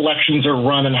real elections are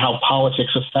run and how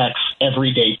politics affects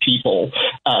everyday people,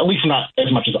 at least not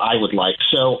as much as I would like.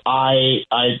 So I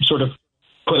sort of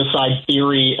put aside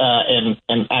theory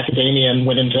and academia and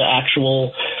went into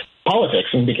actual politics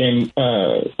and became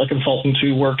a consultant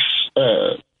who works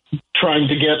trying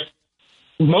to get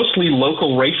mostly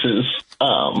local races,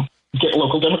 get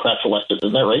local Democrats elected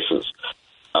in their races.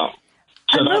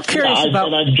 I'm real curious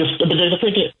about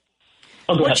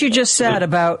what you just said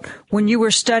about when you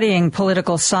were studying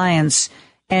political science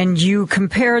and you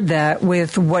compared that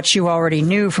with what you already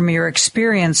knew from your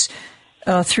experience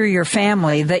through your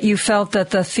family, that you felt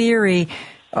that the theory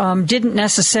didn't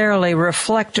necessarily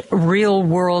reflect real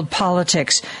world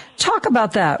politics. Talk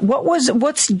about that.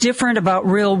 What's different about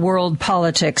real world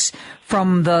politics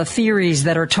from the theories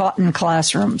that are taught in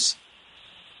classrooms?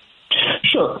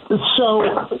 Sure.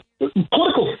 So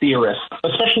political theorists,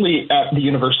 especially at the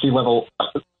university level,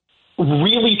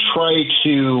 really try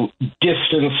to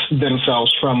distance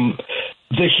themselves from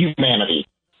the humanity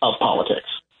of politics.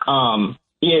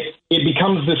 It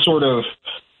becomes this sort of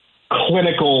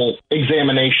clinical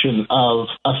examination of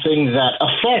a thing that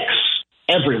affects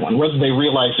everyone, whether they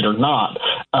realize it or not,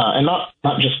 and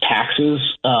not just taxes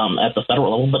at the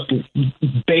federal level,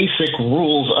 but basic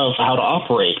rules of how to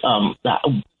operate.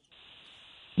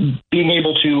 Being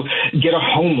able to get a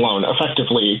home loan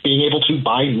effectively, being able to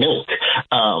buy milk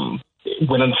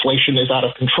when inflation is out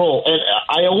of control. And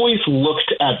I always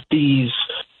looked at these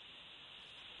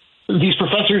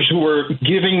professors who were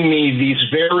giving me these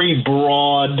very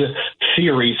broad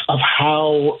theories of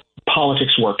how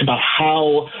politics worked, about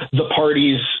how the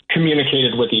parties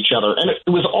communicated with each other. And it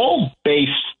was all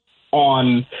based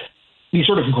on these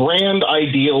sort of grand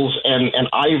ideals and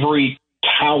ivory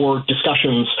tower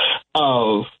discussions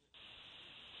of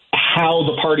how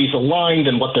the parties aligned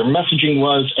and what their messaging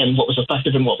was and what was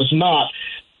effective and what was not.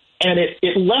 And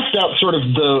it left out sort of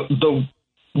the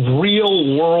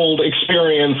real world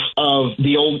experience of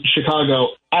the old Chicago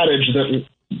adage that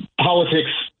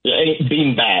politics ain't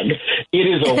beanbag. It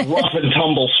is a rough and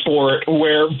tumble sport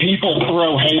where people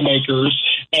throw haymakers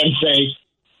and say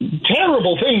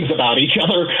terrible things about each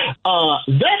other.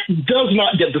 That does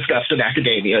not get discussed in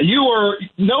academia.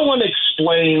 No one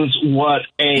explains what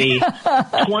a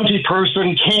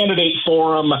 20-person candidate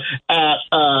forum at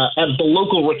the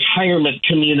local retirement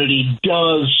community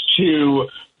does to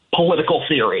political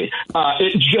theory.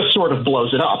 It just sort of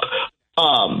blows it up.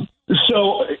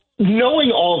 So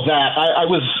knowing all that, I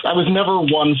was never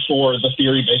one for the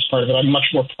theory-based part of it. I'm much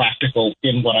more practical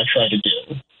in what I try to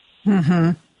do.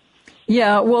 Mm-hmm.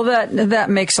 Yeah, well, that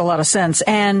makes a lot of sense.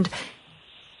 And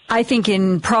I think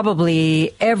in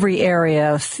probably every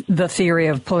area, the theory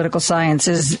of political science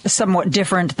is somewhat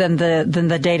different than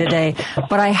the day-to-day.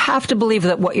 But I have to believe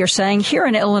that what you're saying here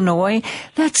in Illinois,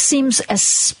 that seems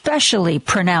especially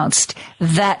pronounced,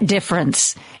 that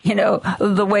difference. You know,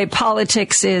 the way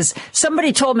politics is.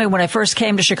 Somebody told me when I first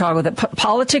came to Chicago that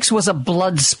politics was a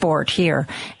blood sport here.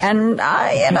 And,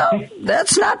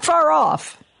 that's not far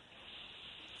off.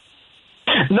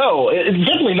 No, it's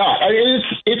definitely not.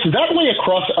 It's that way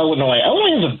across Illinois.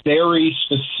 Illinois has a very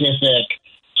specific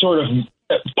sort of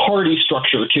party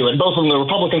structure to it, both on the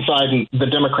Republican side and the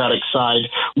Democratic side,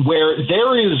 where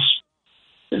there is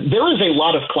a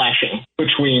lot of clashing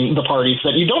between the parties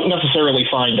that you don't necessarily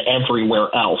find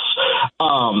everywhere else.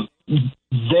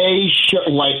 They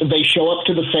show up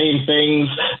to the same things.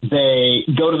 They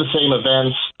go to the same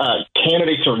events.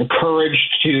 Candidates are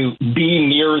encouraged to be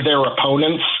near their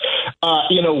opponents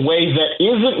in a way that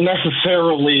isn't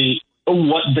necessarily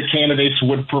what the candidates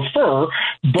would prefer.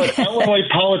 But Illinois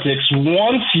politics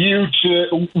wants you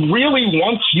to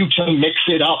mix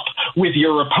it up with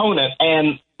your opponent.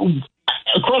 And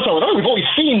across Illinois, we've always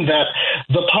seen that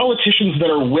the politicians that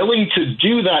are willing to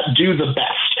do that do the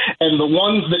best. And the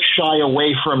ones that shy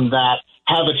away from that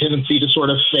have a tendency to sort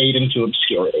of fade into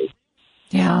obscurity.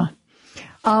 Yeah.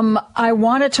 I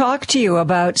want to talk to you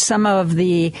about some of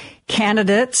the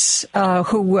candidates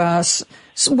who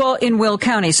in Will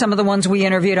County, some of the ones we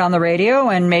interviewed on the radio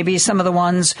and maybe some of the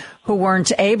ones who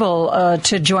weren't able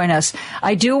to join us.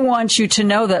 I do want you to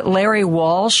know that Larry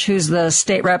Walsh, who's the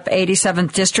state rep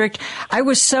 87th district, I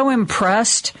was so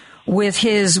impressed with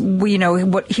his,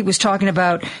 what he was talking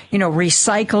about,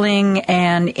 recycling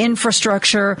and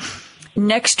infrastructure.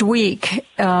 Next week,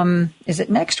 is it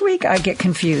next week? I get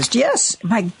confused. Yes.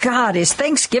 My God, is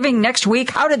Thanksgiving next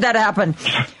week? How did that happen?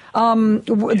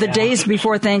 The days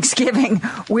before Thanksgiving,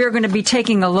 we're going to be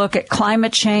taking a look at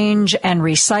climate change and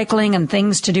recycling and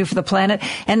things to do for the planet.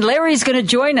 And Larry's going to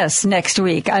join us next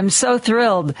week. I'm so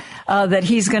thrilled that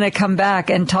he's going to come back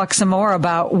and talk some more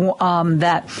about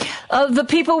that. The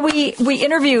people we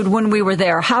interviewed when we were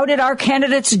there, how did our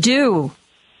candidates do?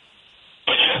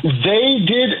 They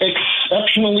did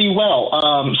exceptionally well.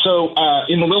 So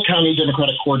in the Will County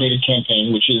Democratic Coordinated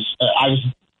Campaign, which is I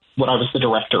was the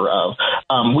director of,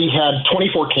 we had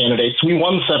 24 candidates. We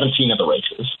won 17 of the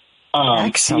races.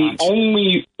 Excellent. So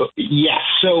we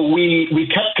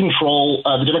kept control.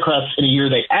 The Democrats, in a year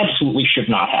they absolutely should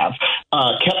not have,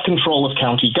 kept control of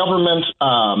county government,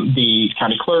 the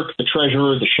county clerk, the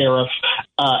treasurer, the sheriff,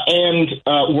 and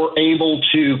were able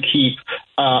to keep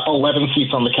 11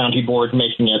 seats on the county board,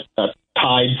 making it a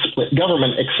tied split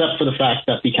government, except for the fact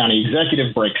that the county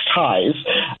executive breaks ties,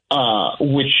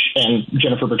 and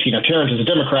Jennifer Bertino Tarrant is a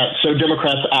Democrat, so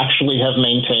Democrats actually have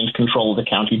maintained control of the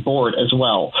county board as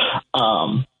well.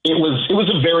 It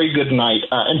was a very good night,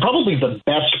 and probably the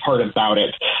best part about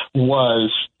it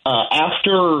was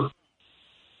after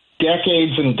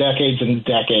decades and decades and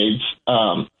decades,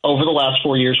 over the last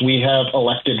 4 years, we have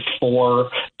elected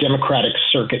 4 Democratic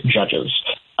circuit judges.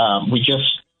 We just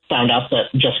found out that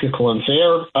Jessica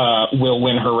Colon-Sayre will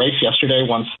win her race yesterday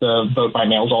once the vote by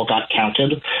mails all got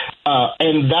counted.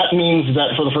 And that means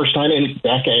that for the first time in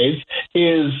decades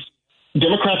is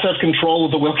Democrats have control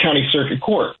of the Will County Circuit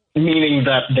Court, meaning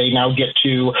that they now get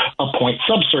to appoint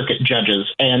sub-circuit judges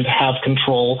and have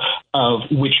control of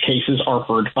which cases are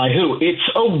heard by who. It's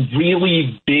a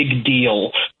really big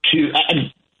deal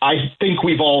I think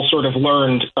we've all sort of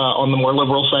learned on the more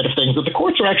liberal side of things that the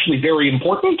courts are actually very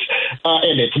important,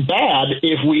 and it's bad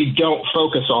if we don't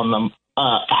focus on them.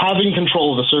 Having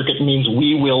control of the circuit means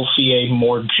we will see a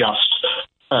more just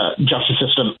justice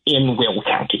system in Will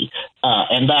County,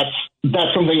 and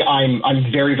that's something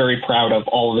I'm very, very proud of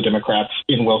all of the Democrats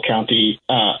in Will County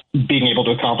being able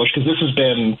to accomplish, because this has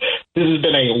been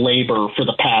a labor for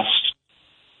the past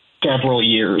several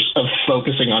years of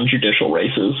focusing on judicial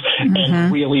races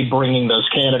and really bringing those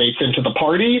candidates into the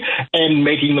party and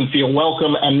making them feel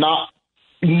welcome and not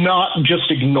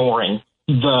just ignoring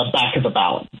the back of the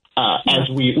ballot as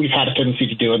we've had a tendency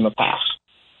to do in the past.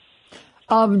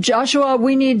 Joshua,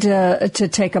 we need to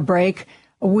take a break.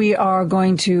 We are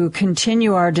going to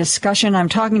continue our discussion. I'm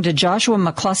talking to Joshua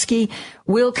McCluskey,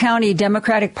 Will County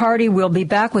Democratic Party. We'll be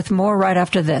back with more right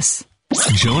after this.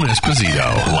 Joan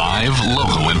Esposito, live,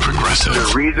 local, and progressive.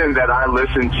 The reason that I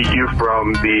listen to you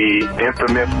from the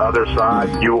infamous other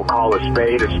side, you will call a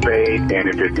spade, and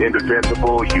if it's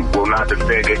indefensible, you will not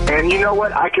defend it. And you know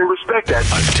what? I can respect that.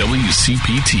 On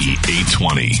WCPT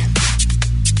 820.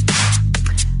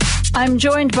 I'm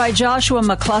joined by Joshua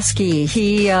McCluskey.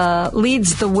 He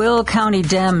leads the Will County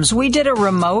Dems. We did a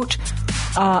remote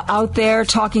out there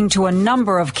talking to a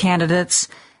number of candidates.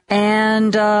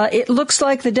 And it looks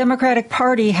like the Democratic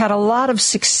Party had a lot of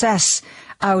success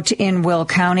out in Will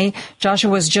County. Joshua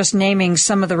was just naming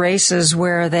some of the races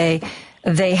where they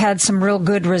had some real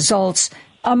good results.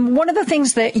 One of the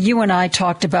things that you and I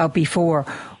talked about before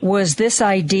was this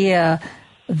idea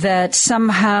that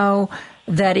somehow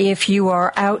that if you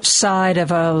are outside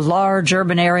of a large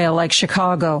urban area like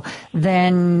Chicago,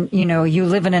 then, you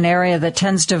live in an area that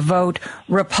tends to vote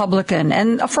Republican.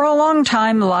 And for a long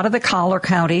time, a lot of the collar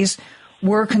counties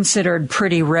were considered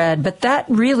pretty red, but that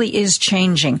really is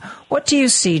changing. What do you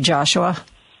see, Joshua?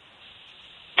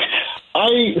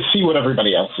 I see what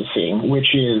everybody else is seeing,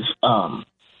 which is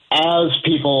as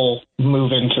people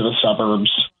move into the suburbs,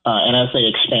 and as they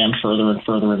expand further and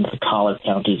further into the collar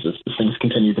counties, as things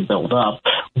continue to build up,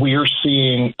 we're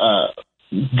seeing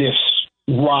this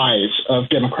rise of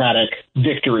Democratic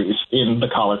victories in the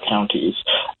collar counties.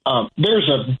 There's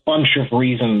a bunch of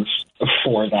reasons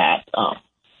for that.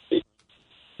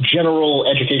 General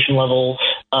education level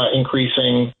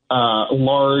increasing,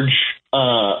 larger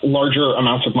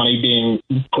amounts of money being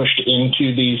pushed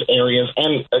into these areas,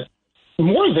 and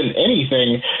more than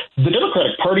anything, the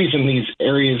Democratic parties in these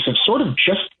areas have sort of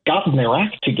just gotten their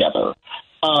act together.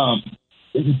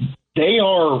 They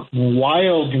are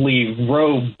wildly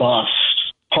robust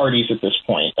parties at this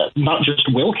point, not just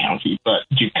Will County, but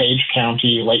DuPage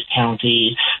County, Lake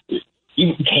County,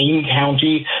 Kane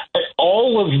County.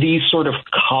 All of these sort of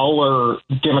collar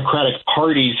Democratic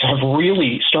parties have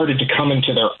really started to come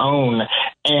into their own,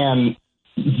 and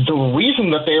the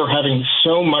reason that they are having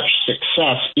so much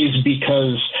success is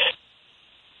because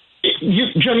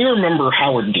John, you remember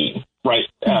Howard Dean, right?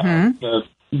 The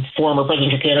former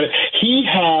presidential candidate. He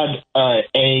had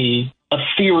a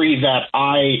theory that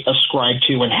I ascribe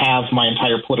to and have my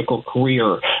entire political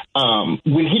career.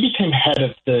 When he became head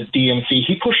of the DNC,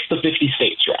 he pushed the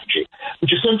 50-state strategy,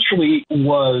 which essentially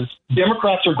was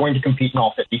Democrats are going to compete in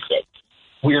all 50 states.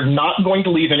 We are not going to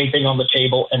leave anything on the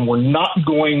table, and we're not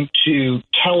going to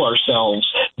tell ourselves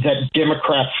that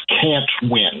Democrats can't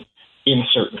win in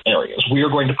certain areas. We are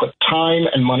going to put time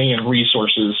and money and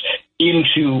resources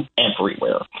into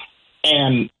everywhere.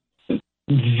 And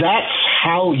that's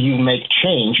how you make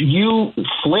change. You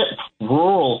flip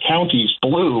rural counties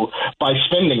blue by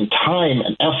spending time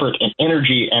and effort and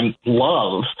energy and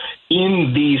love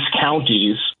in these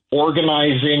counties,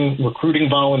 organizing, recruiting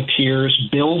volunteers,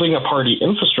 building a party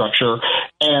infrastructure.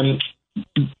 And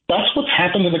that's what's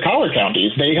happened in the collar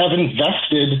counties. They have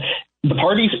invested, the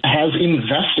party has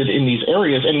invested in these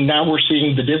areas, and now we're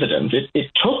seeing the dividends.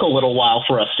 It took a little while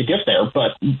for us to get there,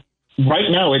 but right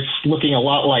now it's looking a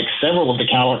lot like several of the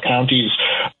collar counties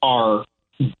are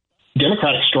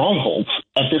Democratic strongholds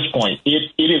at this point.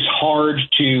 It is hard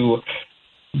to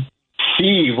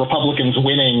see Republicans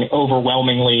winning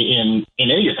overwhelmingly in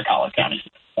any of the collar counties.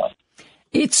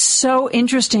 It's so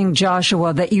interesting,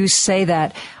 Joshua, that you say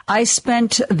that. I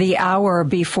spent the hour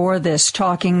before this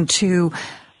talking to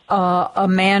a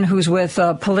man who's with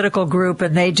a political group,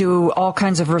 and they do all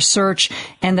kinds of research,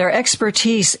 and their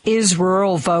expertise is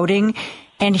rural voting.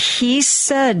 And he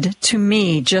said to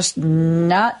me just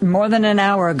not more than an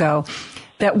hour ago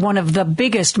that one of the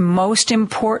biggest, most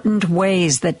important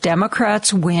ways that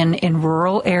Democrats win in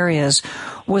rural areas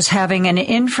was having an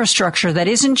infrastructure that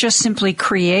isn't just simply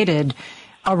created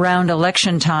around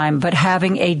election time, but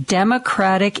having a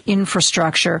democratic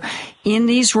infrastructure in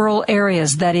these rural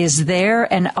areas that is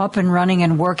there and up and running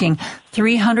and working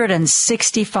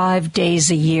 365 days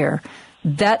a year.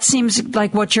 That seems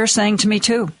like what you're saying to me,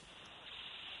 too.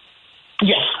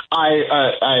 Yes,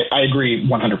 I agree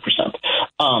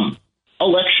 100%.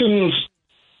 Elections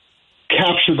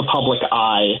capture the public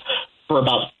eye for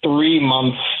about 3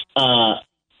 months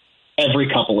every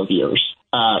couple of years.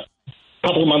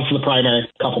 Couple of months in the primary,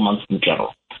 couple months in the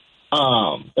general.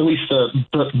 At least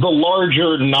the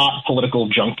larger, not political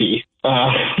junkie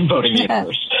voting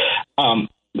universe.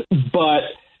 But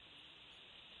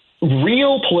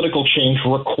real political change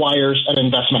requires an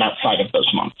investment outside of those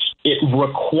months. It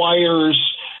requires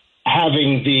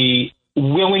having the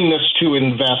willingness to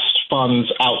invest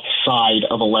funds outside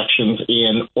of elections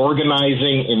in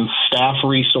organizing, in staff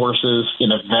resources,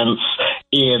 in events,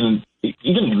 in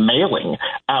even mailing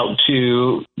out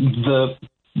to the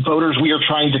voters we are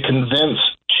trying to convince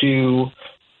to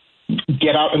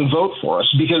get out and vote for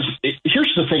us. Because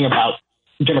here's the thing about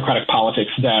Democratic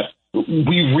politics that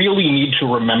we really need to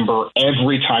remember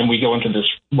every time we go into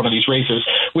one of these races,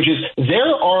 which is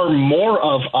there are more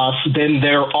of us than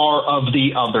there are of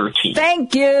the other team.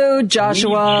 Thank you,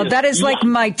 Joshua. That is like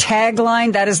my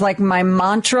tagline. That is like my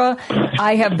mantra.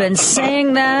 I have been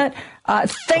saying that.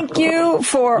 Thank you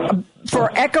for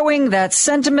echoing that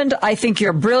sentiment. I think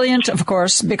you're brilliant, of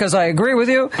course, because I agree with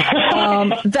you.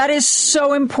 That is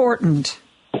so important.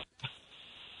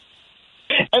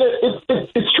 And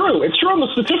it's true. It's true on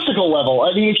the statistical level.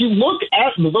 I mean, if you look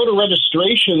at the voter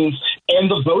registrations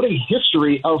and the voting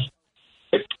history of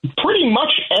pretty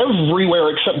much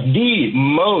everywhere except the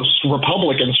most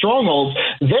Republican strongholds,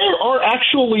 there are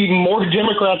actually more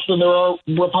Democrats than there are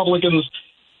Republicans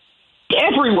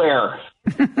everywhere.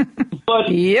 But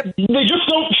they just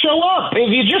don't show up.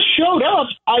 If you just showed up,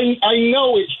 I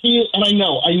know it feels, and I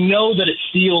know that it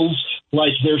feels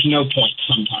like there's no point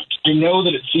sometimes. I know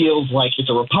that it feels like it's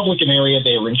a Republican area.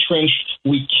 They are entrenched.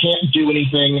 We can't do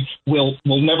anything. We'll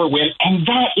never win. And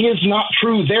that is not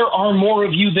true. There are more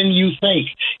of you than you think.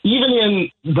 Even in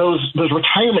those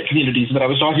retirement communities that I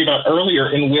was talking about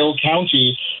earlier in Will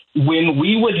County, when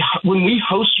we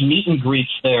host meet and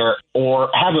greets there or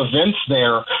have events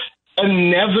there,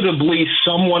 inevitably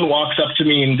someone walks up to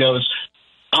me and goes,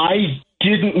 I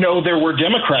didn't know there were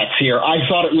Democrats here. I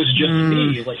thought it was just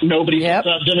me. Like nobody puts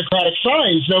out Democratic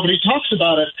signs. Nobody talks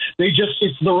about it.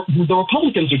 The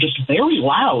Republicans are just very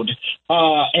loud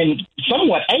and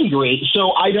somewhat angry.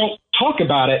 So I don't talk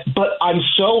about it, but I'm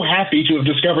so happy to have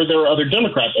discovered there are other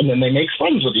Democrats. And then they make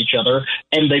friends with each other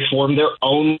and they form their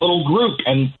own little group,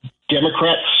 and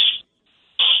Democrats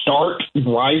start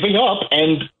rising up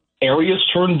and areas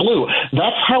turn blue.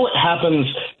 That's how it happens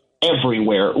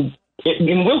everywhere.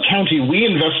 in Will County, we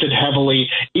invested heavily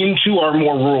into our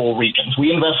more rural regions.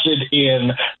 We invested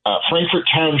in Frankfort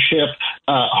Township,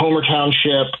 Homer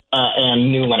Township,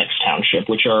 and New Lenox Township,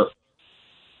 which are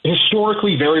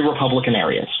historically very Republican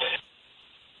areas.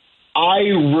 I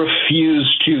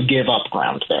refuse to give up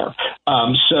ground there.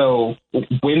 So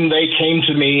when they came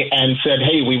to me and said,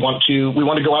 "Hey, we want to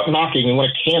go out knocking, we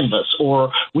want to canvass,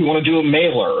 or we want to do a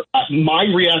mailer," my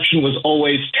reaction was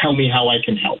always, "Tell me how I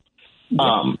can help."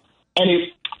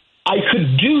 I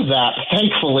could do that,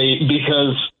 thankfully,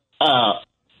 because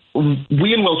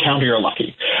we in Will County are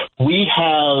lucky. We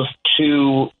have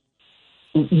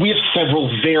several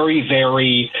very,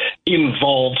 very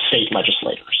involved state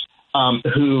legislators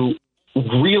who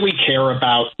really care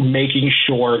about making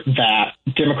sure that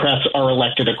Democrats are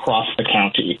elected across the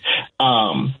county.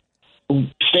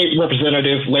 State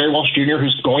Representative Larry Walsh Jr.,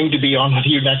 who's going to be on with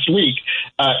you next week,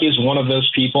 is one of those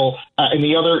people, and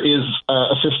the other is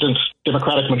Assistant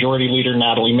Democratic Majority Leader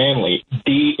Natalie Manley.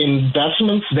 The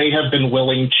investments they have been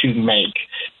willing to make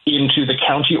into the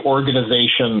county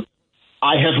organization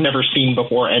I have never seen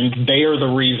before, and they are the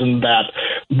reason that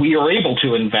we are able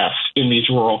to invest in these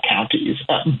rural counties.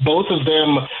 Both of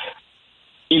them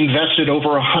invested over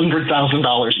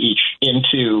 $100,000 each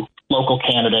into local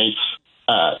candidates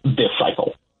this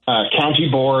cycle. County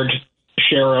board,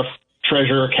 sheriff,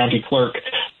 treasurer, county clerk.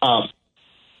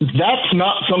 That's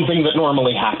not something that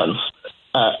normally happens.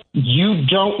 You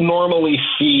don't normally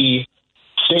see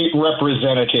state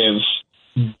representatives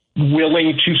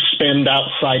willing to spend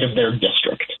outside of their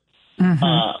district. And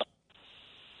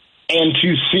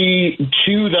to see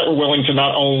two that were willing to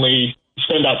not only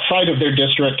spend outside of their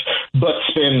district, but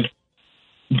spend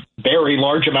very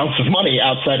large amounts of money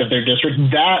outside of their district,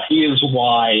 that's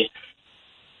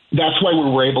why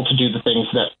we were able to do the things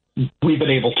that we've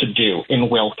been able to do in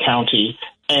Will County.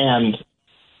 And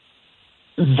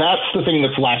that's the thing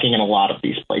that's lacking in a lot of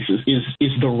these places is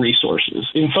the resources.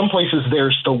 In some places,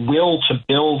 there's the will to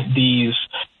build these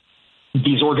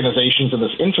organizations and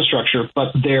this infrastructure,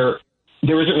 but there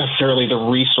isn't necessarily the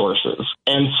resources.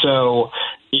 And so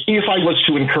if I was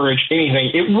to encourage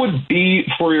anything, it would be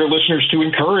for your listeners to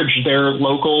encourage their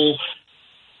local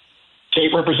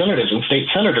state representatives and state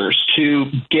senators to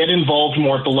get involved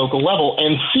more at the local level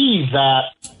and see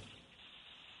that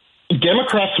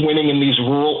Democrats winning in these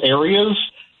rural areas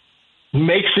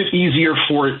makes it easier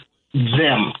for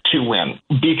them to win.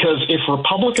 Because if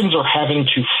Republicans are having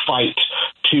to fight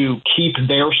to keep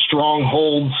their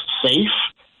strongholds safe,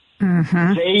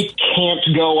 they can't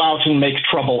go out and make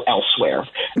trouble elsewhere.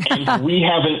 And we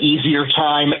have an easier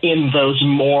time in those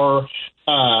more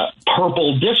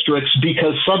purple districts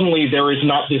because suddenly there is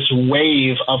not this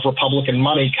wave of Republican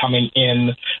money coming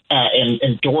in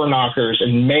and door knockers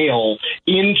and mail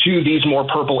into these more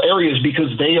purple areas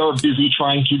because they are busy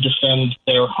trying to defend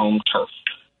their home turf.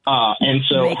 And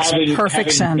so makes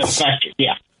perfect sense.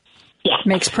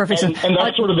 Makes perfect sense. And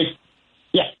that's sort of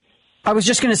I was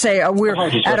just going to say we're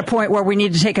at a point where we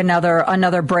need to take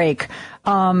another break.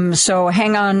 So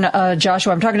hang on,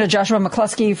 Joshua. I'm talking to Joshua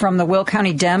McCluskey from the Will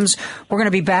County Dems. We're going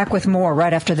to be back with more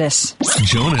right after this.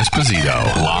 Joan Esposito,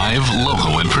 live,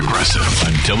 local, and progressive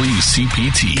on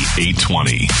WCPT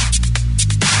 820.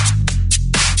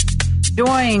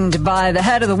 Joined by the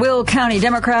head of the Will County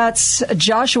Democrats,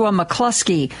 Joshua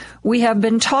McCluskey. We have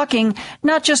been talking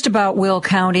not just about Will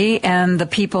County and the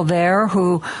people there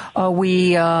who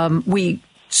we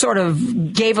sort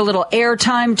of gave a little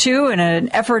airtime to in an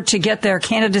effort to get their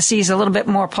candidacies a little bit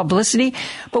more publicity,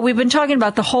 but we've been talking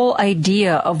about the whole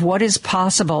idea of what is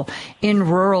possible in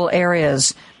rural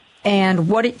areas and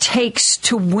what it takes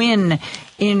to win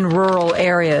in rural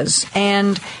areas.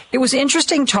 And it was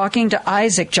interesting talking to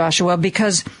Isaac, Joshua,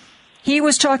 because he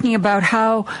was talking about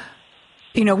how,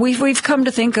 you know, we've come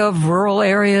to think of rural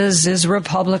areas as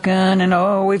Republican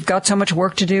and, we've got so much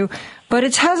work to do. But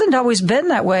it hasn't always been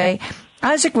that way.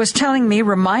 Isaac was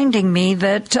reminding me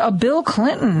that Bill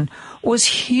Clinton was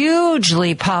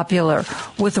hugely popular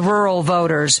with rural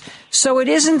voters. So it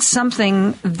isn't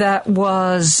something that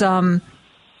was...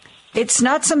 it's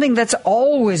not something that's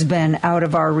always been out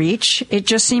of our reach. It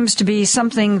just seems to be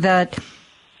something that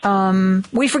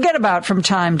we forget about from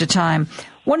time to time.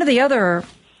 One of the other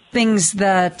things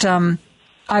that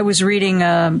I was reading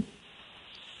a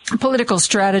political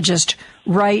strategist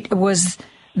write was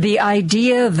the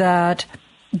idea that,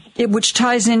 which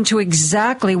ties into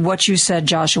exactly what you said,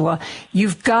 Joshua,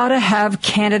 you've got to have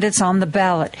candidates on the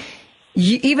ballot.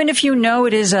 Even if you know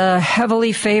it is a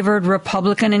heavily favored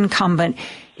Republican incumbent,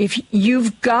 if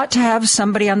you've got to have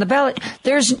somebody on the ballot,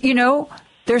 there's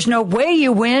no way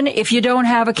you win if you don't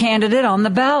have a candidate on the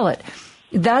ballot.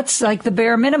 That's like the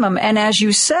bare minimum. And as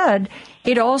you said,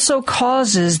 it also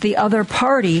causes the other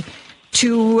party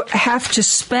to have to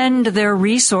spend their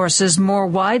resources more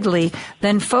widely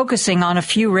than focusing on a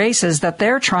few races that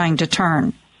they're trying to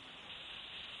turn.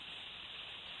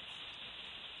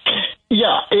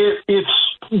 Yeah, it's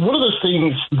one of those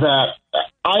things that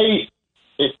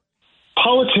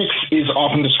politics is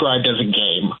often described as a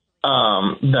game.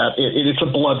 That it's a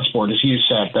blood sport, as you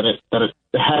said, that it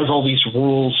has all these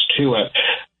rules to it,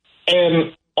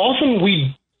 and often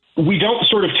we don't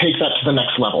sort of take that to the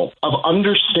next level of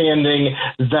understanding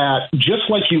that just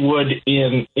like you would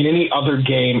in any other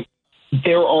game,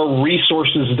 there are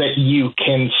resources that you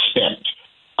can spend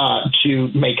to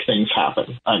make things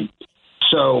happen.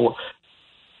 So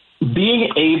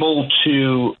being able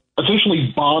to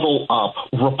essentially bottle up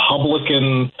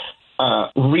Republican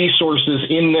resources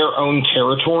in their own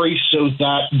territory so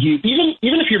that you, even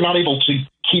if you're not able to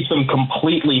keep them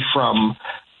completely from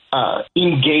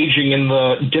engaging in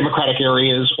the Democratic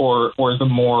areas or the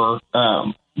more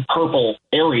purple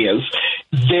areas,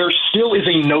 there still is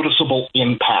a noticeable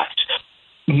impact.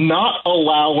 Not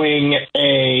allowing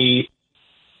a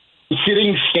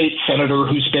sitting state senator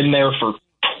who's been there for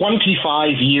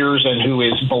 25 years and who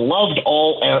is beloved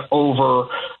all over,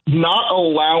 not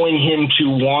allowing him to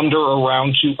wander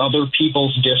around to other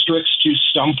people's districts to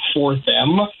stump for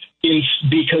them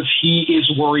because he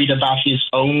is worried about his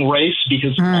own race,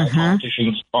 because all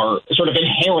politicians are sort of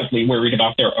inherently worried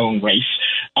about their own race.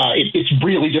 It's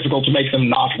really difficult to make them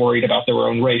not worried about their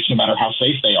own race, no matter how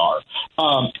safe they are.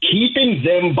 Keeping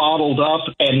them bottled up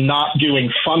and not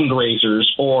doing fundraisers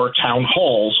or town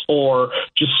halls or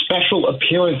just special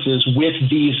appearances with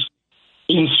these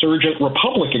insurgent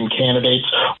Republican candidates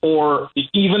or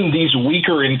even these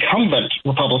weaker incumbent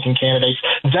Republican candidates,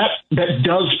 that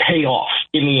does pay off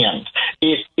in the end.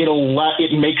 It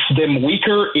makes them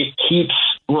weaker. It keeps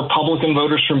Republican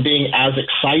voters from being as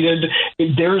excited.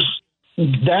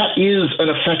 That is an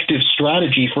effective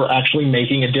strategy for actually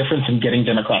making a difference in getting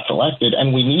Democrats elected,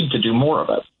 and we need to do more of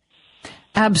it.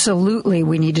 Absolutely,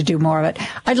 we need to do more of it.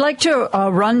 I'd like to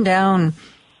run down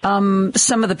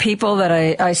some of the people that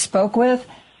I spoke with.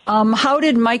 How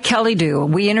did Mike Kelly do?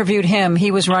 We interviewed him.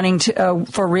 He was running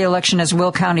for re-election as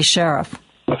Will County Sheriff.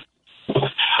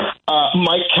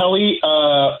 Mike Kelly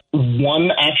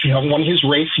won his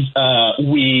race.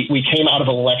 We came out of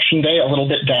Election Day a little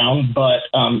bit down, but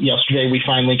yesterday we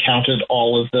finally counted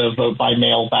all of the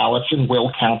vote-by-mail ballots in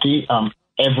Will County.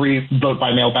 Every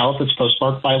vote-by-mail ballot that's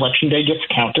postmarked by Election Day gets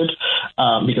counted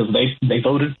because they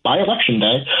voted by Election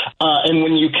Day. And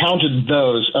when you counted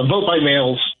those,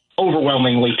 vote-by-mails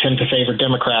overwhelmingly tend to favor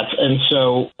Democrats. And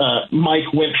so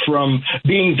Mike went from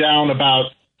being down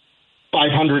about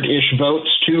 500-ish votes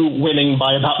to winning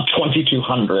by about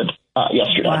 2,200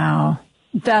 yesterday. Wow.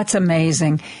 That's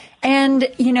amazing.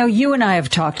 And, you and I have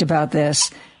talked about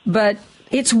this, but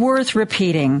it's worth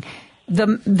repeating.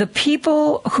 The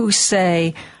people who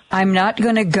say, I'm not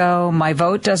going to go, my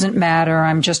vote doesn't matter,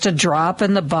 I'm just a drop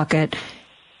in the bucket.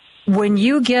 When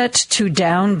you get to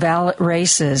down ballot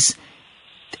races,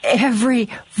 every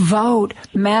vote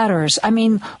matters. I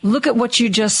mean, look at what you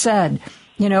just said.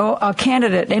 A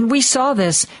candidate, and we saw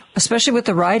this, especially with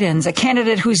the write-ins, a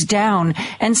candidate who's down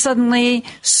and suddenly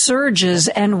surges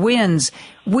and wins.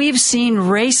 We've seen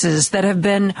races that have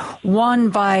been won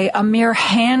by a mere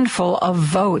handful of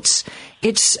votes.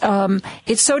 It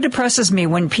so depresses me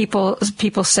when people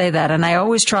say that, and I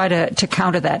always try to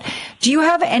counter that. Do you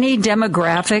have any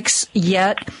demographics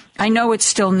yet? I know it's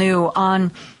still new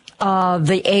on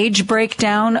the age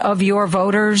breakdown of your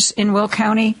voters in Will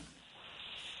County.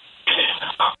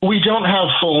 We don't have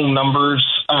full numbers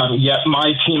yet.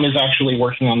 My team is actually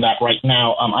working on that right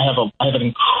now. I have an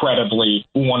incredibly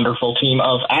wonderful team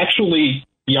of actually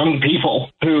young people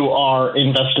who are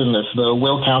invested in this. The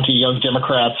Will County Young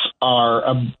Democrats are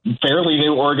a fairly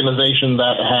new organization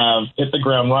that have hit the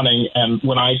ground running. And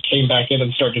when I came back in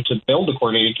and started to build the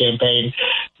coordinated campaign,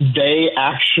 they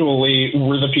actually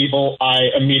were the people I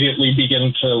immediately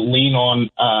began to lean on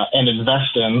and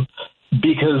invest in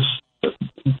because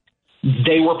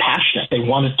they were passionate. They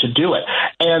wanted to do it.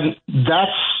 And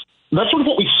that's sort of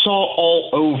what we saw all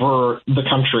over the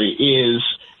country is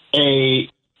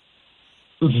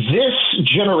this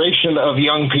generation of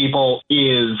young people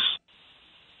is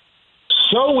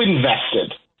so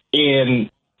invested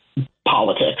in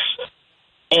politics.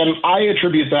 And I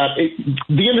attribute that.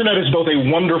 The internet is both a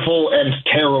wonderful and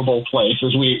terrible place,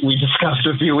 as we discussed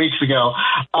a few weeks ago.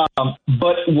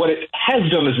 But what it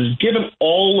has done is given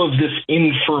all of this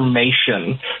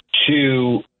information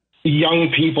to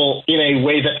young people in a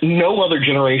way that no other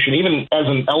generation, even as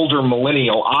an elder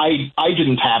millennial, I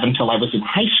didn't have until I was in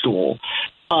high school.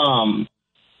 And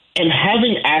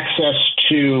having access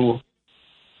to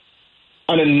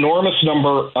an enormous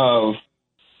number of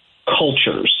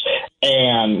cultures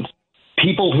and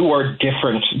people who are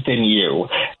different than you,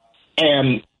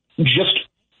 and just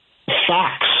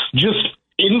facts, just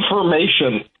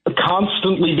information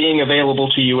constantly being available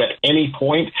to you at any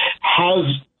point has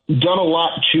done a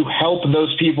lot to help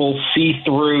those people see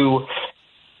through.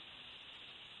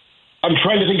 I'm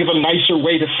trying to think of a nicer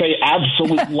way to say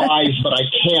absolute lies, but I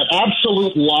can't.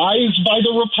 Absolute lies by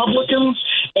the Republicans.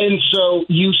 And so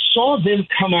you saw them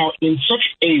come out in such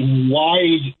a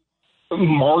wide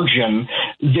margin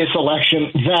this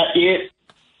election that it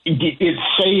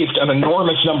saved an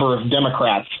enormous number of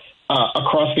Democrats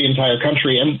across the entire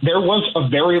country. And there was a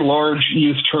very large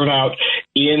youth turnout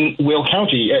in Will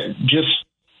County. Just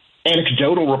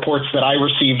anecdotal reports that I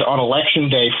received on Election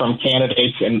Day from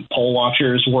candidates and poll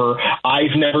watchers were,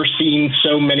 I've never seen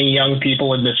so many young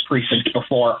people in this precinct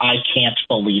before. I can't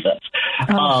believe it.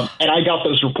 And I got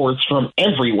those reports from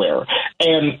everywhere.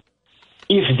 And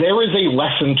if there is a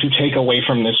lesson to take away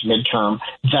from this midterm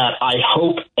that I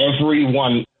hope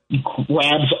everyone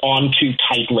grabs onto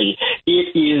tightly,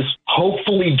 it is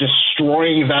hopefully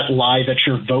destroying that lie that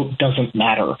your vote doesn't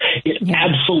matter. It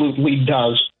absolutely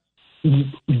does.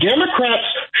 Democrats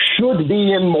should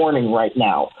be in mourning right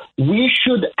now. We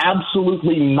should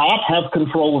absolutely not have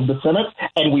control of the Senate,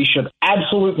 and we should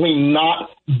absolutely not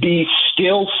be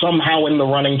still somehow in the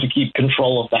running to keep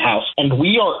control of the House. And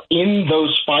we are in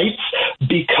those fights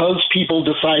because people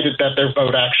decided that their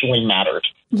vote actually mattered.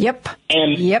 Yep.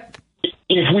 And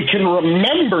if we can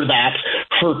remember that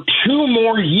for 2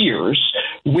 more years,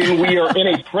 when we are in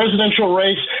a presidential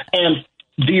race and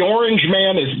the orange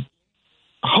man is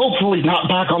hopefully not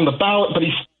back on the ballot, but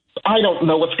I don't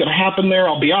know what's going to happen there,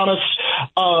 I'll be honest.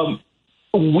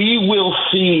 We will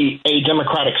see a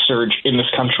Democratic surge in this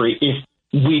country if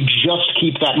we just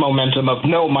keep that momentum of,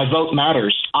 no, my vote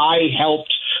matters. I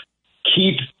helped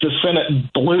keep the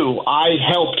Senate blue. I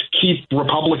helped keep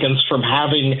Republicans from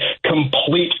having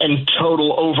complete and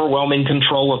total overwhelming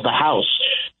control of the House.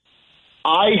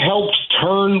 I helped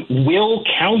turn Will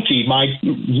County, my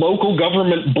local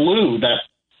government, blue, that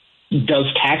does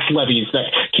tax levies,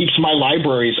 that keeps my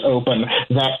libraries open,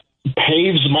 that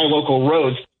paves my local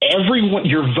roads. Everyone,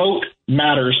 your vote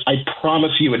matters. I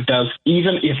promise you it does,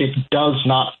 even if it does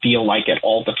not feel like it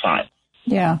all the time.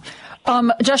 Yeah.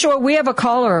 Joshua, we have a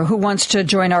caller who wants to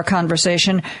join our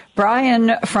conversation.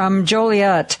 Brian from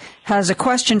Joliet has a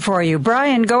question for you.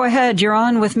 Brian, go ahead. You're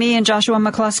on with me and Joshua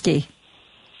McCluskey.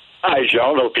 Hi,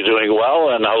 Joan. Hope you're doing well,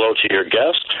 and hello to your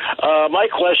guest. My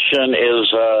question is,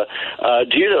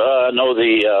 do you know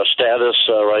the status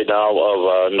right now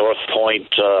of North Point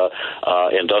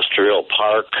Industrial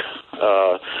Park,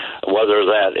 whether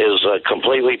that is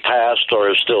completely passed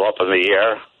or is still up in the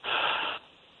air?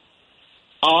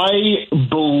 I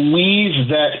believe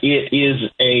that it is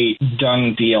a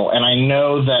done deal, and I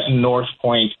know that North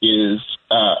Point is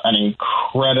an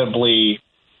incredibly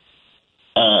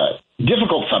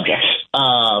difficult subject.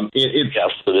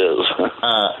 Yes, it is.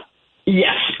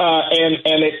 Yes,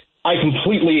 and I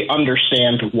completely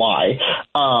understand why.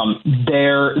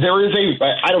 There is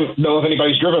I don't know if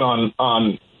anybody's driven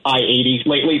on I-80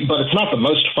 lately, but it's not the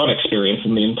most fun experience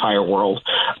in the entire world.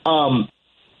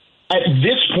 At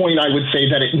this point, I would say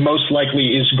that it most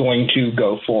likely is going to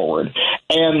go forward.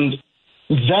 And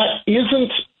that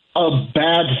isn't a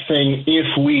bad thing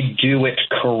if we do it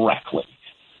correctly.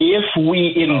 If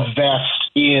we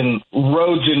invest in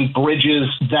roads and bridges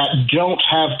that don't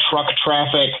have truck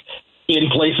traffic in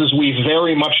places we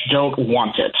very much don't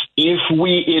want it, if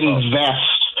we invest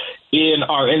in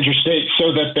our interstate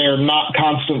so that they're not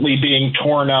constantly being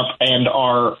torn up and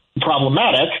are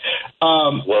problematic,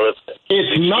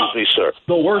 it's not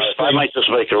the worst thing. I might just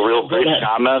make a real brief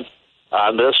comment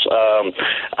on this.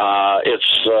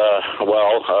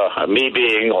 Me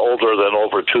being older than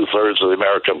over 2/3 of the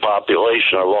American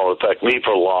population, it won't affect me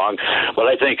for long, but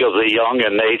I think of the young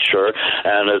in nature,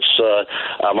 and it's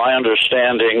my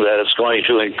understanding that it's going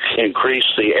to increase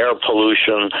the air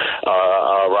pollution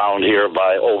around here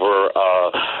by over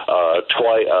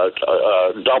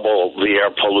double the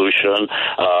air pollution,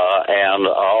 and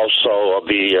also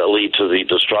lead to the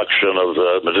destruction of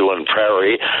the Meduan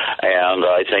Prairie, and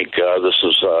I think this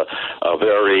is a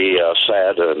very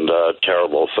sad and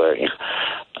terrible thing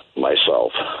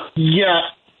myself. Yeah,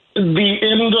 the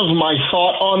end of my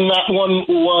thought on that one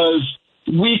was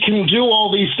we can do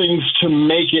all these things to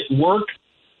make it work.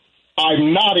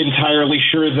 I'm not entirely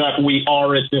sure that we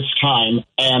are at this time.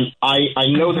 And I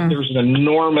know that there's an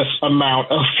enormous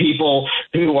amount of people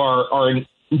who are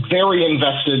very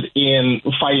invested in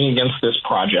fighting against this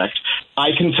project.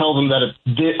 I can tell them that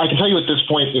I can tell you at this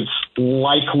point it's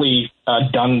likely a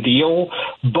done deal,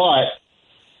 but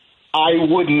I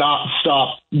would not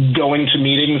stop going to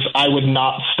meetings. I would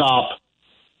not stop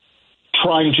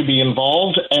trying to be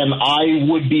involved, and I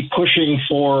would be pushing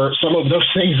for some of those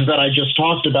things that I just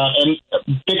talked about and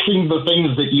fixing the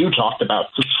things that you talked about.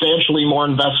 Substantially more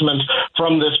investment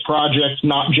from this project,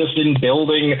 not just in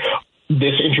building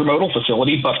this intermodal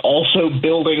facility, but also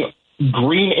building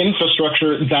green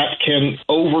infrastructure that can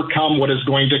overcome what is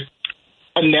going to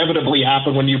inevitably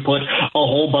happen when you put a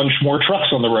whole bunch more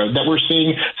trucks on the road, that we're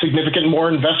seeing significant more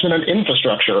investment in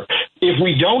infrastructure. If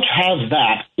we don't have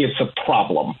that, it's a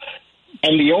problem.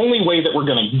 And the only way that we're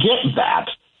going to get that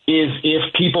is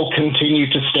if people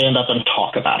continue to stand up and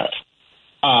talk about it.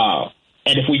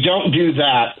 And if we don't do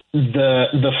that,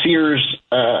 the fears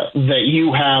that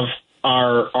you have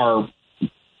are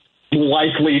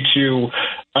likely to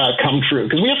come true,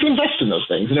 because we have to invest in those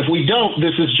things. And if we don't,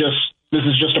 this is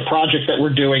just a project that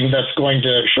we're doing that's going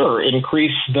to,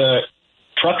 increase the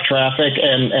truck traffic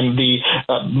and the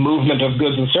movement of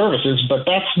goods and services, but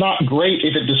that's not great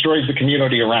if it destroys the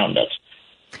community around it.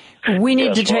 We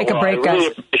need to take a break,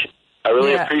 guys. I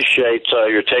really appreciate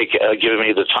your giving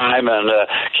me the time, and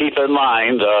keep in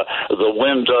mind the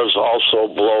wind does also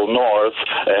blow north,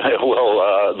 and it will.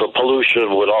 The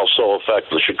pollution would also affect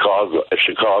the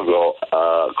Chicago,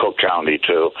 Cook County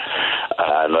too,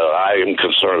 and I am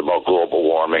concerned about global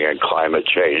warming and climate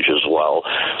change as well.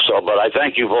 So, but I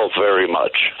thank you both very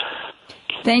much.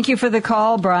 Thank you for the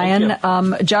call, Brian.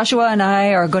 Joshua and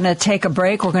I are going to take a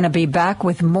break. We're going to be back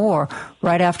with more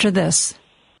right after this.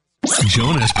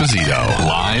 Joan Esposito,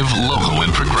 live, local,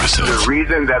 and progressive. The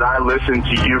reason that I listen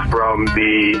to you from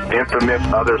the infamous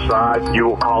other side, you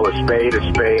will call a spade,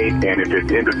 and if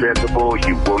it's indefensible,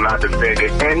 you will not defend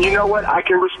it. And you know what? I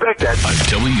can respect that. On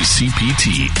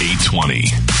WCPT 820.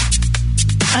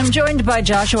 I'm joined by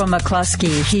Joshua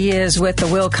McCluskey. He is with the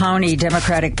Will County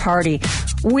Democratic Party.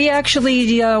 We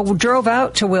actually drove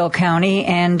out to Will County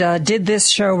and did this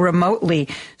show remotely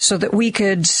so that we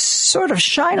could sort of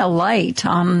shine a light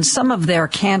on some of their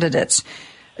candidates.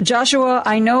 Joshua,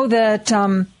 I know that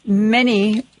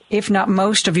many, if not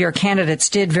most, of your candidates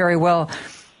did very well.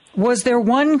 Was there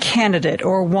one candidate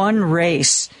or one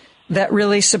race that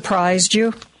really surprised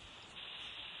you?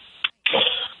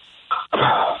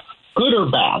 Good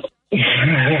or bad?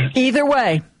 Either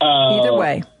way. Either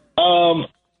way.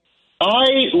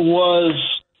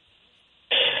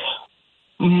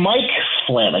 Mike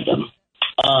Flanagan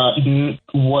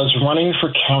was running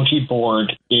for county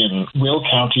board in Will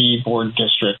County Board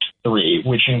District 3,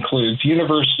 which includes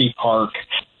University Park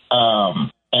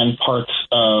and parts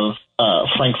of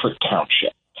Frankfort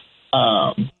Township.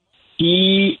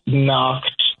 He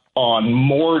knocked on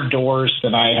more doors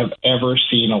than I have ever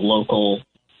seen a local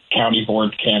county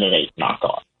board candidate knock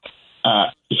on.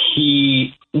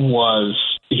 He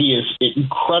is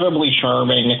incredibly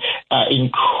charming,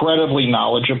 incredibly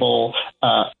knowledgeable,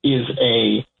 is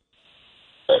a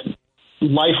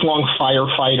lifelong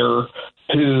firefighter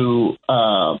who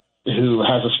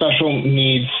has a special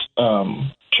needs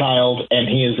child, and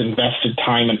he has invested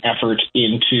time and effort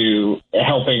into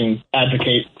helping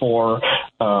advocate for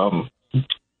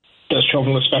those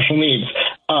children with special needs.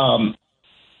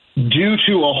 Due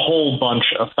to a whole bunch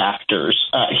of factors,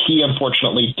 he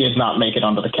unfortunately did not make it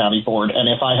onto the county board. And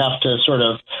if I have to sort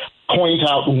of point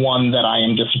out one that I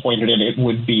am disappointed in, it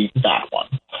would be that one.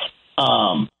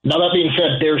 Now, that being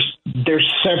said,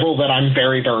 there's several that I'm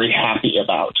very, very happy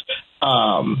about.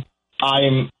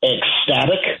 I'm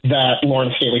ecstatic that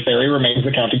Lawrence Staley Ferry remains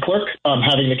the county clerk.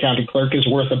 Having the county clerk is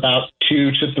worth about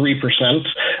 2 to 3%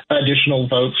 additional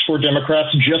votes for Democrats,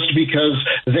 just because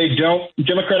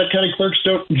Democratic county clerks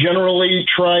don't generally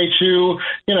try to,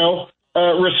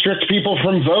 restrict people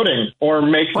from voting or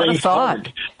make things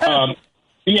hard.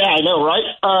 Yeah, I know, right?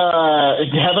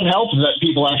 Heaven help that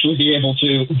people actually be able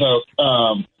to vote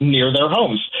near their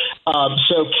homes.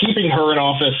 So keeping her in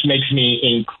office makes me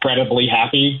incredibly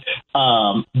happy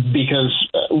because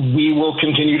we will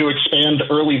continue to expand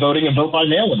early voting and vote by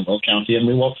mail in Will County, and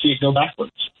we won't see it go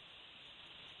backwards.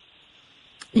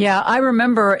 Yeah, I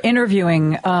remember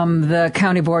interviewing the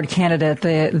county board candidate,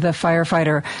 the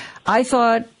firefighter. I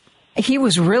thought he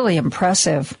was really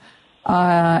impressive.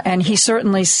 And he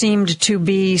certainly seemed to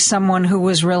be someone who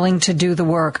was willing to do the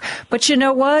work. But you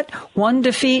know what? One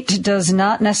defeat does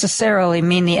not necessarily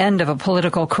mean the end of a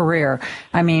political career.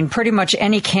 I mean, pretty much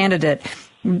any candidate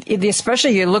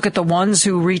Especially you look at the ones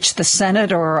who reach the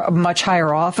Senate or a much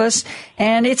higher office,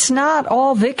 and it's not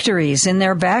all victories in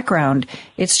their background.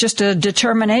 It's just a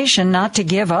determination not to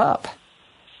give up.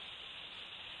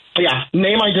 Yeah,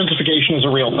 name identification is a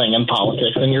real thing in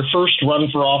politics, and your first run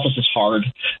for office is hard,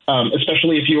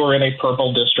 especially if you are in a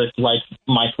purple district like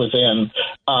Mike was in.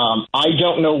 I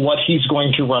don't know what he's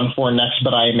going to run for next,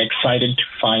 but I am excited to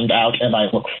find out, and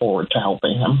I look forward to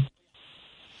helping him.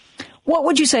 What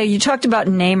would you say? You talked about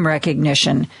name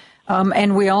recognition,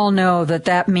 and we all know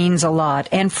that means a lot.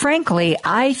 And frankly,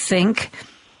 I think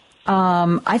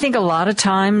a lot of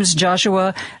times,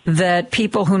 Joshua, that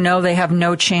people who know they have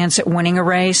no chance at winning a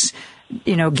race,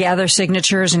 gather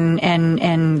signatures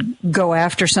and go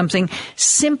after something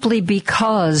simply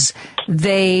because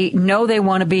they know they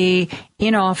want to be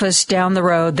in office down the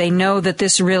road. They know that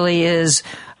this really is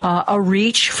a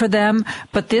reach for them,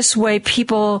 but this way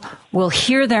people will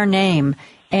hear their name,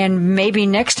 and maybe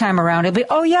next time around it'll be,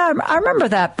 oh yeah, I remember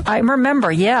that. I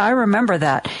remember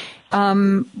that.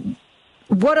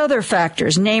 What other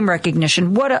factors, name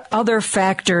recognition, what other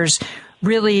factors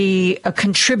really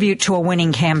contribute to a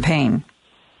winning campaign?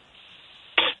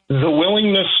 The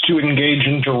willingness to engage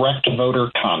in direct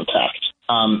voter contact.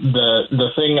 The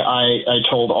thing I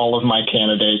told all of my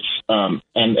candidates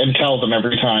and tell them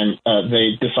every time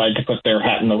they decide to put their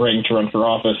hat in the ring to run for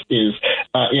office is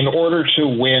in order to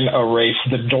win a race,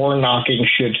 the door knocking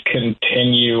should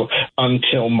continue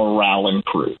until morale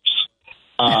improves.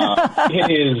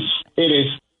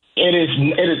 It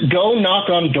is go knock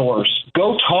on doors,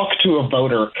 go talk to a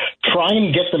voter, try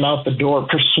and get them out the door,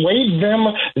 persuade them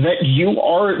that you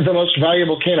are the most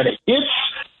valuable candidate. It's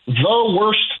the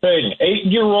worst thing.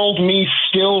 8-year-old me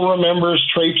still remembers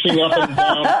traipsing up and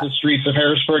down the streets of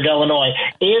Harrisburg, Illinois.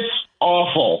 It's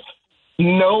awful.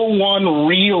 No one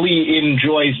really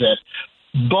enjoys it,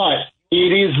 but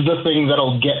it is the thing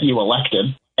that'll get you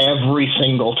elected every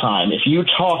single time. If you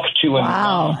talk to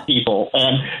enough people,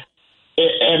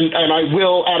 and I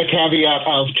will add a caveat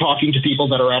of talking to people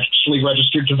that are actually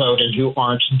registered to vote and who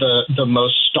aren't the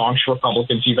most staunch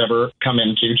Republicans you've ever come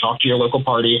into. Talk to your local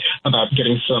party about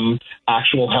getting some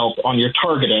actual help on your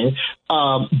targeting.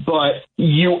 But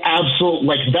you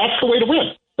absolutely, that's the way to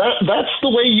win. That's the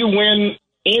way you win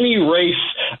any race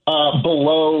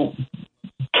below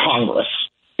Congress.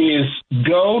 Is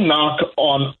go knock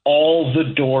on all the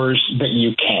doors that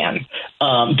you can,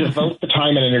 devote the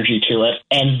time and energy to it,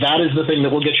 and that is the thing that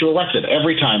will get you elected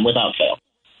every time without fail.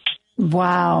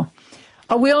 Wow.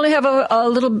 We only have a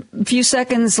little few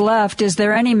seconds left. Is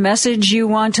there any message you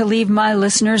want to leave my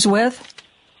listeners with?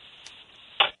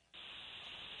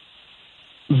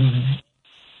 The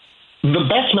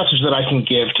best message that I can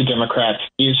give to Democrats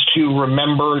is to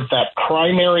remember that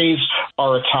primaries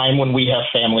are a time when we have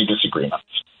family disagreements.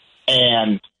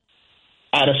 And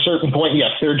at a certain point, yes,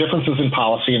 there are differences in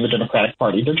policy in the Democratic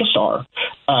Party. There just are.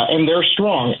 And they're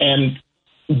strong. And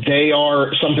they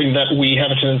are something that we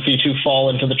have a tendency to fall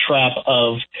into the trap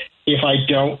of, if I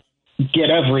don't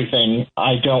get everything,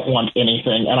 I don't want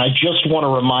anything. And I just want to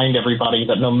remind everybody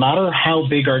that no matter how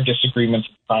big our disagreements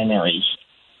in primaries,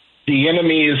 the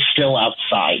enemy is still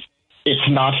outside. It's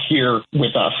not here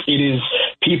with us. It is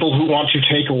people who want to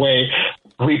take away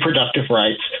reproductive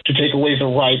rights, to take away the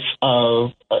rights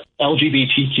of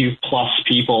LGBTQ plus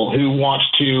people, who want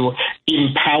to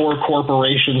empower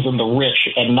corporations and the rich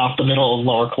and not the middle and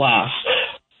lower class.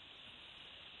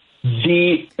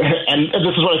 And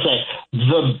this is what I say,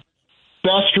 the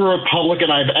best Republican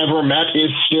I've ever met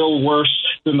is still worse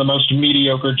than the most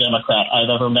mediocre Democrat I've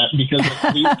ever met, because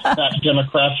at least that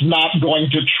Democrat's not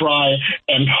going to try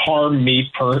and harm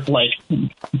me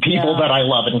people that I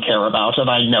love and care about, and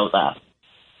I know that.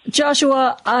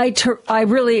 Joshua, I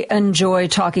really enjoy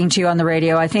talking to you on the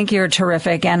radio. I think you're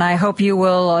terrific, and I hope you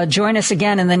will join us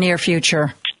again in the near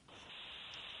future.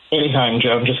 Anytime,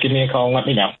 Joe. Just give me a call and let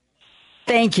me know.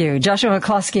 Thank you. Joshua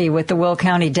McCloskey with the Will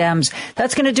County Dems.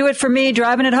 That's going to do it for me.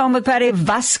 Driving It Home with Patty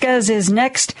Vasquez is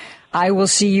next. I will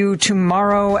see you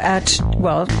tomorrow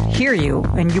hear you,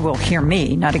 and you will hear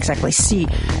me, not exactly see,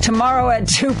 tomorrow at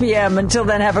 2 p.m. Until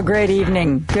then, have a great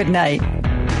evening. Good night.